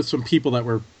 there were some people that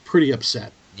were pretty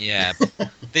upset. Yeah,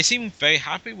 they seem very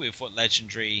happy with what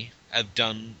Legendary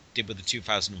did with the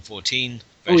 2014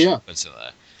 Oh version yeah. of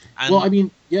Godzilla. Well, And I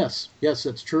mean, yes,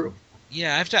 that's true.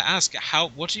 yeah, I have to ask,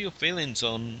 what are your feelings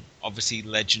on obviously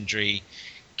Legendary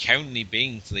currently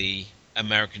being the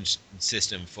American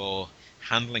system for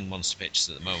handling monster pictures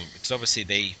at the moment? Because obviously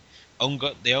they own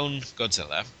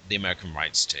Godzilla, the American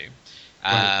rights to.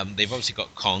 Right. They've obviously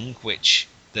got Kong, which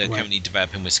they're Right. currently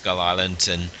developing with Skull Island,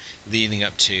 and leading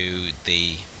up to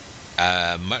the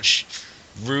much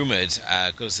rumored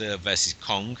Godzilla versus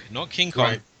Kong, not King Kong,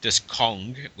 Right. just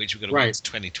Kong, which we're gonna wait Right. to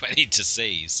 2020 to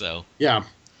see. So Yeah.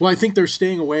 Well, I think they're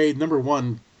staying away. Number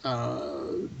one,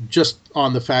 just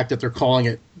on the fact that they're calling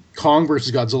it Kong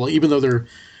versus Godzilla, even though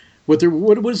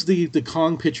what was the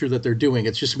Kong picture that they're doing?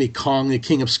 It's just gonna be Kong, the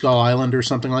King of Skull Island, or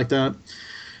something like that.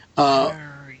 Uh,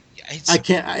 it's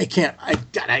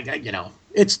you know,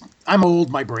 it's I'm old.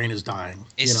 My brain is dying.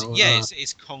 You It's know. yeah,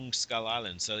 it's Kong Skull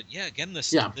Island. So yeah, again,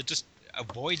 Yeah. they're just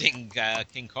avoiding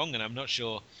King Kong, and I'm not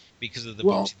sure because of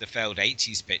Well, obviously the failed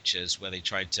 '80s pictures where they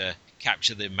tried to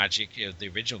capture the magic of the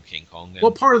original King Kong.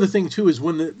 well, And part of the thing too is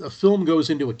when the film goes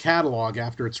into a catalog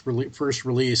after its first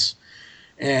release,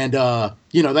 and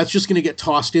you know that's just going to get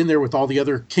tossed in there with all the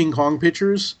other King Kong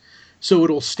pictures, so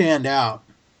it'll stand out.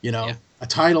 You yeah, know, a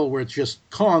title where it's just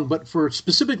Kong, but for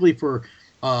specifically for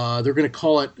they're going to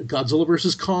call it Godzilla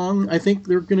versus Kong. I think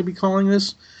they're going to be calling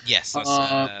this. yes, that's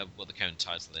Uh, what the current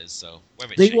title is. So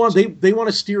whether it they want changes, they want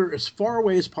to steer as far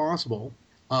away as possible.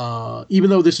 Even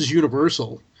though this is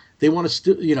Universal, they want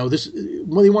to you know this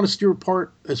well, they want to steer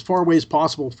apart as far away as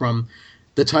possible from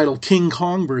the title King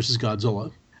Kong versus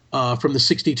Godzilla from the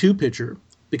 '62 picture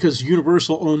because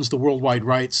Universal owns the worldwide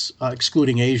rights,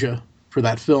 excluding Asia, for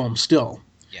that film still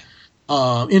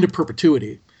yeah, into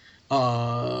perpetuity.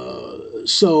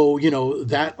 So you know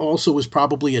that also was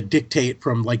probably a dictate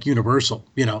from like Universal.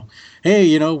 You know, hey,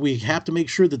 you know we have to make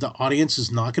sure that the audience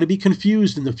is not going to be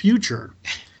confused in the future.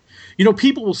 You know,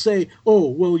 people will say, "Oh,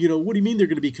 well, you know, what do you mean they're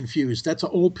going to be confused? That's an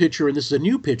old picture and this is a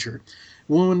new picture."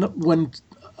 When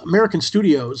American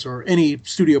studios or any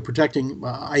studio protecting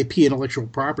IP intellectual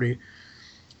property,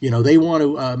 you know, they want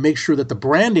to make sure that the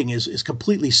branding is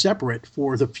completely separate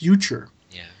for the future.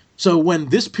 yeah, So when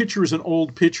this picture is an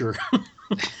old picture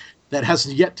that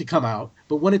hasn't yet to come out,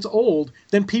 but when it's old,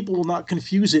 then people will not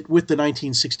confuse it with the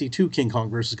 1962 King Kong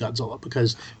versus Godzilla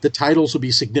because the titles will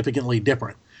be significantly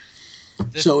different.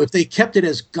 the, So if they kept it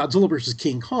as Godzilla versus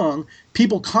King Kong,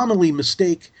 people commonly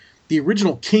mistake the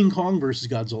original King Kong versus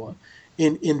Godzilla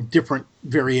in different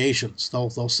variations. They'll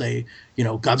say, you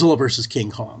know, Godzilla versus King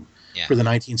Kong yeah. for the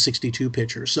 1962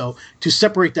 picture. So to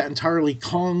separate that entirely,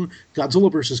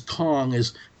 Godzilla versus Kong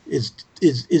is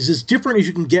as different as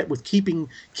you can get with keeping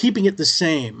it the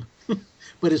same.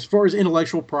 But as far as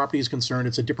intellectual property is concerned,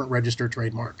 it's a different registered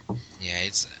trademark. Yeah,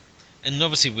 it's and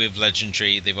obviously with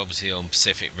Legendary, they've obviously owned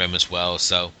Pacific Rim as well.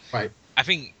 So Right. I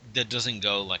think there doesn't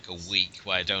go like a week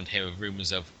where I don't hear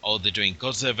rumors of they're doing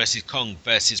Godzilla versus Kong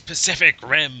versus Pacific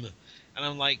Rim, and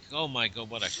I'm like, oh my god,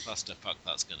 what a clusterfuck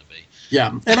that's gonna be.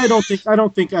 Yeah, and I don't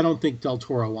think Del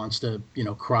Toro wants to, you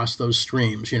know, cross those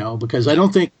streams, you know, because No, I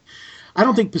don't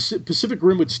think Pacific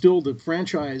Rim would still the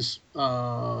franchise,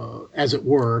 as it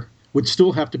were, would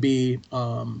still have to be,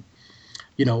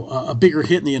 you know, a bigger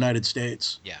hit in the United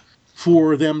States yeah.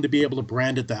 for them to be able to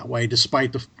brand it that way,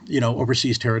 despite the you know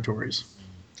overseas territories.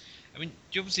 I mean,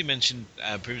 you obviously mentioned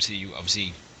previously, you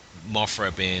obviously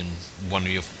Mothra being one of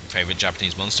your favorite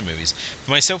Japanese monster movies.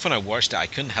 For myself, when I watched it, I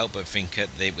couldn't help but think that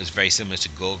it was very similar to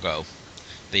Gorgo,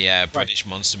 the Right, British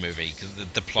monster movie, because the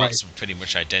right, plots were pretty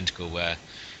much identical. Where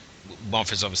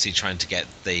Mothra's obviously trying to get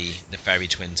the fairy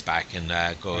twins back, and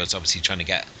right, Gorgo's obviously trying to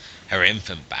get her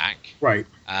infant back. right.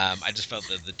 I just felt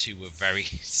that the two were very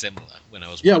similar when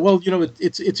I was Yeah, watching. well, you know,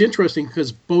 it's interesting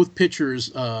because both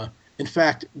pictures. In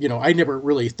fact, you know, I never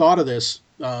really thought of this,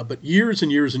 but years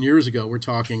and years and years ago, we're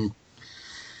talking.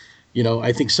 You know,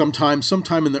 I think sometime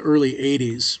in the early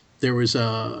 '80s, there was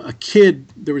a kid.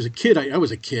 There was a kid. I was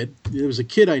a kid. There was a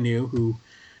kid I knew who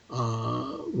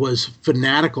was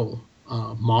fanatical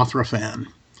Mothra fan,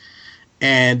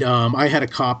 and I had a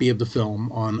copy of the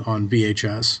film on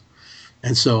VHS,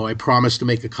 and so I promised to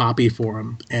make a copy for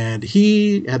him. And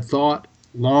he had thought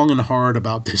long and hard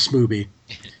about this movie.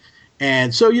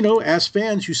 And so, you know, as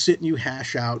fans, you sit and you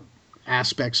hash out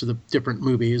aspects of the different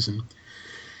movies,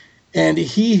 and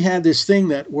he had this thing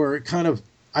that where it kind of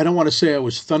I don't want to say I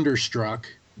was thunderstruck,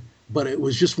 but it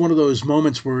was just one of those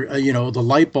moments where you know the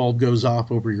light bulb goes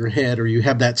off over your head, or you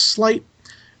have that slight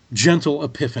gentle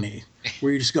epiphany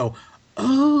where you just go,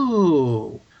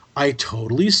 "Oh, I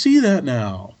totally see that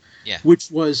now." Yeah, Which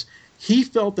was he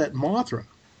felt that Mothra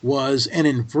was an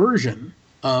inversion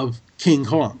of King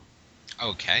Kong.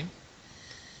 Okay.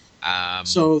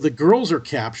 So the girls are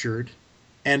captured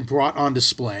and brought on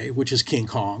display, which is King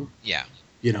Kong. Yeah.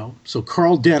 So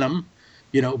Carl Denham,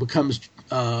 becomes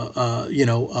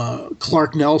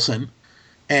Clark Nelson,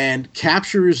 and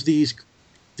captures these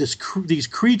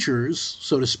creatures,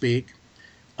 so to speak,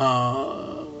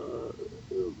 on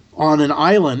an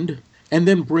island, and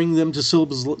then bring them to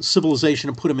civilization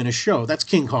and put them in a show. That's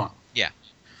King Kong. Yeah.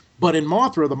 But in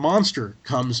Mothra, the monster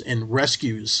comes and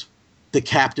rescues the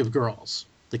captive girls,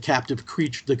 the captive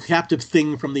creature, the captive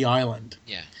thing from the island.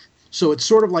 Yeah. So it's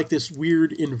sort of like this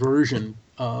weird inversion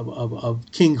of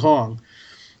King Kong,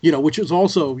 which is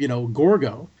also,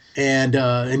 Gorgo.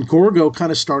 And Gorgo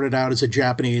kind of started out as a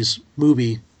Japanese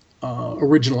movie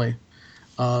originally.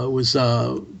 It was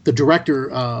the director,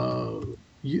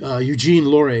 Eugene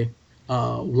Lore,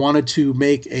 wanted to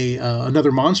make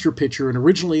another monster picture. And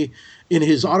originally in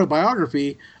his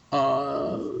autobiography,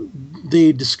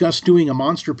 they discussed doing a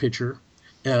monster picture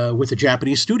with a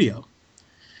Japanese studio.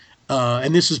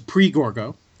 And this is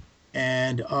pre-Gorgo.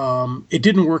 And it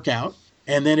didn't work out.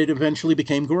 And then it eventually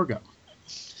became Gorgo.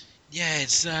 Yeah,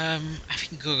 it's I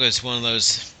think Gorgo is one of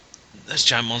those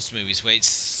giant monster movies where it's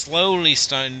slowly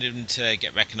starting to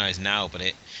get recognized now, but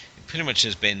it pretty much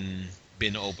has been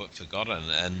all but forgotten.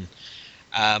 And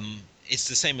it's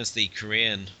the same as the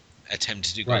Korean attempt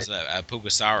to do Godzilla,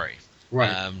 Pulgasari,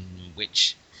 right?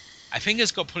 Which I think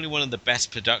has got probably one of the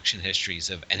best production histories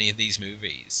of any of these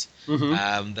movies.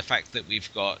 Mm-hmm. The fact that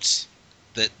we've got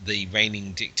the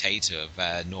reigning dictator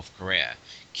of North Korea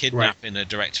kidnapping a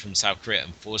director from South Korea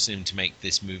and forcing him to make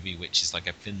this movie, which is like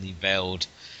a thinly veiled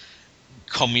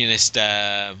communist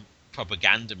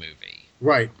propaganda movie.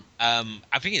 Right.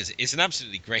 I think it's an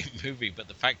absolutely great movie, but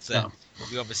the fact that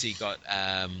we obviously got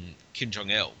Kim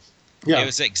Jong-il, he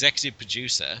was the executive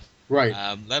producer, right?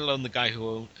 Let alone the guy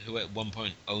who at one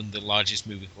point owned the largest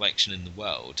movie collection in the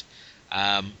world,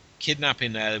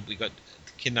 kidnapping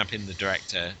the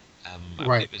director. I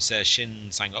believe it was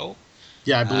Shin Sang-oh.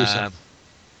 Yeah, I believe so.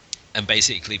 And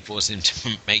basically force him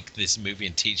to make this movie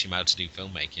and teach him how to do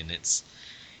filmmaking. It's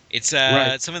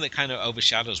something that kind of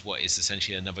overshadows what is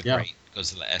essentially another great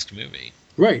Godzilla-esque movie.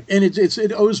 Right, and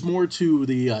it owes more to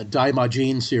the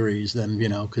Daimajin series than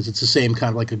because it's the same kind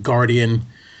of like a guardian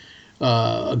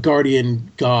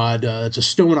god. It's a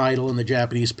stone idol in the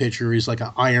Japanese picture. He's like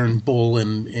an iron bull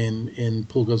in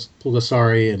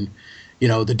Pulgasari, and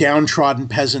the downtrodden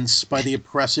peasants by the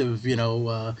oppressive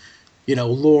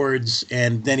lords,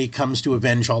 and then he comes to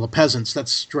avenge all the peasants.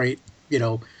 That's straight,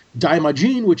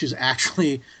 Daimajin, which is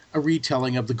actually a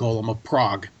retelling of the Golem of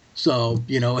Prague. So,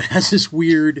 it has this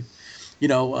weird,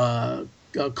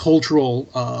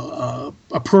 cultural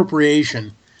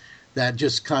appropriation that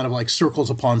just kind of like circles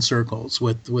upon circles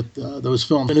with those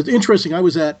films. And it's interesting. I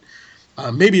was at,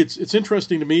 maybe it's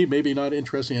interesting to me, maybe not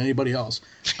interesting to anybody else.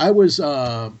 I was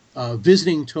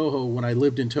visiting Toho when I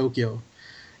lived in Tokyo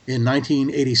in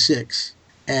 1986,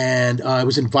 and I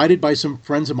was invited by some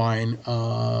friends of mine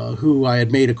who I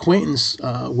had made acquaintance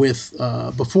with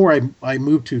before I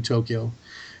moved to Tokyo,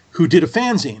 who did a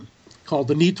fanzine called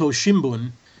the Nito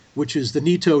Shimbun, which is the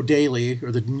Nito Daily,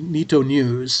 or the Nito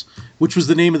News, which was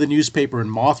the name of the newspaper in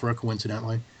Mothra,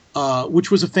 coincidentally, which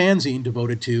was a fanzine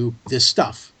devoted to this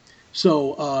stuff.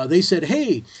 So they said,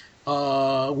 hey,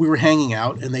 we were hanging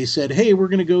out, and they said, hey, we're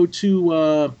going to go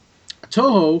to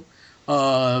Toho,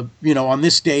 on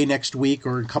this day next week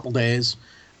or a couple days.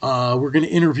 We're going to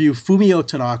interview Fumio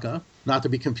Tanaka, not to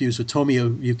be confused with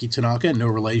Tomio Yuki Tanaka, no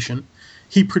relation.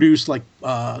 He produced like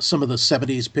some of the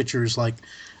 70s pictures, like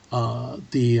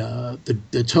the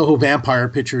Toho Vampire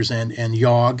pictures and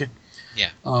Yog,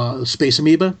 Space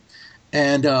Amoeba,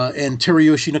 and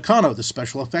Teruyoshi Nakano, the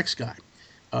special effects guy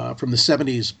from the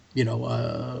 70s,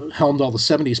 helmed all the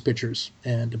 70s pictures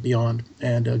and beyond,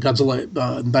 and Godzilla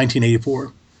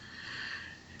 1984.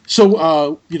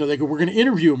 So, they go, we're going to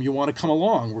interview him. You want to come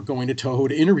along? We're going to Toho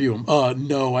to interview him.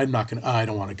 No, I'm not going to. I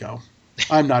don't want to go.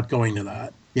 I'm not going to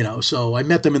that. So I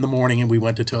met them in the morning and we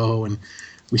went to Toho and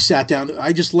we sat down.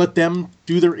 I just let them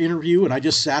do their interview and I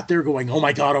just sat there going, oh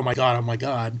my God, oh my God, oh my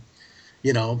God.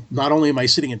 Not only am I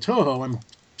sitting in Toho, I'm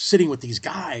sitting with these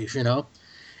guys,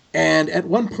 And at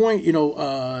one point,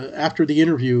 after the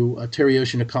interview,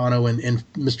 Teruyoshi Nakano and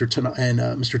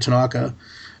Mr. Tanaka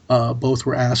both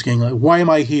were asking, like, why am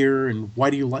I here, and why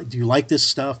do you like this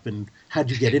stuff, and how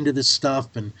did you get into this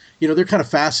stuff? And they're kind of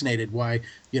fascinated why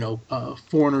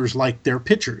foreigners like their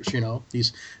pictures,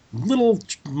 these little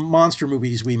monster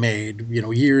movies we made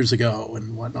years ago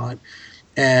and whatnot.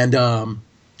 And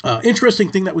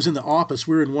interesting thing that was in the office,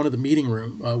 we were in one of the meeting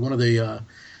room, one of the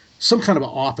some kind of an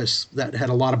office that had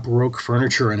a lot of Baroque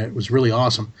furniture in it. It was really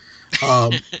awesome.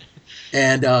 Um,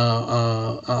 and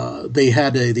they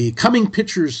had the Coming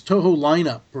Pictures Toho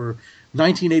lineup for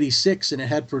 1986, and it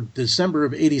had for December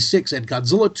of '86 had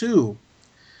Godzilla 2,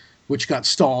 which got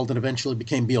stalled and eventually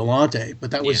became Biollante.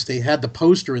 But that was they had the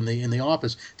poster in the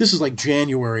office. This is like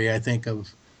January, I think,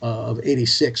 of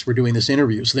 '86. We're doing this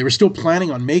interview, so they were still planning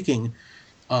on making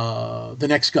the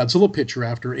next Godzilla picture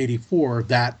after '84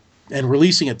 that and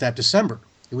releasing it that December.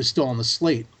 It was still on the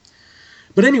slate.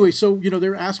 But anyway, so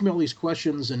they're asking me all these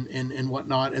questions and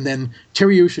whatnot, and then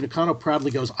Teruyushi Nakano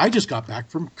proudly goes, "I just got back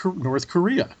from North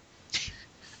Korea,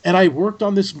 and I worked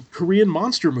on this Korean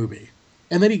monster movie."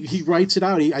 And then he writes it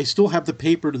out. I still have the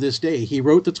paper to this day. He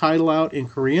wrote the title out in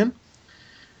Korean.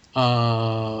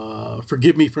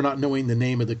 Forgive me for not knowing the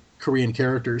name of the Korean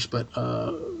characters, but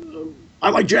I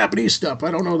like Japanese stuff.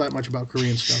 I don't know that much about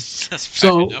Korean stuff. That's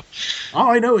fair So enough. all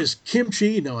I know is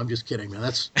kimchi. No, I'm just kidding, man.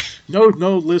 That's no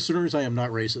listeners. I am not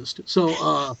racist. So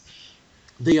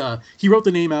he wrote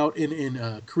the name out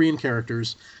in Korean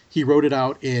characters. He wrote it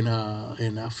out in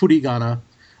furigana,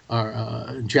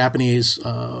 Japanese,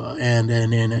 and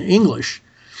in English.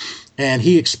 And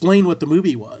he explained what the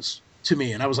movie was to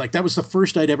me, and I was like, that was the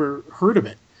first I'd ever heard of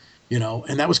it,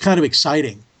 and that was kind of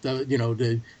exciting.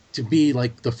 To be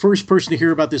like the first person to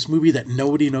hear about this movie that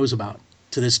nobody knows about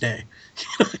to this day,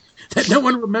 that no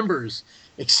one remembers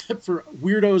except for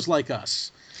weirdos like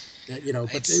us.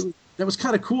 That was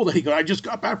kind of cool that he go, "I just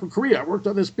got back from Korea. I worked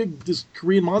on this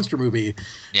Korean monster movie."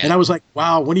 Yeah. And I was like,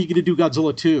 wow, when are you going to do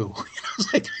Godzilla 2? I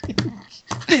was like, I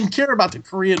didn't care about the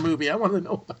Korean movie. I wanted to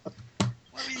know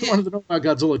about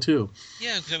Godzilla 2.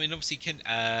 Yeah, because I mean, obviously,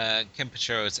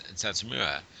 Kenpachiro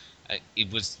Satsumura,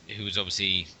 who was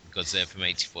obviously Godzilla from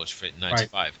 '84 to '95.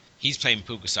 Right. He's playing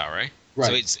Pugosari, right.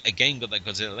 So it's again got that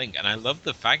Godzilla link, and I love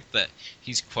the fact that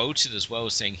he's quoted as well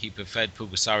saying he preferred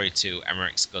Pugosari to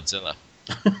Emmerich's Godzilla,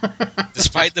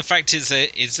 despite the fact it's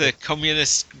a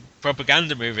communist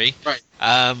propaganda movie. Right.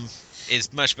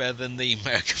 Is much better than the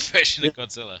American version of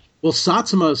Godzilla. Well,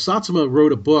 Satsuma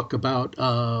wrote a book about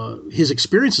his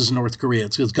experiences in North Korea.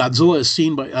 It's because Godzilla is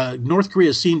seen by North Korea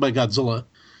is seen by Godzilla,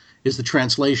 is the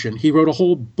translation. He wrote a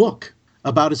whole book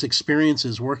about his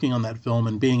experiences working on that film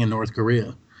and being in North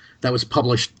Korea. That was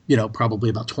published,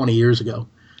 probably about 20 years ago.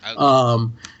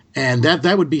 Okay. And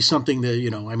that would be something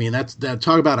that, that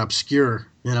talk about obscure,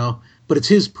 but it's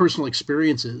his personal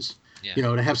experiences. Yeah.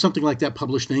 To have something like that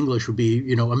published in English would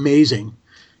be, amazing.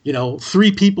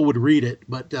 3 people would read it,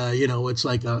 but it's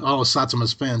like all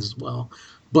Satsuma's fans as well.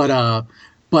 But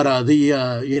he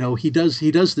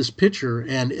does this picture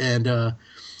and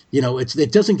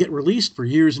it doesn't get released for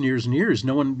years and years and years.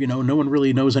 No one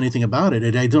really knows anything about it.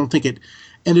 And I don't think it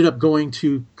ended up going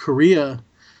to Korea.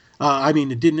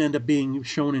 It didn't end up being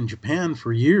shown in Japan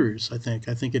for years. I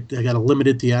think it got a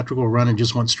limited theatrical run and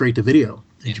just went straight to video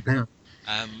in Japan.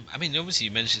 Obviously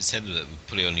you said that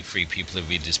probably only 3 people have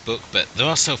read this book, but there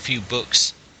are so few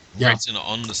books written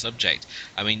on the subject.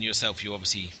 Yourself, you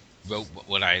obviously wrote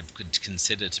what I could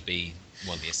consider to be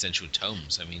one of the essential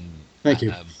tomes. Thank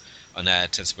you. On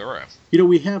Tetsubara.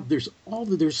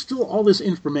 There's still all this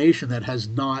information that has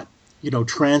not,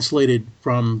 translated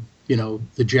from,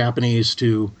 the Japanese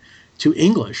to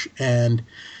English. And,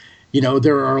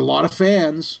 there are a lot of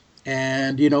fans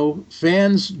and,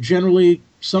 fans generally,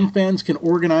 some fans can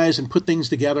organize and put things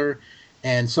together,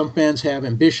 and some fans have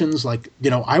ambitions. Like,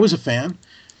 I was a fan,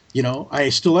 I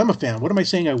still am a fan. What am I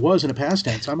saying I was in a past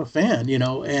tense? I'm a fan, in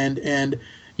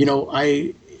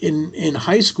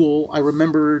high school, I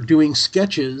remember doing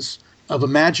sketches of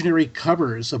imaginary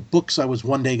covers of books I was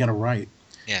one day going to write.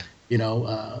 Yeah.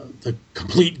 The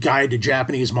complete guide to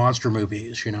Japanese monster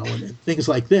movies, and things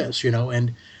like this,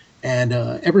 and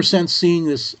ever since seeing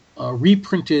this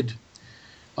reprinted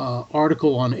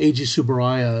article on Eiji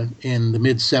Tsuburaya in the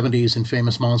mid-'70s in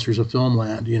Famous Monsters of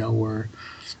Filmland, where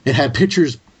it had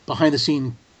pictures,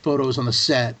 behind-the-scene photos on the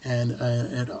set, and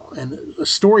a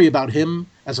story about him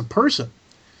as a person,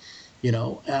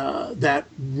 that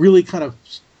really kind of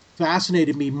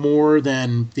fascinated me more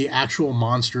than the actual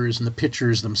monsters and the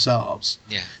pictures themselves.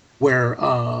 Yeah. Where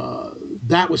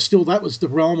that was the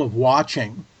realm of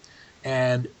watching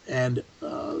and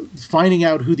finding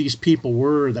out who these people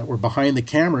were that were behind the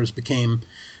cameras became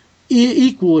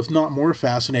equal, if not more,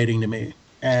 fascinating to me.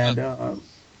 And obviously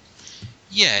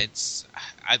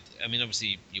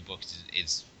your book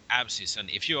is absolutely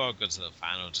stunning. If you are a Godzilla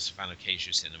fan or just a fan of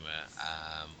Keiju cinema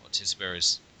or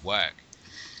Tsubura's work,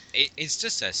 it's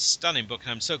just a stunning book,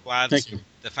 and I'm so glad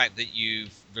the fact that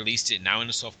you've released it now in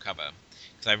a soft cover,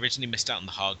 because I originally missed out on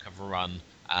the hardcover run,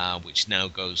 which now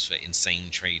goes for insane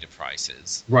trader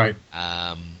prices. Right.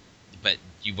 but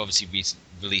you've obviously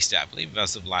released it, I believe,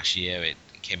 as of last year. It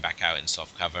came back out in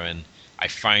softcover, and I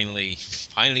finally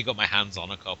got my hands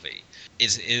on a copy.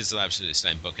 It is an absolutely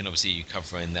stunning book, and obviously you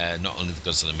cover in there not only the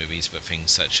Godzilla movies, but things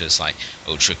such as like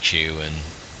Ultra Q and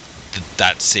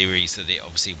that series that it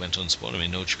obviously went on to spawn. I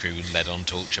mean, Ultra Q led on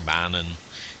to Ultraman and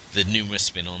the numerous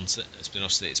spin-offs that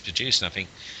it's produced. And I think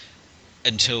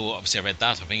until obviously I read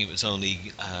that, I think it was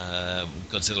only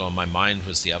Godzilla on My Mind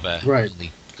was the other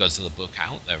only Godzilla book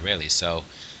out there, really. So,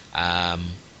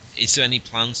 is there any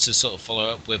plans to sort of follow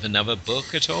up with another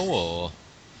book at all, or?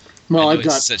 Well, I've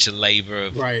got such a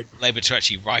labor to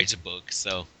actually write a book.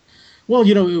 So, well,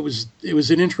 you know, it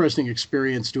was an interesting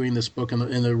experience doing this book in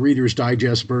the Reader's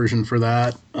Digest version for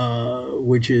that,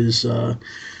 which is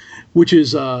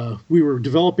we were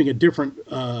developing a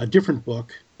different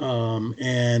book,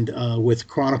 and with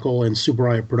Chronicle and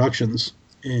Tsuburaya Productions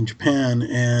in Japan,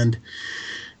 and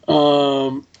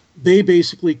they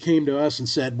basically came to us and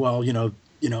said, well, you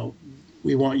know,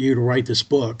 we want you to write this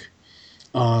book.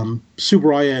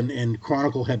 Tsuburaya and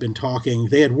Chronicle had been talking.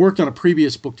 They had worked on a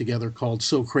previous book together called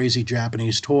So Crazy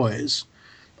Japanese Toys.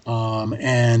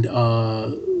 And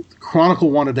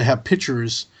Chronicle wanted to have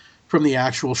pictures from the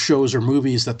actual shows or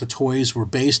movies that the toys were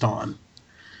based on.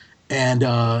 And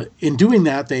in doing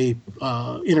that, they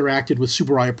interacted with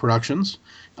Tsuburaya Productions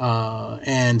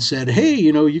and said, hey,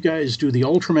 you know, you guys do the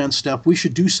Ultraman stuff. We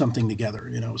should do something together,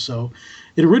 you know. So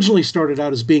it originally started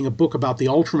out as being a book about the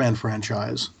Ultraman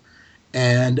franchise.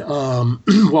 And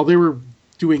while they were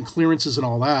doing clearances and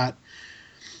all that,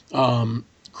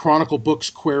 Chronicle Books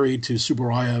queried to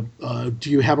Tsuburaya, do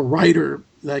you have a writer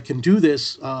that can do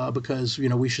this? Because, you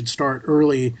know, we should start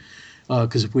early,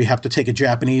 because if we have to take a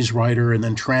Japanese writer and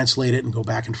then translate it and go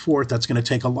back and forth, that's going to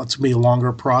take it's going to be a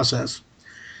longer process.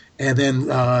 And then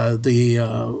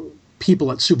the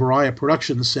people at Tsuburaya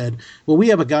Productions said, well, we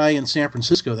have a guy in San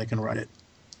Francisco that can write it.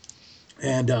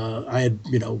 And I had,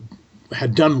 you know,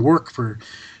 had done work for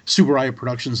Tsuburaya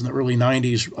Productions in the early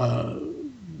 90s,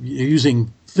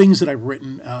 using things that I've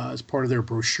written as part of their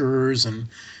brochures and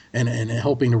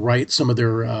helping to write some of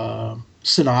their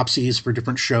synopses for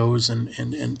different shows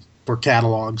and for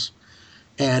catalogs.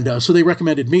 And so they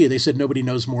recommended me. They said nobody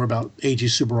knows more about Eiji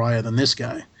Tsuburaya than this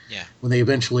guy. Yeah. When they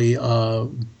eventually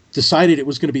decided it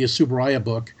was going to be a Tsuburaya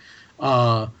book,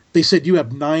 they said you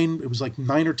have 9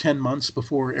 or 10 months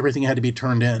before everything had to be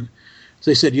turned in. So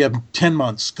they said, you have 10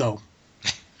 months, go.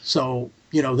 So,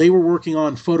 you know, they were working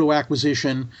on photo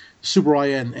acquisition.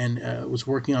 Tsuburaya and was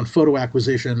working on photo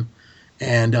acquisition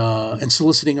and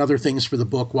soliciting other things for the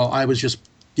book while I was just,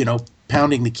 you know,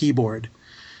 pounding the keyboard,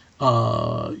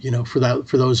 you know, for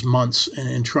those months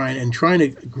and trying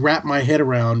to wrap my head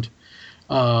around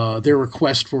their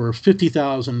request for a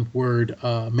 50,000 word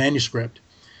manuscript,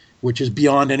 which is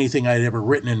beyond anything I'd ever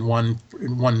written in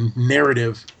one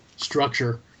narrative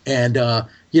structure. And,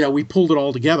 you know, we pulled it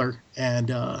all together,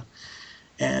 and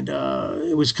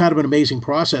it was kind of an amazing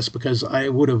process because I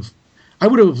would have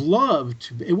loved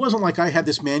to, it wasn't like I had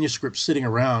this manuscript sitting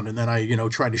around and then I, you know,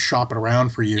 tried to shop it around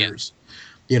for years. Yeah.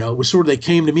 You know, it was sort of, they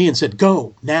came to me and said,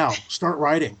 go now, start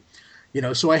writing, you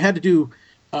know, so I had to do,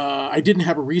 I didn't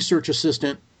have a research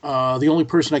assistant. The only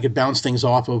person I could bounce things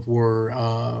off of were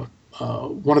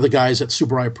one of the guys at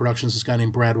Tsuburaya Productions, this guy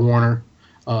named Brad Warner,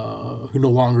 who no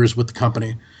longer is with the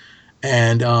company.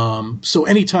 And so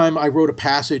anytime I wrote a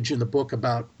passage in the book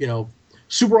about, you know,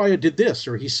 Tsuburaya did this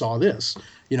or he saw this,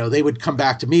 you know, they would come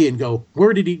back to me and go,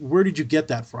 where did you get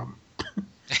that from?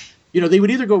 You know, they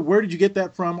would either go, where did you get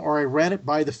that from? Or I ran it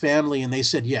by the family and they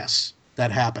said, yes,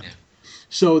 that happened. Yeah.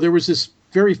 So there was this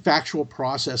very factual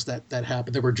process that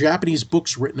happened. There were Japanese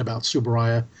books written about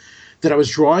Tsuburaya that I was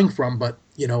drawing from, but,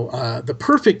 you know, the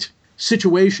perfect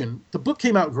situation, the book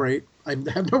came out great. I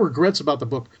have no regrets about the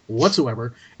book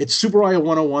whatsoever. It's Tsuburaya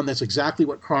 101. That's exactly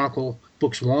what Chronicle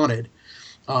Books wanted.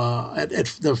 At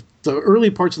the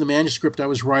early parts of the manuscript, I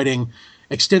was writing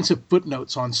extensive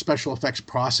footnotes on special effects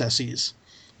processes,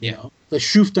 you know, the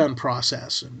Shuftan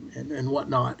process and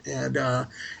whatnot.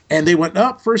 And they went,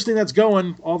 up, first thing that's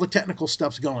going, all the technical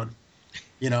stuff's going.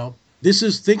 You know,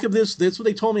 think of this, that's what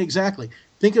they told me exactly.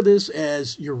 Think of this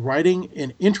as you're writing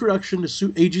an introduction to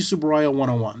Eiji Tsuburaya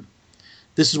 101.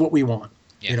 This is what we want.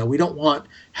 Yeah. You know, we don't want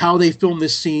how they film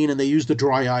this scene and they use the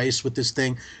dry ice with this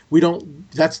thing.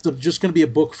 That's just going to be a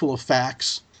book full of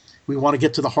facts. We want to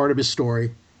get to the heart of his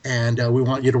story, and we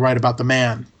want you to write about the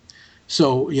man.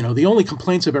 So, you know, the only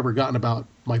complaints I've ever gotten about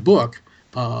my book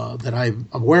that I'm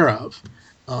aware of,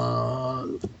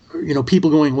 you know, people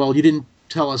going, well, you didn't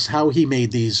tell us how he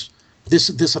made this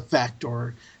effect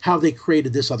or how they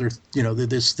created this other, you know,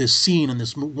 this scene in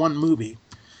this one movie.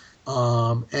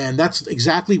 And that's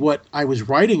exactly what I was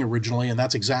writing originally, and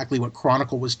that's exactly what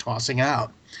Chronicle was tossing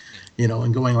out,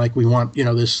 and going like, we want,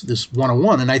 this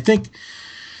 101. And I think,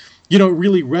 it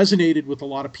really resonated with a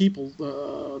lot of people,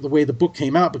 the way the book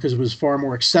came out, because it was far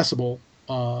more accessible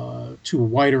to a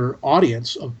wider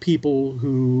audience of people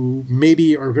who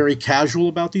maybe are very casual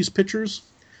about these pictures,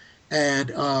 and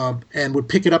would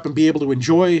pick it up and be able to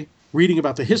enjoy reading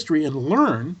about the history and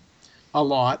learn a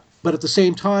lot, but at the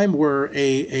same time, where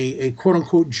a quote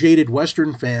unquote jaded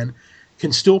Western fan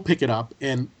can still pick it up,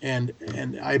 and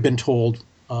I've been told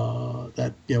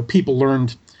that people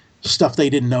learned stuff they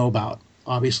didn't know about,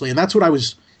 obviously, and that's what I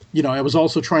was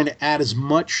also trying to add as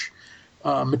much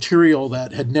material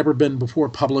that had never been before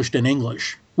published in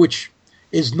English, which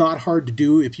is not hard to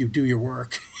do if you do your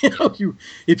work. If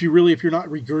you're not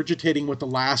regurgitating what the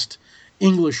last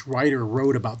English writer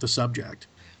wrote about the subject,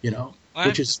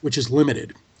 which is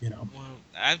limited. Well,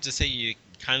 I have to say, you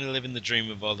kind of live in the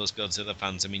dream of all those Godzilla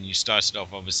fans. I mean, you started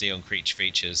off obviously on Creature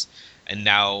Features, and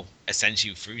now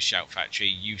essentially through Shout Factory,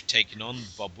 you've taken on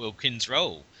Bob Wilkins'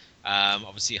 role.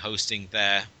 Obviously hosting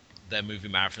their movie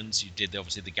marathons. You did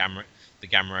obviously the Gamera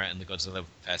and the Godzilla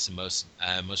Fest, and most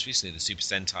recently the Super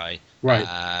Sentai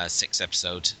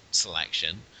 6-episode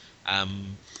selection.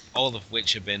 All of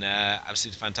which have been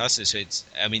absolutely fantastic. So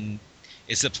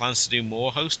is the plans to do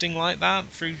more hosting like that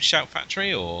through Shout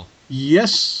Factory, or?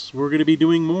 Yes, we're going to be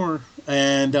doing more,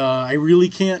 and I really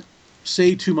can't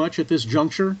say too much at this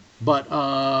juncture, but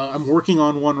I'm working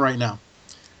on one right now.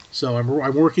 So I'm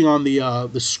working on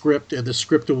the script, and the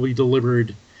script will be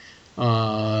delivered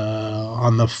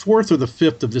on the 4th or the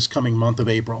 5th of this coming month of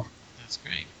April. That's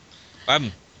great.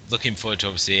 I'm looking forward to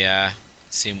obviously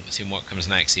seeing what comes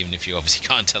next, even if you obviously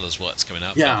can't tell us what's coming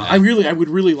up. Yeah, but, I would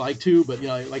really like to, but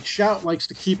like Shout likes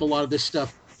to keep a lot of this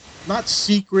stuff not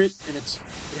secret, and it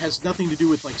has nothing to do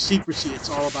with like secrecy. It's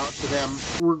all about to them.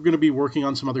 We're going to be working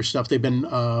on some other stuff. They've been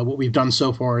what we've done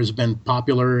so far has been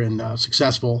popular and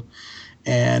successful,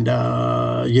 and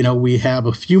we have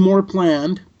a few more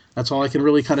planned. That's all I can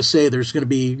really kind of say. There's going to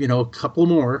be a couple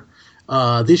more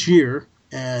this year,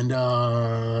 and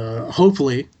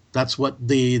hopefully that's what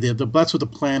that's what the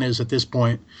plan is at this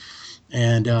point.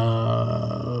 And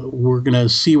we're going to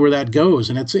see where that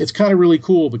goes, and it's kind of really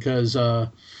cool because I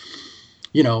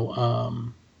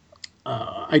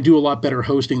do a lot better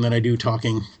hosting than I do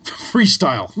talking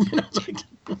freestyle.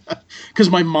 Because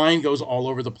my mind goes all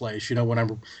over the place.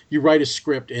 When you write a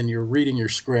script and you're reading your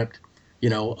script,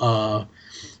 you're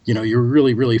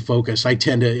really, really focused. I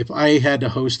tend to, if I had to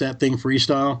host that thing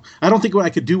freestyle, I don't think I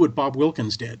could do what Bob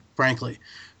Wilkins did, frankly.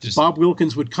 Bob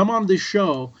Wilkins would come on this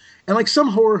show, and like some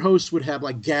horror hosts would have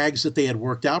like gags that they had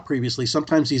worked out previously.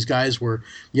 Sometimes these guys were,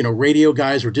 radio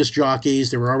guys or disc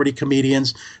jockeys. They were already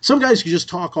comedians. Some guys could just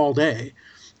talk all day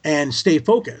and stay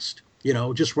focused,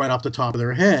 just right off the top of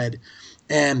their head.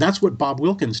 And that's what Bob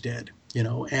Wilkins did,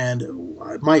 and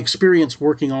my experience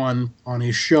working on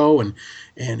his show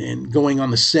and going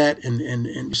on the set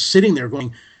and sitting there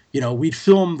going, we'd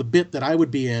film the bit that I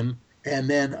would be in, and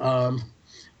then,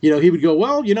 he would go,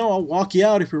 well, I'll walk you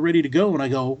out if you're ready to go. And I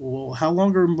go, well, how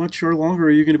much longer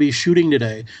are you going to be shooting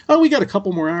today? Oh, we got a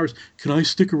couple more hours. Can I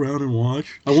stick around and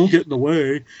watch? I won't get in the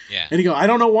way. Yeah. And he go, I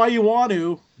don't know why you want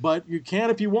to, but you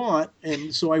can if you want.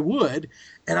 And so I would.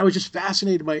 And I was just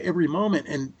fascinated by every moment.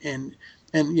 And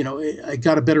I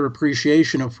got a better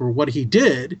appreciation for what he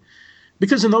did.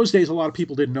 Because in those days, a lot of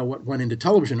people didn't know what went into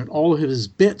television. And all of his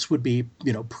bits would be,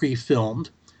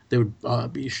 pre-filmed. They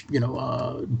would be,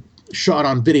 shot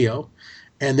on video,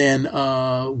 and then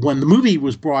when the movie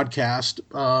was broadcast,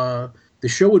 the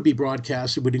show would be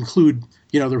broadcast. It would include,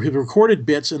 the recorded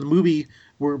bits, and the movie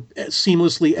were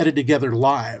seamlessly edited together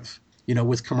live,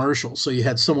 with commercials. So you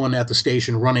had someone at the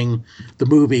station running the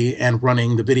movie and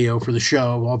running the video for the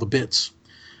show, all the bits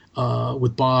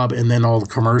with Bob, and then all the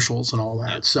commercials and all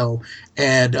that. So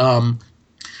and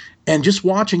just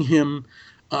watching him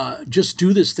just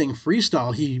do this thing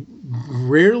freestyle. He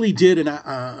rarely did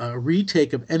a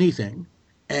retake of anything.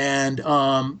 And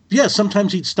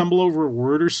sometimes he'd stumble over a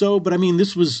word or so. But I mean,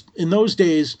 this was, in those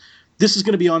days, this is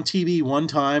going to be on TV one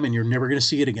time and you're never going to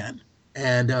see it again.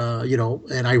 And,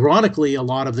 and ironically, a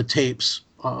lot of the tapes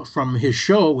from his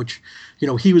show, which,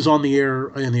 he was on the air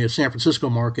in the San Francisco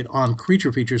market on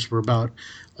Creature Features for about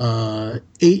 8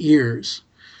 years.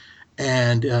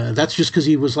 And that's just because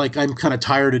he was like, I'm kind of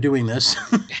tired of doing this.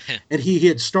 And he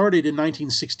had started in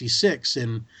 1966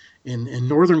 in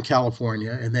Northern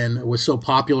California, and then it was so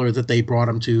popular that they brought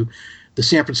him to the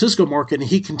San Francisco market. And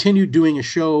he continued doing a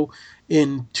show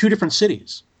in 2 different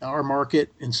cities, our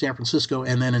market in San Francisco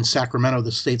and then in Sacramento,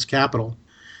 the state's capital.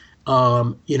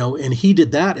 And he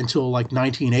did that until like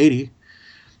 1980.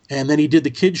 And then he did the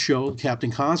kids show,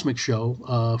 Captain Cosmic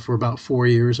show, for about 4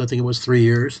 years. I think it was 3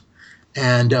 years.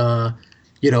 And,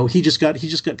 he just got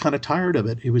kind of tired of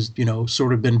it. He was,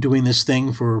 sort of been doing this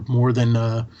thing for more than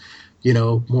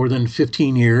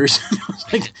 15 years. I was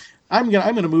like, I'm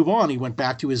gonna move on. He went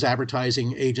back to his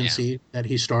advertising agency that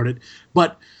he started.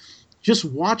 But just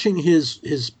watching his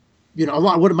a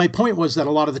lot. What my point was that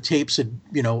a lot of the tapes had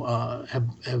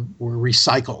were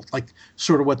recycled, like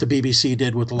sort of what the BBC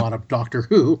did with a lot of Doctor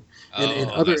Who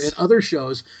and other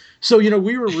shows. So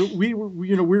we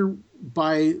were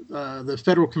by the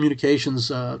Federal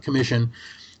Communications Commission.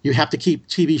 You have to keep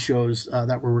TV shows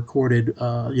that were recorded,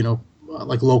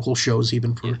 like local shows,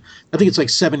 even for I think it's like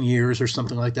 7 years or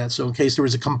something like that. So in case there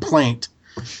was a complaint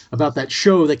about that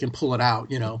show, they can pull it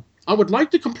out. I would like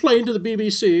to complain to the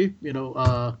BBC.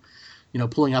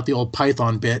 Pulling out the old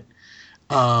Python bit.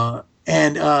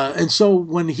 And so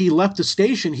when he left the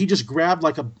station, he just grabbed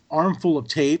like an armful of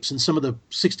tapes and some of the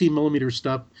 16 millimeter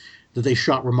stuff that they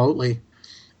shot remotely,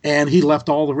 and he left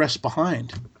all the rest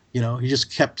behind. He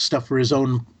just kept stuff for his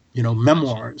own,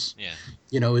 memoirs. Yeah.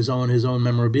 His own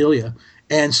memorabilia.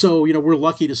 And so, we're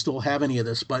lucky to still have any of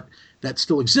this, but that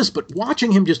still exists. But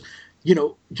watching him just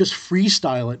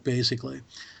freestyle it basically.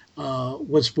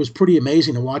 Was pretty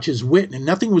amazing to watch his wit, and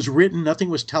nothing was written, nothing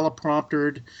was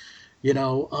telepromptered.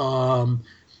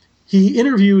 He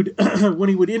interviewed when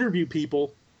he would interview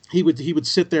people, he would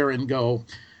sit there and go,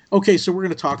 okay, so we're going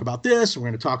to talk about this, we're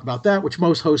going to talk about that, which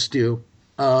most hosts do,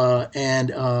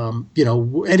 and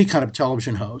any kind of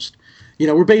television host.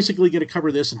 We're basically going to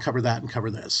cover this and cover that and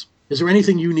cover this. Is there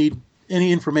anything you need,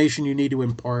 any information you need to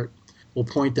impart? We'll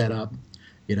point that up.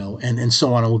 And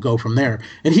so on, and we'll go from there.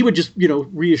 And he would just,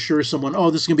 reassure someone,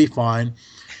 oh, this is going to be fine.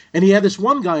 And he had this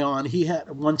one guy on. He had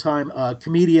one time a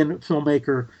comedian,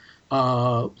 filmmaker,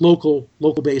 local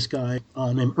based guy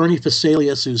named Ernie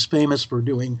Fasalius, who's famous for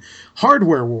doing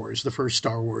Hardware Wars, the first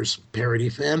Star Wars parody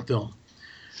fan film,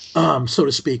 so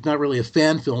to speak. Not really a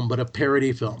fan film, but a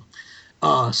parody film,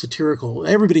 satirical.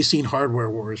 Everybody's seen Hardware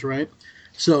Wars, right?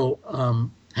 So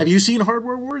have you seen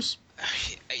Hardware Wars?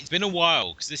 It's been a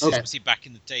while because this is obviously back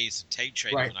in the days of tape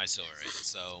trading when I saw it.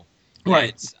 So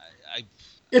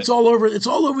it's all over. It's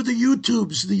all over the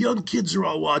YouTubes. The young kids are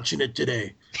all watching it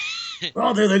today.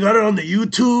 Oh, they got it on the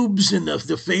YouTubes and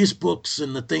the Facebooks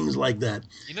and the things like that.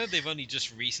 They've only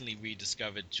just recently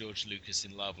rediscovered George Lucas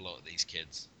in love. A lot of these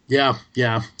kids. Yeah.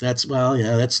 That's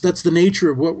the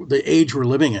nature of what the age we're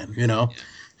living in. Yeah.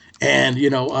 And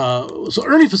so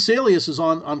Ernie Fasalius is is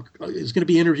going to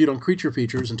be interviewed on Creature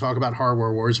Features and talk about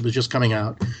Hardware Wars. It was just coming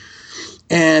out,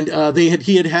 and he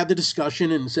had the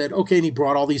discussion and said, okay, and he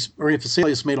brought all these. Ernie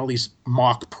Fasalius made all these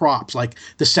mock props, like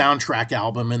the soundtrack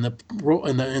album and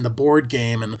the board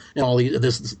game and all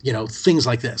these things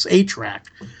like this, 8-track,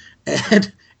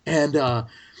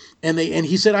 and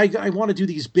he said, I want to do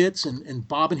these bits, and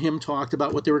Bob and him talked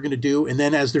about what they were going to do. And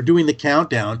then as they're doing the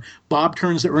countdown, Bob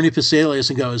turns to Ernie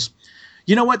Fasalius and goes,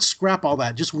 you know what? Scrap all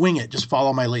that. Just wing it. Just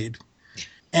follow my lead.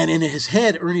 And in his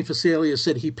head, Ernie Fasalius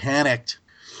said he panicked,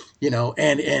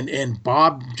 and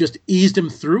Bob just eased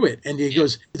him through it. And he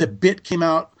goes, the bit came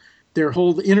out, their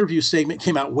whole interview segment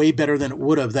came out way better than it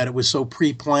would have, that it was so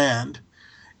pre-planned,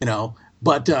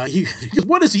 But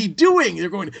what is he doing? They're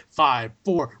going 5,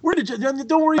 4.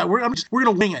 Don't worry about it. We're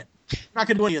going to wing it. We're not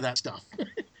going to do any of that stuff.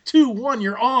 2, 1,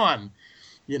 you're on.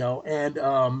 And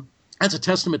that's a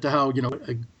testament to how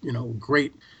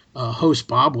great host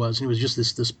Bob was. And he was just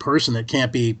this person that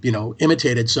can't be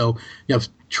imitated. So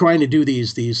trying to do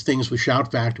these things with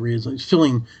Shout Factory is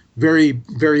filling very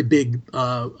very big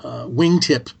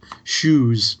wingtip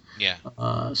shoes. Yeah.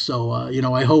 I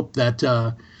hope that.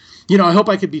 I hope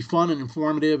I could be fun and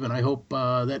informative, and I hope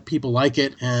that people like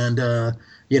it, and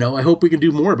I hope we can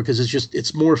do more, because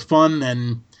it's more fun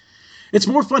to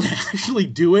actually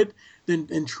do it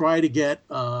than try to get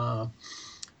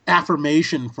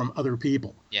affirmation from other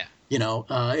people. Yeah.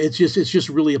 It's just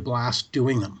really a blast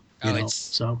doing them.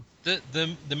 So the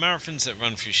marathons that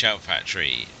run through Shout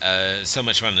Factory, so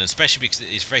much fun, and especially because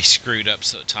it's very screwed up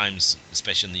sort of times,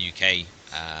 especially in the UK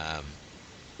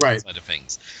side of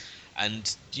things.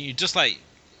 And you just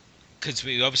because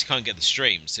we obviously can't get the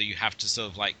stream, so you have to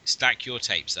sort of stack your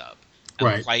tapes up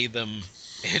and play them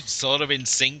sort of in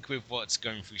sync with what's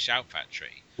going through Shout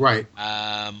Factory. Right.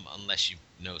 Unless you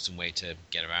know some way to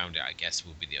get around it, I guess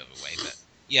would be the other way. But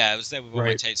yeah, I was there with all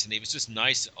my tapes, and it was just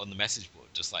nice on the message board,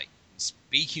 just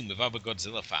speaking with other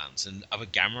Godzilla fans and other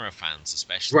Gamera fans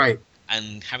especially. Right.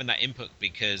 And having that input,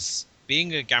 because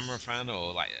being a Gamera fan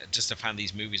or just a fan of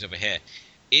these movies over here,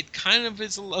 it kind of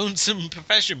is a lonesome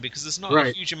profession because there's not a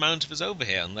Right. huge amount of us over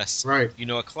here unless Right. you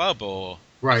know a club or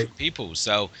Right. different people.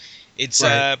 So it's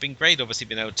Right. been great, obviously,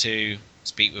 being able to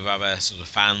speak with other sort of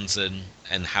fans and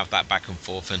have that back and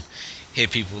forth and hear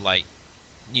people like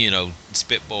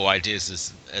spitball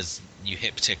ideas as you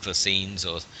hit particular scenes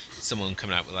or someone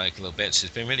coming out with like little bits.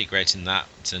 It's been really great in that,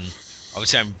 and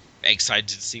obviously I'm excited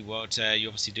to see what you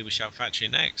obviously do with Shout Factory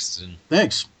next. And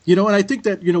Thanks. And I think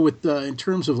that with in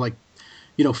terms of like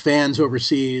fans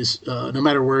overseas, no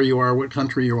matter where you are, what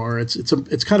country you are,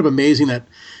 it's kind of amazing that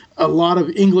a lot of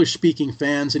English speaking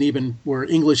fans, and even where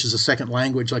English is a second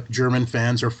language, like German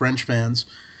fans or French fans,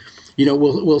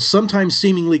 will sometimes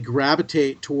seemingly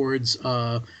gravitate towards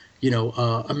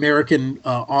American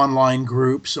online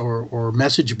groups or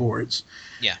message boards.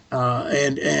 yeah,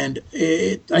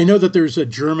 I know that there's a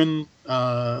German,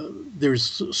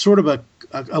 there's sort of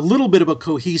a little bit of a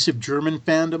cohesive German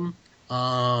fandom.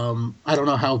 I don't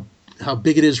know how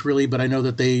big it is really, but I know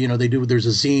that they do. There's a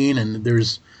zine and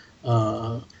there's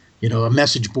a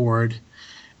message board,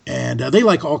 and they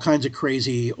like all kinds of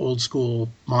crazy old school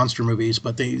monster movies,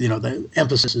 but the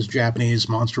emphasis is Japanese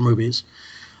monster movies.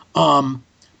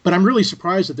 But I'm really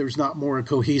surprised that there's not more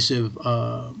cohesive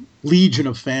legion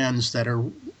of fans that are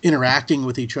interacting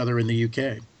with each other in the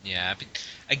UK. yeah.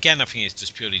 Again, I think it's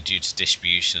just purely due to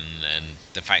distribution and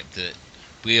the fact that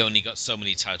we only got so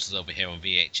many titles over here on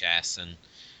VHS, and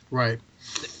Right.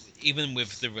 even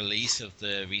with the release of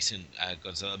the recent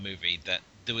Godzilla movie, that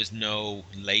there was no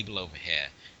label over here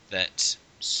that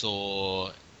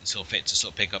saw fit to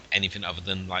sort of pick up anything other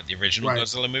than like the original Right.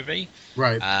 Godzilla movie,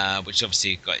 Right. which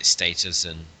obviously got its status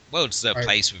and well-deserved Right.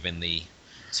 place within the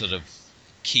sort of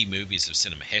key movies of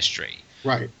cinema history.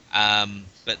 Right.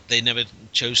 But they never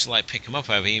chose to like pick them up.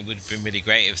 I mean, it would have been really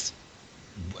great if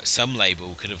some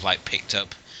label could have like picked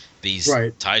up these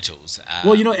Right. titles.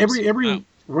 Well, every Wow.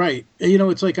 right.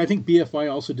 It's like I think BFI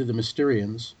also did the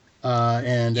Mysterians,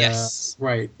 and Yes.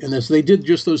 right, and this they did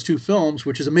just those two films,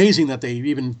 which is amazing that they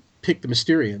even picked the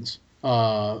Mysterians,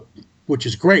 which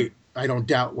is great. I don't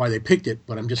doubt why they picked it,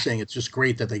 but I'm just saying it's just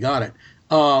great that they got it.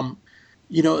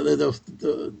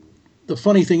 The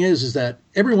funny thing is that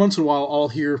every once in a while I'll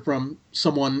hear from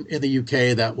someone in the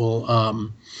UK that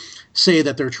will say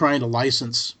that they're trying to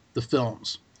license the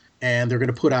films, and they're going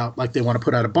to put out, like, they want to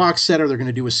put out a box set, or they're going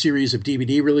to do a series of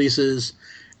DVD releases,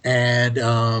 and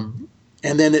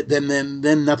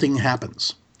then nothing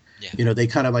happens. Yeah. They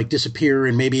kind of like disappear,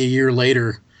 and maybe a year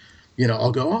later,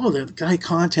 I'll go, oh, the guy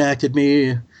contacted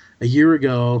me a year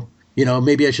ago.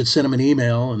 Maybe I should send him an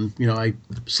email, and I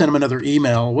send him another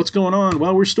email. What's going on?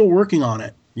 Well, we're still working on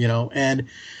it. And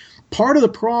part of the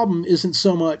problem isn't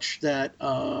so much that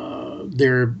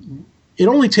it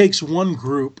only takes one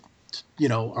group,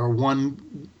 or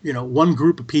one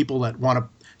group of people that want to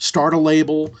start a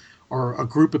label, or a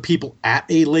group of people at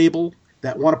a label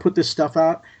that want to put this stuff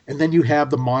out, and then you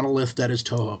have the monolith that is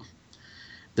Toho,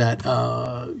 that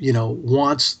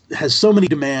has so many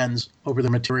demands over the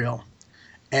material.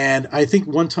 And I think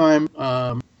one time,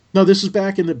 no, this is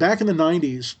back in the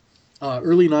 90s,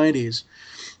 early 90s,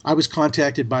 I was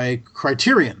contacted by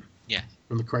Criterion, Yeah.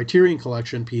 from the Criterion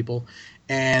Collection people.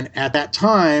 And at that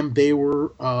time, they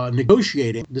were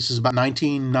negotiating. This is about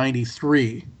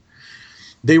 1993.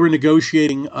 They were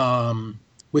negotiating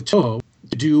with Toho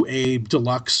to do a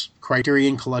deluxe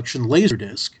Criterion Collection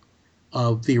Laserdisc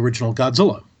of the original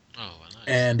Godzilla. Oh, well, nice.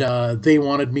 And they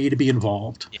wanted me to be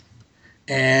involved. Yeah.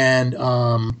 And,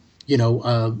 a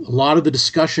lot of the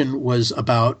discussion was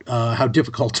about how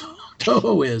difficult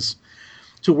Toho is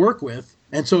to work with.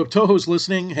 And so if Toho's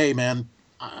listening, hey, man,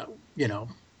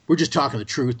 we're just talking the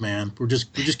truth, man. We're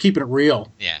just keeping it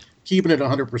real. Yeah. Keeping it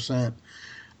 100%.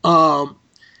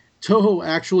 Toho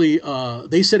actually,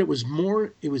 they said it was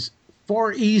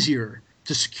far easier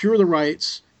to secure the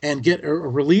rights and get a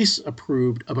release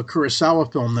approved of a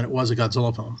Kurosawa film than it was a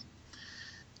Godzilla film.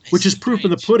 Which is proof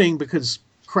in the pudding, because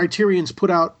Criterion's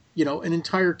put out, an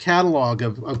entire catalog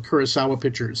of Kurosawa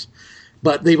pictures.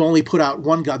 But they've only put out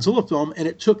one Godzilla film, and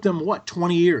it took them,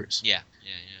 20 years? Yeah.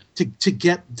 To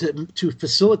get to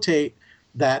facilitate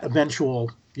that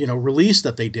eventual, release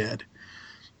that they did.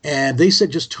 And they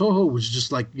said just Toho was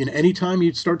just like, anytime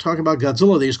you start talking about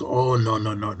Godzilla, they just go, oh, no.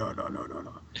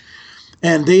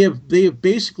 And they have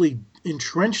basically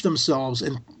entrenched themselves,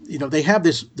 and they have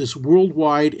this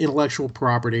worldwide intellectual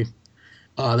property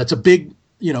that's a big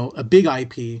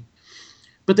IP,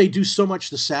 but they do so much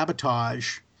to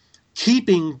sabotage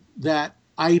keeping that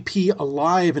IP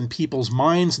alive in people's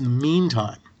minds in the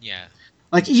meantime. Yeah.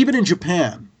 Like even in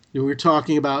Japan, we were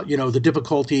talking about the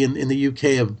difficulty in the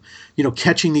UK of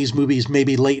catching these movies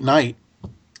maybe late night,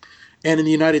 And in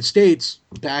the United States,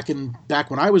 back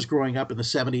when I was growing up in the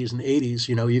 70s and 80s,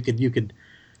 you could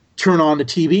turn on the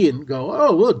TV and go,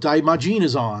 oh, look, Daimajin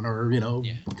is on, or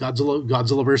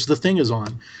Godzilla versus the Thing is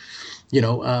on,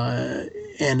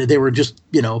 and they were just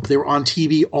they were on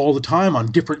TV all the time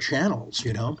on different channels.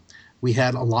 We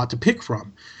had a lot to pick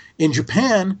from. In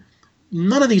Japan,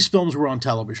 none of these films were on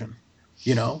television.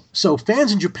 So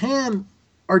fans in Japan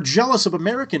are jealous of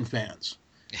American fans.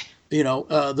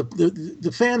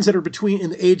 The fans that are in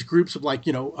the age groups of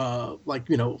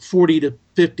 40 to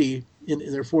 50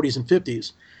 in their 40s and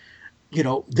 50s,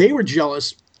 they were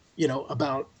jealous,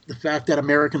 about the fact that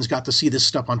Americans got to see this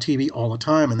stuff on TV all the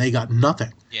time and they got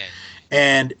nothing. Yeah.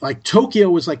 And like Tokyo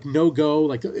was like no go.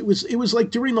 Like it was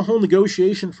like during the whole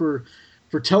negotiation for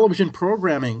television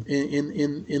programming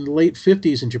in the late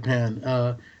 50s in Japan,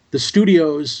 the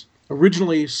studios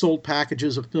originally sold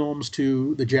packages of films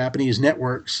to the Japanese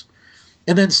networks.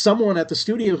 And then someone at the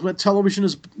studios went, television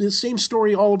is the same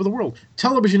story all over the world.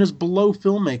 Television is below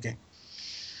filmmaking.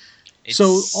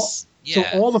 So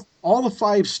all the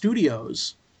 5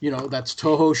 studios, that's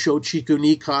Toho, Shochiku,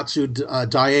 Nikatsu,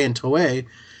 Daiei, and Toei,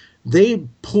 they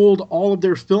pulled all of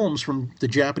their films from the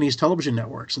Japanese television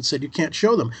networks and said, you can't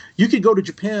show them. You could go to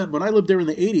Japan. When I lived there in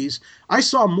the 80s, I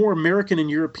saw more American and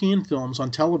European films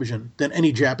on television than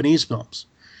any Japanese films.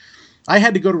 I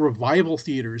had to go to revival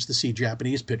theaters to see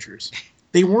Japanese pictures.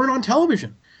 They weren't on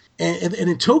television. And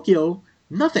in Tokyo,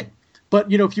 nothing.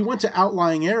 But, if you went to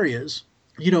outlying areas,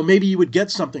 maybe you would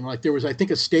get something. Like there was, I think,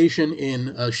 a station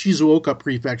in Shizuoka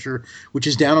Prefecture, which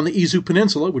is down on the Izu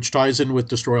Peninsula, which ties in with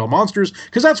Destroy All Monsters,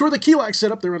 because that's where the Kilaaks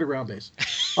set up their underground base.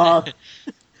 But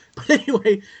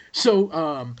anyway, so,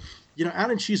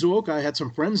 out in Shizuoka, I had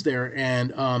some friends there,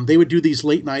 and they would do these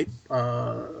late night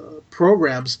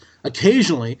programs.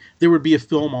 Occasionally, there would be a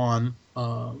film on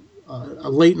a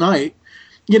late night,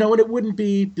 and it wouldn't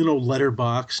be,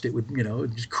 letterboxed. It would,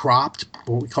 just cropped,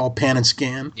 what we call pan and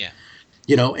scan. Yeah.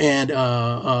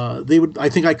 They would. I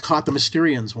think I caught the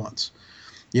Mysterians once.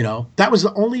 That was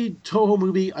the only Toho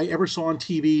movie I ever saw on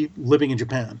TV living in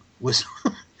Japan. Was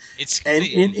it's and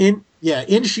in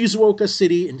Shizuoka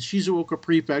City, in Shizuoka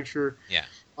Prefecture. Yeah.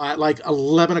 At like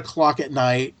 11 o'clock at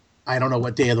night. I don't know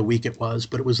what day of the week it was,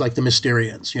 but it was like the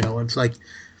Mysterians. It's like,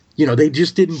 they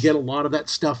just didn't get a lot of that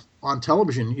stuff on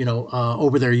television.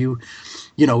 Over there, you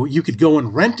could go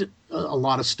and rent a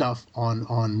lot of stuff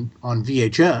on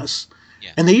VHS. Yeah.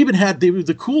 And they even had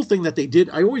the cool thing that they did.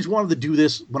 I always wanted to do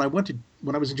this when I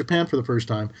was in Japan for the first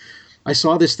time. I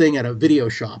saw this thing at a video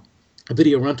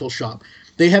rental shop.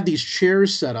 They had these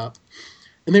chairs set up,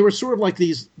 and they were sort of like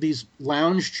these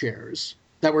lounge chairs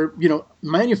that were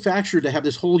manufactured to have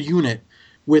this whole unit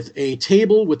with a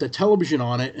table with a television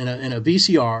on it and a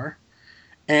VCR,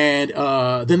 and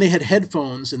then they had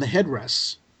headphones in the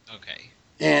headrests. Okay.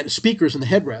 And speakers in the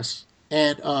headrests,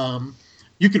 and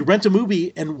you could rent a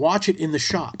movie and watch it in the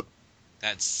shop.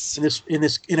 That's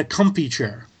in a comfy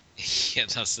chair. Yeah,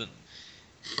 doesn't.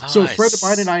 So a friend of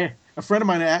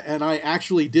mine and I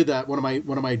actually did that. One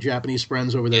of my Japanese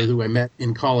friends over there who I met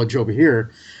in college over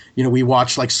here. We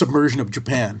watched like Submersion of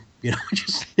Japan.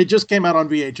 It just came out on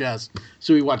VHS,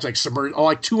 so we watched like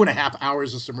 2.5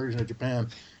 hours of Submersion of Japan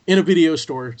in a video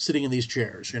store, sitting in these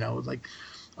chairs.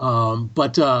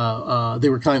 But they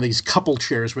were kind of these couple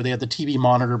chairs where they had the TV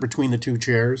monitor between the two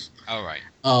chairs. Oh, right.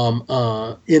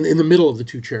 In the middle of the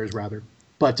two chairs, rather.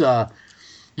 But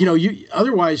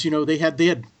otherwise, they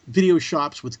had video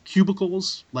shops with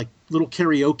cubicles, like little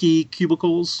karaoke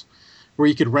cubicles, where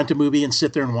you could rent a movie and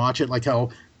sit there and watch it, like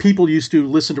how people used to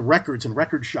listen to records in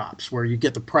record shops, where you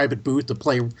get the private booth to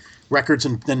play records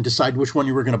and then decide which one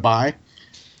you were going to buy.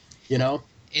 They had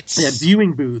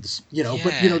viewing booths,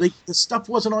 but the stuff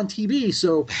wasn't on TV.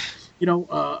 So,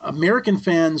 American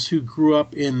fans who grew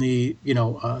up in the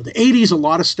 80s, a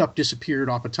lot of stuff disappeared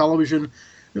off of television.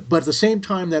 But at the same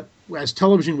time that as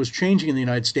television was changing in the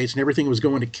United States and everything was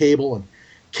going to cable, and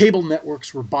cable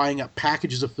networks were buying up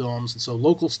packages of films, and so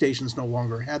local stations no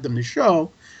longer had them to show,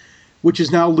 which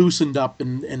is now loosened up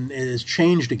and is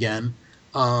changed again.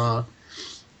 All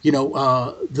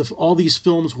these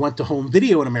films went to home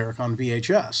video in America on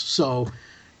VHS. So,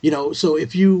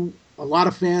 a lot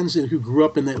of fans who grew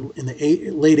up in the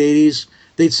late 80s,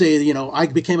 they'd say, I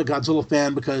became a Godzilla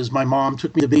fan because my mom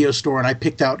took me to the video store and I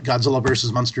picked out Godzilla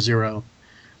versus Monster Zero.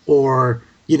 Or,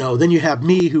 then you have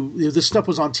me who, this stuff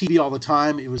was on TV all the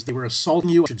time. They were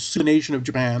assaulting you. I should sue the nation of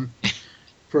Japan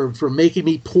for making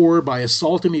me poor by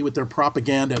assaulting me with their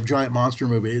propaganda of giant monster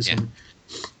movies. Yeah.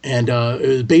 And it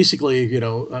was basically,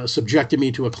 subjected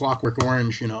me to a Clockwork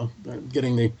Orange,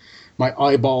 getting my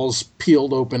eyeballs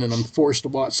peeled open, and I'm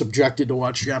subjected to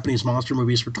watch Japanese monster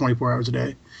movies for 24 hours a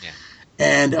day. Yeah.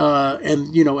 and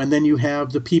and then you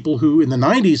have the people who in the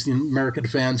 90s, the American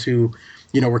fans who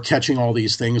were catching all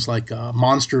these things like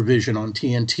Monster Vision on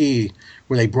TNT,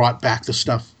 where they brought back the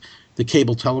stuff. The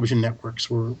cable television networks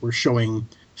were showing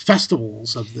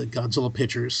festivals of the Godzilla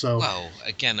pictures. So, well,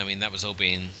 again, I mean, that was all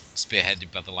being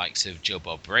spearheaded by the likes of Joe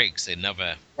Bob Briggs,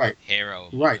 another hero,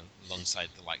 alongside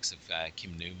the likes of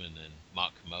Kim Newman and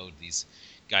Mark Kermode. These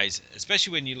guys,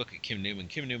 especially when you look at Kim Newman.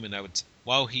 Kim Newman,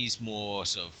 while he's more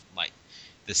sort of like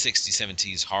the 60s,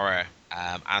 70s horror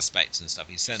aspects and stuff,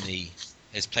 he certainly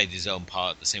has played his own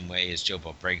part the same way as Joe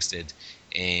Bob Briggs did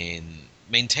in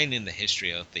maintaining the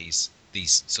history of these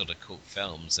sort of cult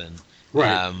films. And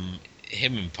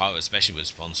him in part especially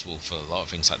was responsible for a lot of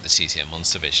things like the CTM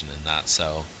Monster Vision and that.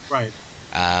 So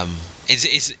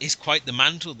it's quite the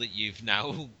mantle that you've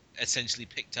now essentially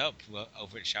picked up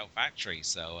over at Shout Factory.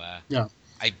 So well,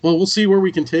 we'll see where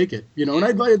we can take it, and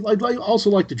I'd also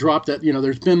like to drop that,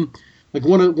 there's been like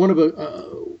one of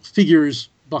the figures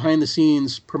behind the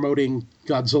scenes promoting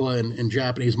Godzilla and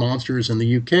Japanese monsters in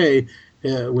the UK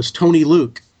was Tony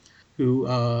Luke, who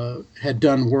had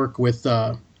done work with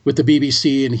the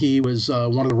BBC, and he was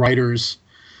one of the writers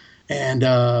and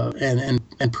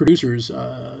producers,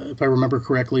 if I remember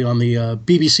correctly, on the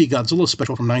BBC Godzilla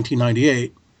special from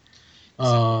 1998.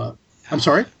 I'm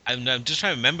sorry? I'm just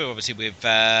trying to remember, obviously, with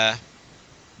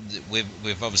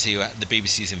obviously the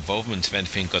BBC's involvement of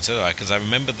anything Godzilla, because I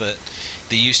remember that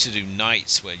they used to do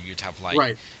nights where you'd have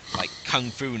like Kung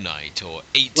Fu night or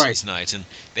 80s night, and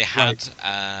they had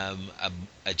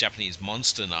a Japanese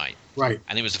monster night.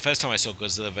 And it was the first time I saw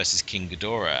Godzilla vs. King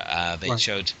Ghidorah. They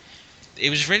showed... It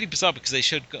was really bizarre because they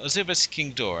showed Godzilla vs.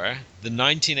 King Ghidorah, the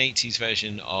 1980s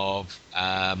version of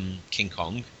King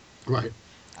Kong.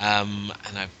 And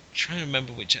I'm trying to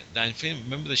remember which. I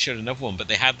remember they showed another one, but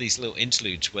they had these little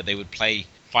interludes where they would play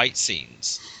fight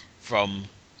scenes from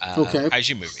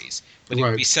kaiju movies, but it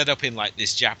would be set up in like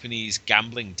this Japanese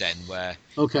gambling den where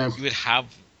you would have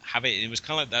it. It was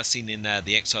kind of like that scene in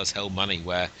The Exile's Hell Money,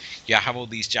 where you have all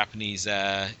these Japanese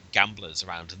gamblers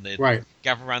around, and they'd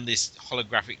gather around this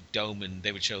holographic dome, and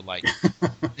they would show like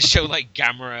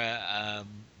Gamera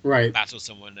battle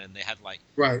someone, and they had like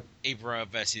Ibra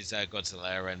versus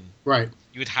Godzilla, and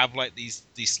you would have like these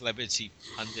celebrity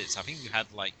pundits. I think you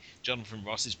had like Jonathan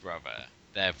Ross's brother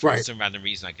there for some random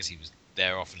reason. I guess he was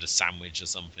there offered a sandwich or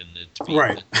something to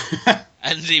beat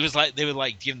and he was like, they were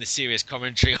like giving the serious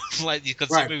commentary on like these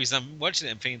Godzilla movies. I'm watching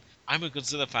it and thinking, I'm a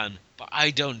Godzilla fan, but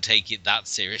I don't take it that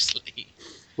seriously.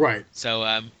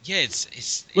 So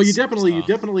it's well, you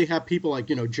definitely have people like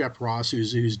Jeff Ross,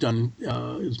 who's done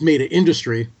who's made an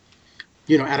industry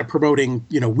out of promoting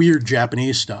weird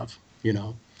Japanese stuff,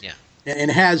 and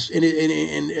as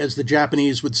the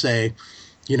Japanese would say,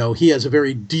 he has a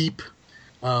very deep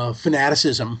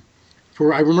fanaticism.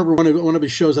 I remember one of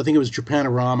his shows, I think it was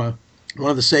Japanorama,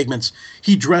 one of the segments,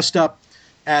 he dressed up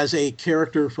as a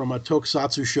character from a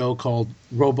tokusatsu show called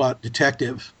Robot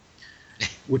Detective,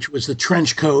 which was the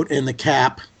trench coat and the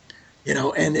cap,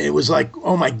 and it was like,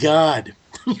 oh my God,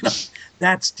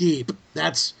 that's deep.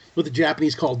 That's what the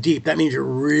Japanese call deep. That means you're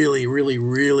really, really,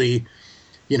 really,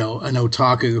 an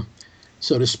otaku,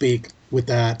 so to speak, with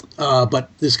that.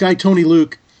 But this guy, Tony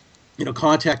Luke,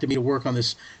 contacted me to work on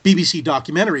this BBC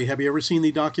documentary. Have you ever seen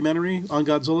the documentary on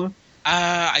Godzilla?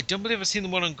 I don't believe I've seen the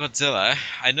one on Godzilla.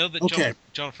 I know that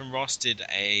Jonathan Ross did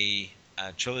a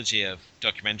trilogy of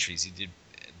documentaries. He did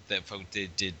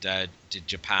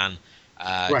Japan,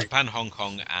 Japan, Hong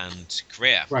Kong, and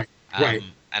Korea.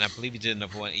 And I believe he did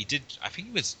another one. He did. I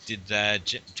think he did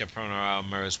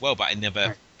Japanorama as well, but I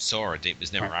never saw it. It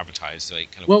was never advertised, so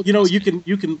it kind of. Well, you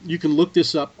can look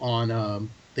this up on.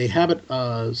 They have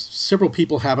it. Several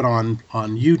people have it on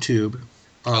YouTube.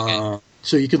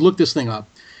 So you could look this thing up.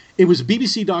 It was a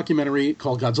BBC documentary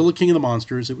called Godzilla King of the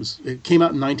Monsters. It came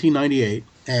out in 1998,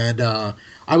 and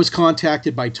I was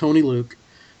contacted by Tony Luke,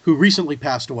 who recently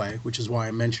passed away, which is why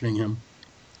I'm mentioning him.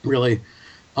 Really.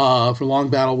 For a long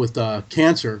battle with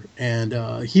cancer,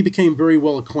 and he became very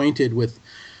well acquainted with.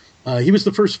 He was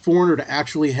the first foreigner to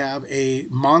actually have a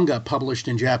manga published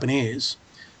in Japanese.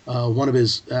 One of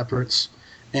his efforts,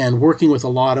 and working with a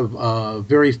lot of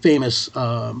very famous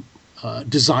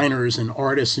designers and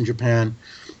artists in Japan.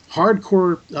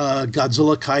 Hardcore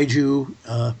Godzilla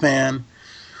kaiju fan,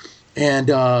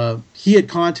 and he had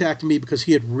contacted me because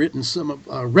he had read some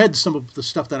of the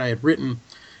stuff that I had written.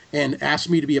 And asked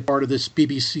me to be a part of this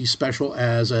BBC special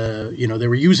as they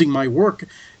were using my work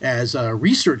as a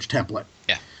research template.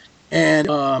 And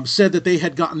said that they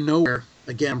had gotten nowhere,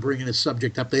 again, bringing this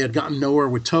subject up, they had gotten nowhere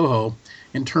with Toho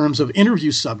in terms of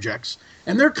interview subjects.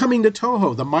 And they're coming to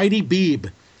Toho, the mighty Beeb.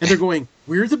 And they're going,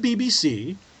 we're the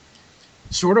BBC.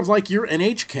 sort of like your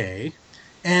NHK,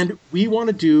 and we want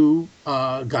to do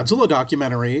a Godzilla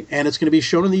documentary, and it's going to be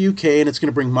shown in the UK, and it's going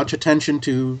to bring much attention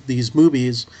to these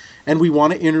movies, and we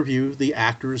want to interview the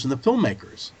actors and the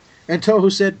filmmakers. And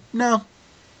Toho said, no.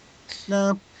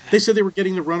 They said they were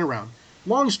getting the runaround.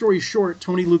 Long story short,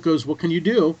 Tony Luke goes, what can you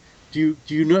do? Do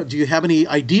you have any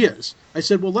ideas? I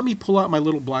said, well, let me pull out my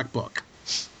little black book.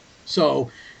 So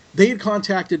they had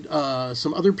contacted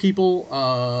some other people.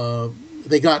 I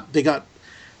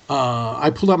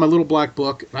pulled out my little black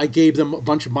book. And I gave them a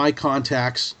bunch of my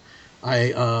contacts.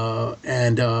 I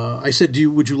said,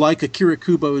 would you like Akira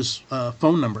Kubo's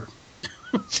phone number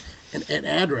and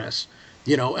address?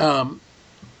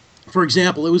 For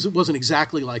example, it wasn't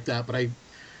exactly like that, but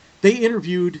they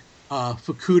interviewed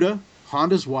Fukuda,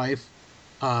 Honda's wife,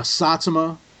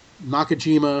 Satsuma,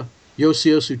 Nakajima,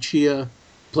 Yoshio Tsuchiya,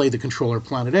 played the controller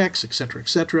Planet X, etc.,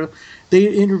 etc. They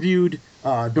interviewed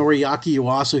Noriaki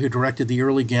Yuasa, who directed the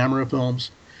early Gamera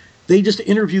films. They just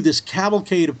interviewed this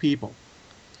cavalcade of people,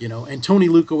 and Tony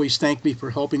Luke always thanked me for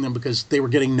helping them because they were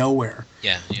getting nowhere.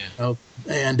 Yeah.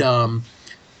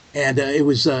 And it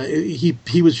was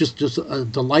he was just a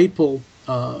delightful,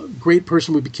 great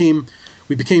person. We became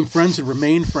friends and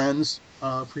remained friends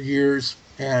for years.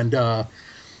 And I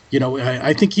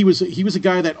think he was a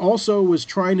guy that also was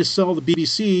trying to sell the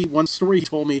BBC. One story he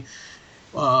told me,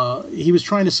 he was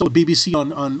trying to sell the BBC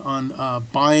on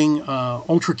buying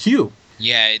Ultra Q.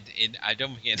 Yeah, I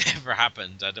don't think it ever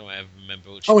happened. I don't ever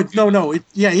remember.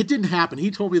 It didn't happen.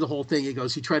 He told me the whole thing. He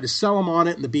goes, he tried to sell him on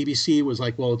it, and the BBC was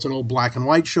like, well, it's an old black and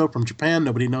white show from Japan.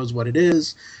 Nobody knows what it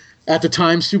is. At the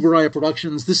time, Tsuburaya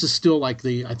Productions, this is still like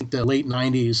the late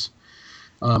 90s,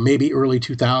 maybe early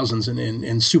 2000s, and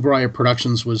Tsuburaya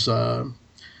Productions was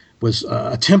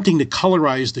attempting to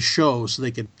colorize the show so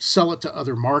they could sell it to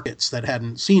other markets that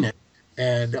hadn't seen it.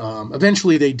 And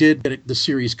eventually they did get the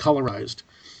series colorized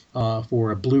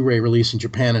for a Blu-ray release in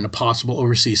Japan and a possible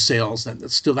overseas sales.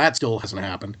 That still hasn't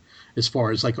happened as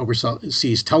far as like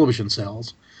overseas television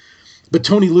sales. But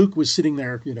Tony Luke was sitting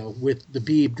there, with the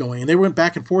Beeb going, and they went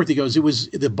back and forth. He goes,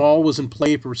 the ball was in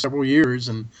play for several years,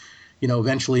 and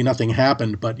eventually nothing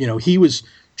happened. But he was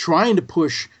trying to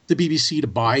push the BBC to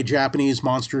buy Japanese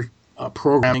monster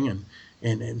programming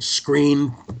and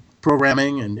screen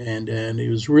programming, and it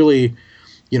was really.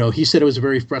 He said it was a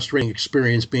very frustrating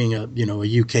experience being a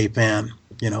UK fan,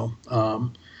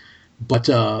 but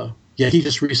he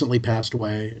just recently passed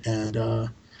away, and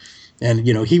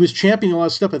he was championing a lot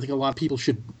of stuff. I think a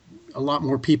lot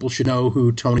more people should know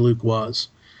who Tony Luke was,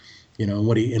 and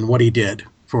what he did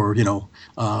for,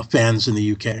 fans in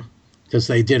the UK, because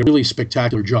they did a really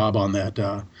spectacular job on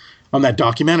that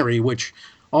documentary, which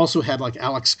also had like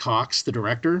Alex Cox, the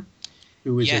director,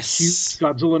 who was a huge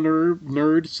Godzilla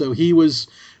nerd. So he was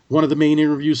one of the main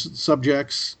interview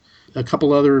subjects. A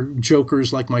couple other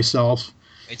jokers like myself.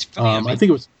 It's funny. I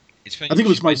think it was. It's funny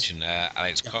you mention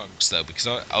Alex Cox, though, because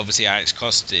obviously Alex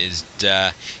Cox is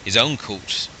his own cult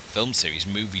film series,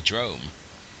 Movie Drome,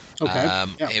 here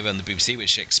on the BBC,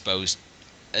 which exposed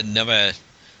a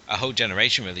whole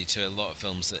generation really to a lot of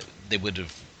films that they would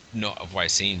have not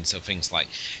otherwise seen. So things like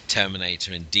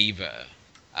Terminator and Diva.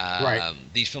 Right.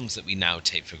 These films that we now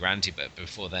take for granted, but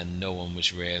before then no one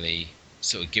was really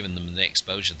sort of giving them the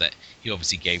exposure that he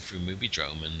obviously gave through Movie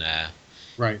Drome, and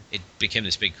it became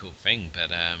this big cool thing.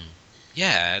 But I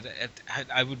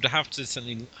would have to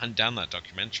certainly hunt down that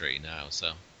documentary now.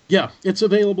 So yeah, it's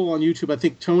available on YouTube. I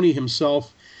think Tony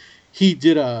himself, he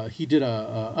did a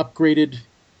upgraded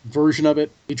version of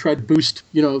it. He tried to boost,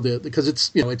 because it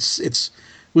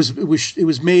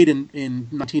was made in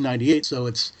 1998, so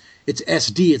it's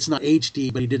SD, it's not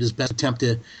HD, but he did his best attempt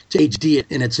to HD it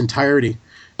in its entirety.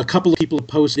 A couple of people have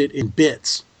posted it in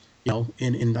bits,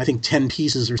 in I think 10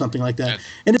 pieces or something like that. Yeah.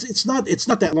 And it's not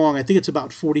that long. I think it's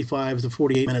about 45 to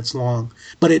 48 minutes long.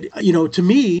 But it, to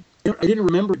me, I didn't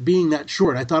remember it being that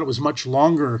short. I thought it was much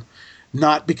longer,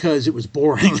 not because it was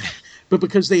boring, but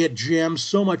because they had jammed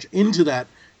so much into that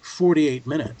 48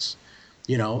 minutes.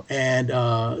 And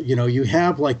you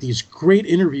have like these great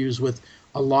interviews with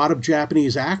a lot of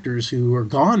Japanese actors who are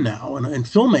gone now, and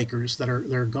filmmakers that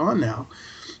are gone now,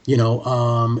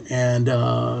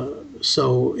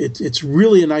 so it's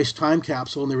really a nice time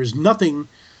capsule, and there was nothing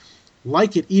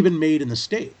like it even made in the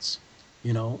States,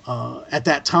 at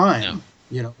that time,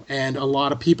 and a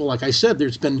lot of people, like I said,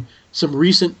 there's been some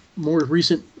more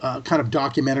recent kind of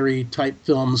documentary type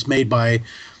films made by,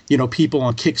 people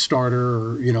on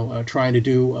Kickstarter or, trying to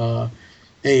do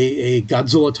a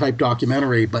Godzilla type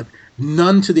documentary, but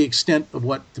none to the extent of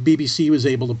what the BBC was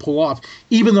able to pull off,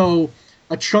 even though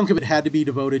a chunk of it had to be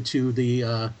devoted to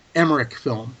the Emmerich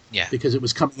film, Yeah. because it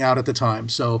was coming out at the time.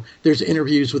 So there's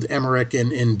interviews with Emmerich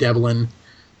and Devlin,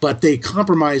 but they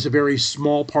compromise a very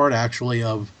small part actually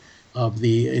of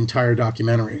the entire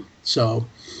documentary. So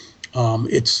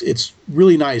it's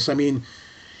really nice. I mean,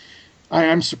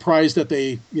 I'm surprised that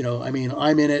they, I'm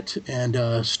in it,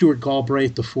 and Stuart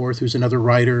Galbraith IV, who's another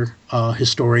writer,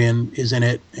 historian, is in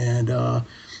it. And,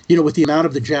 with the amount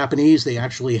of the Japanese they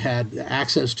actually had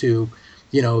access to,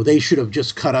 they should have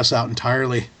just cut us out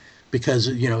entirely, because,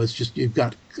 it's just, you've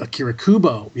got Akira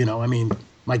Kubo, I mean,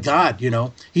 my God,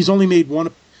 he's only made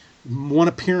one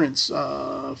appearance,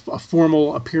 a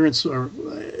formal appearance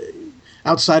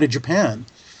outside of Japan.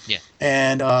 Yeah.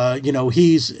 And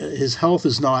his health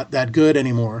is not that good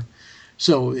anymore,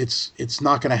 so it's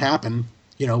not going to happen.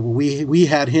 We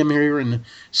had him here in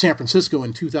San Francisco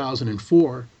in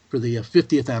 2004 for the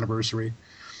 50th anniversary,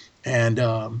 and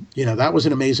that was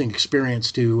an amazing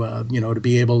experience to to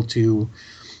be able to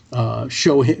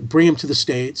bring him to the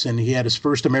States. And he had his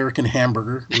first American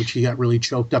hamburger, which he got really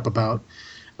choked up about.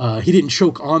 He didn't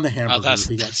choke on the hamburger.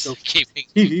 He got choked.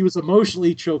 He was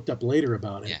emotionally choked up later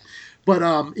about it. Yeah. But,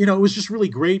 it was just really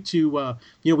great to,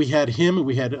 we had him, and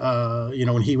we had,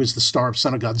 when he was the star of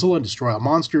Son of Godzilla and Destroy All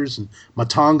Monsters and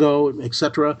Matango,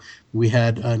 etc. We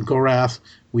had, in Gorath,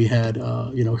 we had,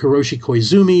 Hiroshi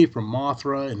Koizumi from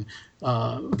Mothra, and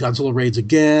Godzilla Raids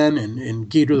Again, and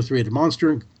Ghidorah the Three-Headed Monster,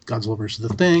 and Godzilla vs.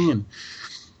 the Thing.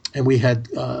 And we had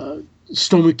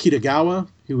Stomu Kitagawa,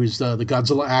 who was the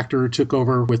Godzilla actor, took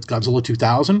over with Godzilla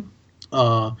 2000.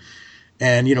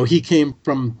 And, he came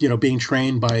from, being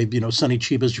trained by, Sonny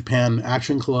Chiba's Japan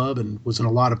Action Club, and was in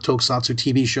a lot of tokusatsu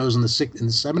TV shows in the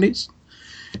 70s.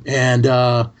 And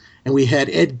we had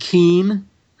Ed Keane,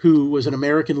 who was an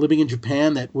American living in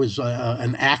Japan that was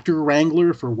an actor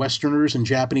wrangler for Westerners and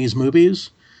Japanese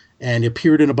movies, and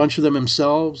appeared in a bunch of them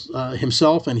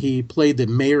himself, and he played the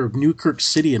mayor of Newkirk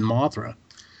City in Mothra.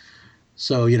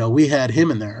 So, we had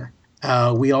him in there.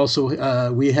 We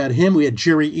also, we had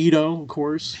Jerry Ito, of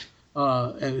course,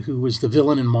 who was the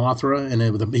villain in Mothra, and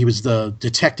he was the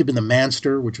detective in The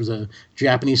Manster, which was a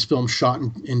Japanese film shot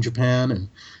in Japan.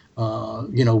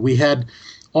 And we had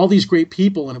all these great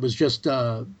people, and it was just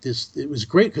it was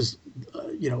great because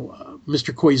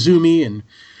Mr. Koizumi and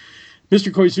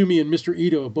Mr.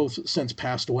 Ito have both since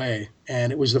passed away,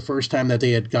 and it was the first time that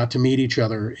they had got to meet each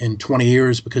other in 20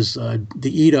 years, because the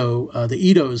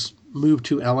Itos moved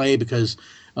to LA because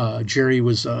Jerry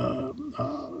was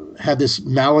had this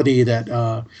malady that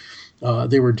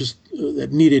they were just that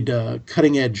needed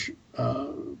cutting edge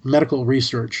medical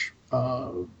research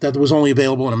that was only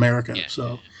available in America. Yeah.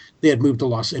 So they had moved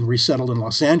to and resettled in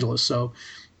Los Angeles. So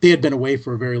they had been away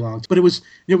for a very long time. But it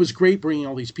was great bringing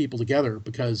all these people together,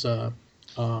 because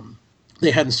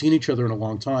they hadn't seen each other in a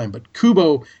long time. But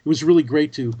Kubo, it was really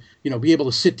great to be able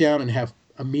to sit down and have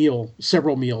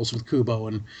several meals with Kubo,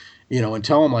 and and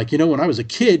tell him, like, when I was a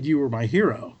kid, you were my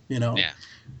hero. Yeah.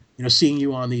 Seeing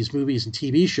you on these movies and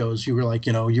TV shows, you were like,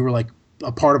 you were like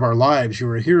a part of our lives. You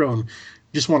were a hero, and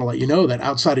just want to let you know that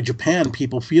outside of Japan,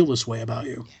 people feel this way about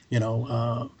you.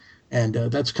 And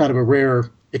that's kind of a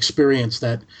rare experience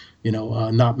that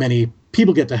not many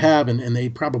people get to have, and they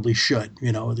probably should.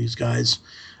 These guys,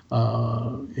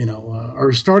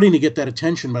 are starting to get that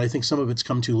attention, but I think some of it's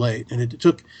come too late, and it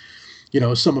took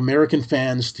some American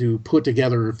fans to put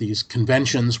together these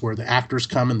conventions where the actors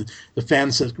come, and the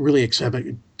fans that really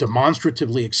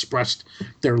demonstratively expressed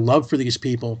their love for these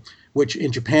people, which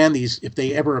in Japan, if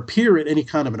they ever appear at any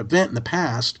kind of an event in the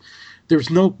past, there's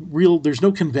no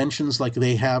conventions like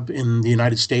they have in the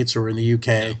United States or in the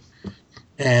UK.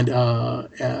 And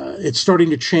it's starting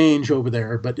to change over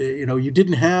there. But, you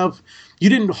didn't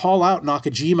haul out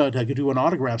Nakajima to do an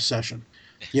autograph session.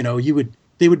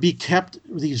 They would be kept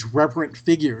these reverent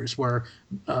figures where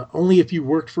only if you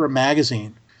worked for a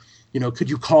magazine, could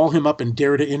you call him up and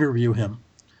dare to interview him,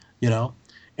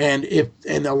 And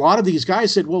a lot of these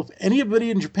guys said, well, if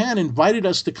anybody in Japan invited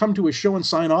us to come to a show and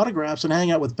sign autographs and hang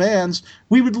out with fans,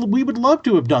 we would love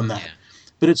to have done that. Yeah.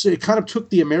 But it kind of took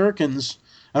the Americans,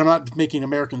 and I'm not making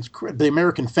Americans, the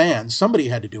American fans, somebody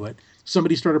had to do it.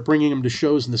 Somebody started bringing them to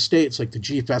shows in the States, like the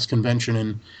G-Fest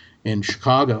convention in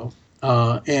Chicago.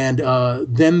 And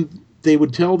then they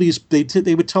would tell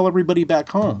they would tell everybody back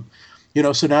home,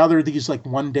 so now there are these like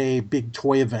one day big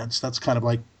toy events. That's kind of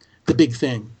like the big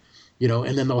thing,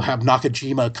 and then they'll have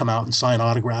Nakajima come out and sign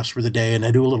autographs for the day, and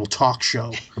they do a little talk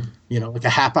show, like a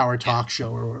half-hour talk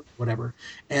show or whatever.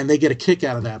 And they get a kick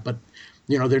out of that. But,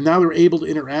 they're able to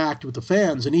interact with the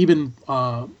fans. And even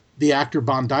the actor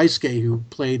Bon Daisuke, who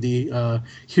played the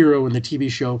hero in the TV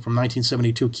show from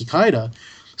 1972, Kikaida,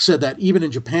 said that even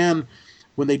in Japan,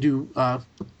 when they do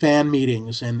fan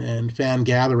meetings and fan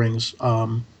gatherings,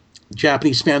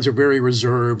 Japanese fans are very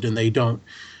reserved and they don't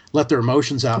let their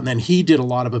emotions out. And then he did a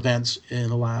lot of events in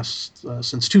the last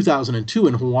since 2002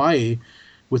 in Hawaii,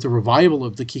 with the revival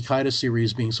of the Kikaider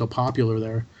series being so popular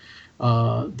there.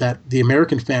 That the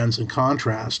American fans, in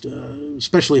contrast,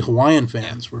 especially Hawaiian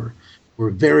fans, were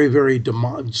very, very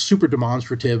super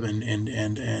demonstrative and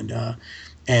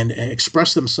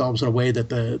expressed themselves in a way that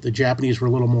the Japanese were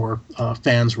a little more,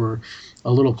 fans were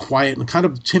a little quiet and kind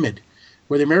of timid,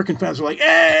 where the American fans were like,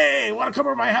 "Hey, want to come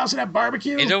over to my house and have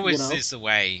barbecue?" It always is the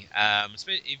way.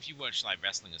 If you watch like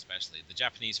wrestling, especially, the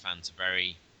Japanese fans are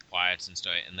very quiet and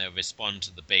stoic, and they'll respond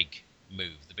to the big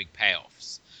move, the big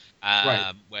payoffs.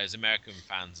 Right. Whereas American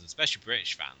fans, and especially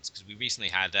British fans, because we recently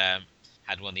had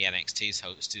one of the NXTs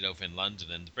hosted over in London,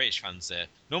 and the British fans are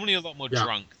normally a lot more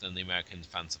drunk than the American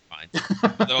fans are fine.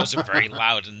 But they're also very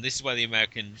loud, and this is why the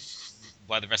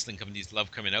wrestling companies love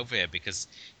coming over here, because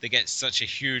they get such a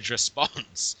huge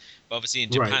response. But obviously in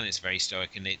Japan it's very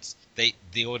stoic, and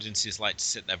the audiences like to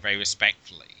sit there very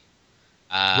respectfully,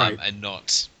 and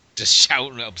not just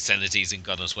shout obscenities and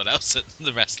God knows what else at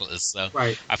the wrestlers. So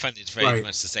I find it's very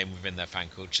much the same within their fan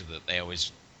culture, that they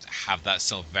always have that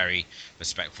sort of very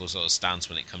respectful sort of stance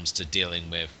when it comes to dealing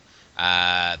with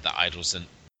the idols. And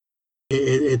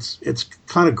it's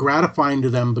kind of gratifying to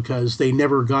them, because they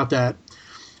never got that,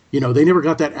 they never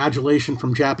got that adulation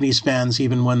from Japanese fans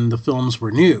even when the films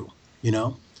were new,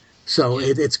 So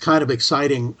it's kind of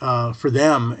exciting for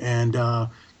them, and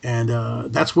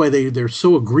that's why they're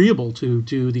so agreeable to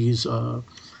do these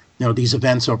these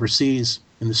events overseas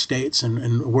in the States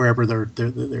and wherever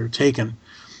they're taken.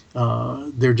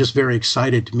 They're just very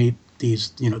excited to meet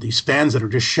these fans that are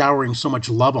just showering so much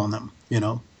love on them.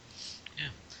 Yeah.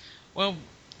 Well,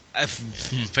 I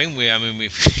think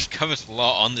we've covered a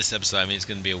lot on this episode. I mean, it's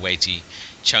going to be a weighty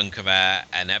chunk of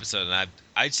an episode, and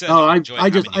I'd certainly enjoy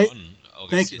having you on, August.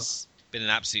 Thank you. It's been an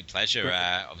absolute pleasure,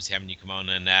 obviously, having you come on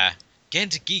and getting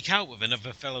to geek out with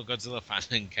another fellow Godzilla fan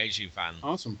and Kaiju fan.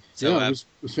 Awesome. So, it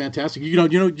was fantastic.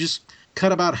 Just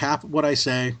cut about half what I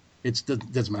say. It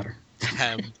doesn't matter.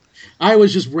 I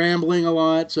was just rambling a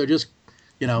lot, so just,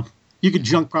 you could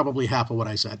junk probably half of what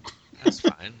I said. That's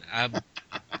fine.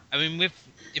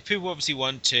 If people obviously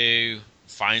want to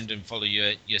find and follow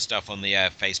your stuff on the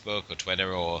Facebook or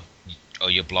Twitter or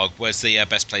your blog, where's the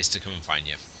best place to come and find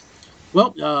you?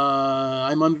 Well,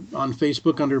 I'm on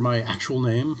Facebook under my actual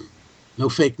name. No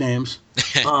fake names.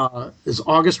 Is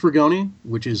August Ragone,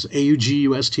 which is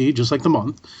August, just like the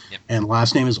month. Yep. And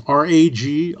last name is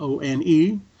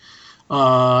Ragone.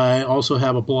 I also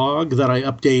have a blog that I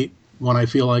update when I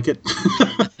feel like it.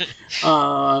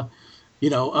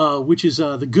 Which is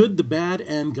The Good, the Bad,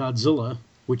 and Godzilla,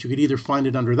 which you could either find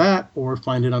it under that or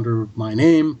find it under my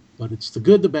name, but it's The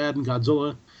Good, the Bad, and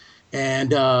Godzilla.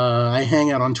 And I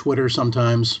hang out on Twitter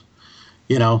sometimes,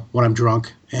 when I'm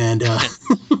drunk. And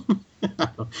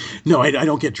no, I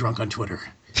don't get drunk on Twitter.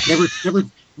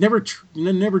 Never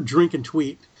drink and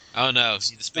tweet. Oh no, you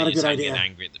just spend your time getting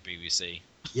angry at the BBC.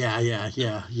 Yeah.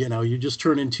 You just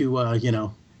turn into a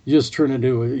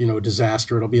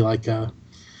disaster. It'll be like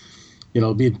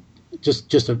it'll be just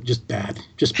bad.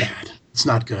 It's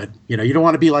not good. You don't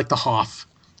want to be like the Hoff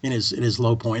in his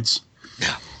low points.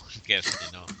 No,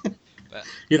 definitely not. But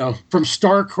from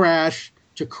Star Crash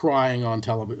to crying on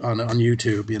television on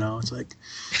YouTube. It's like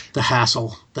the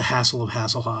hassle of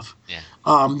Hasselhoff.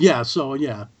 Yeah. So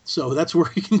that's where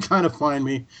you can kind of find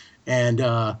me, and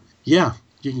you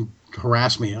can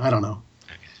harass me. I don't know.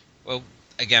 Okay. Well,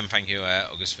 again, thank you,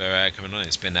 August, for coming on.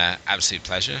 It's been an absolute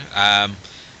pleasure.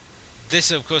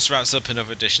 This, of course, wraps up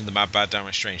another edition of the Mad Bad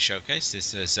Downright Strange Showcase.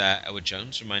 This is Edward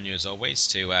Jones, reminding you as always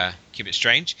to keep it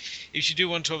strange. If you do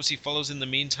want to obviously follow us in the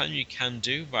meantime, you can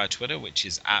do via Twitter, which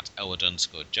is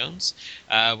 @Edward_Jones.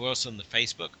 We're also on the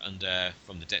Facebook under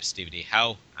From the Depths DVD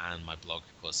Hell, and my blog,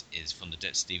 of course, is From the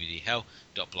Depths DVD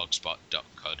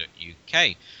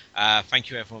Hell.blogspot.co.uk. Thank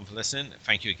you, everyone, for listening.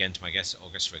 Thank you again to my guest,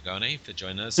 August Ragone, for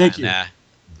joining us. Thank you.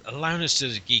 Allowing us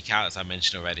to geek out, as I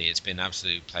mentioned already. It's been an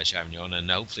absolute pleasure having you on, and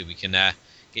hopefully we can get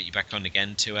you back on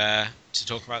again to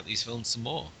talk about these films some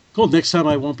more. Cool. Next time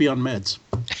I won't be on meds.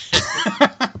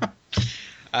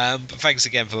 But thanks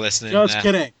again for listening. Just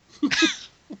kidding.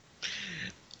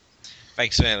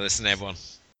 Thanks for listening, everyone.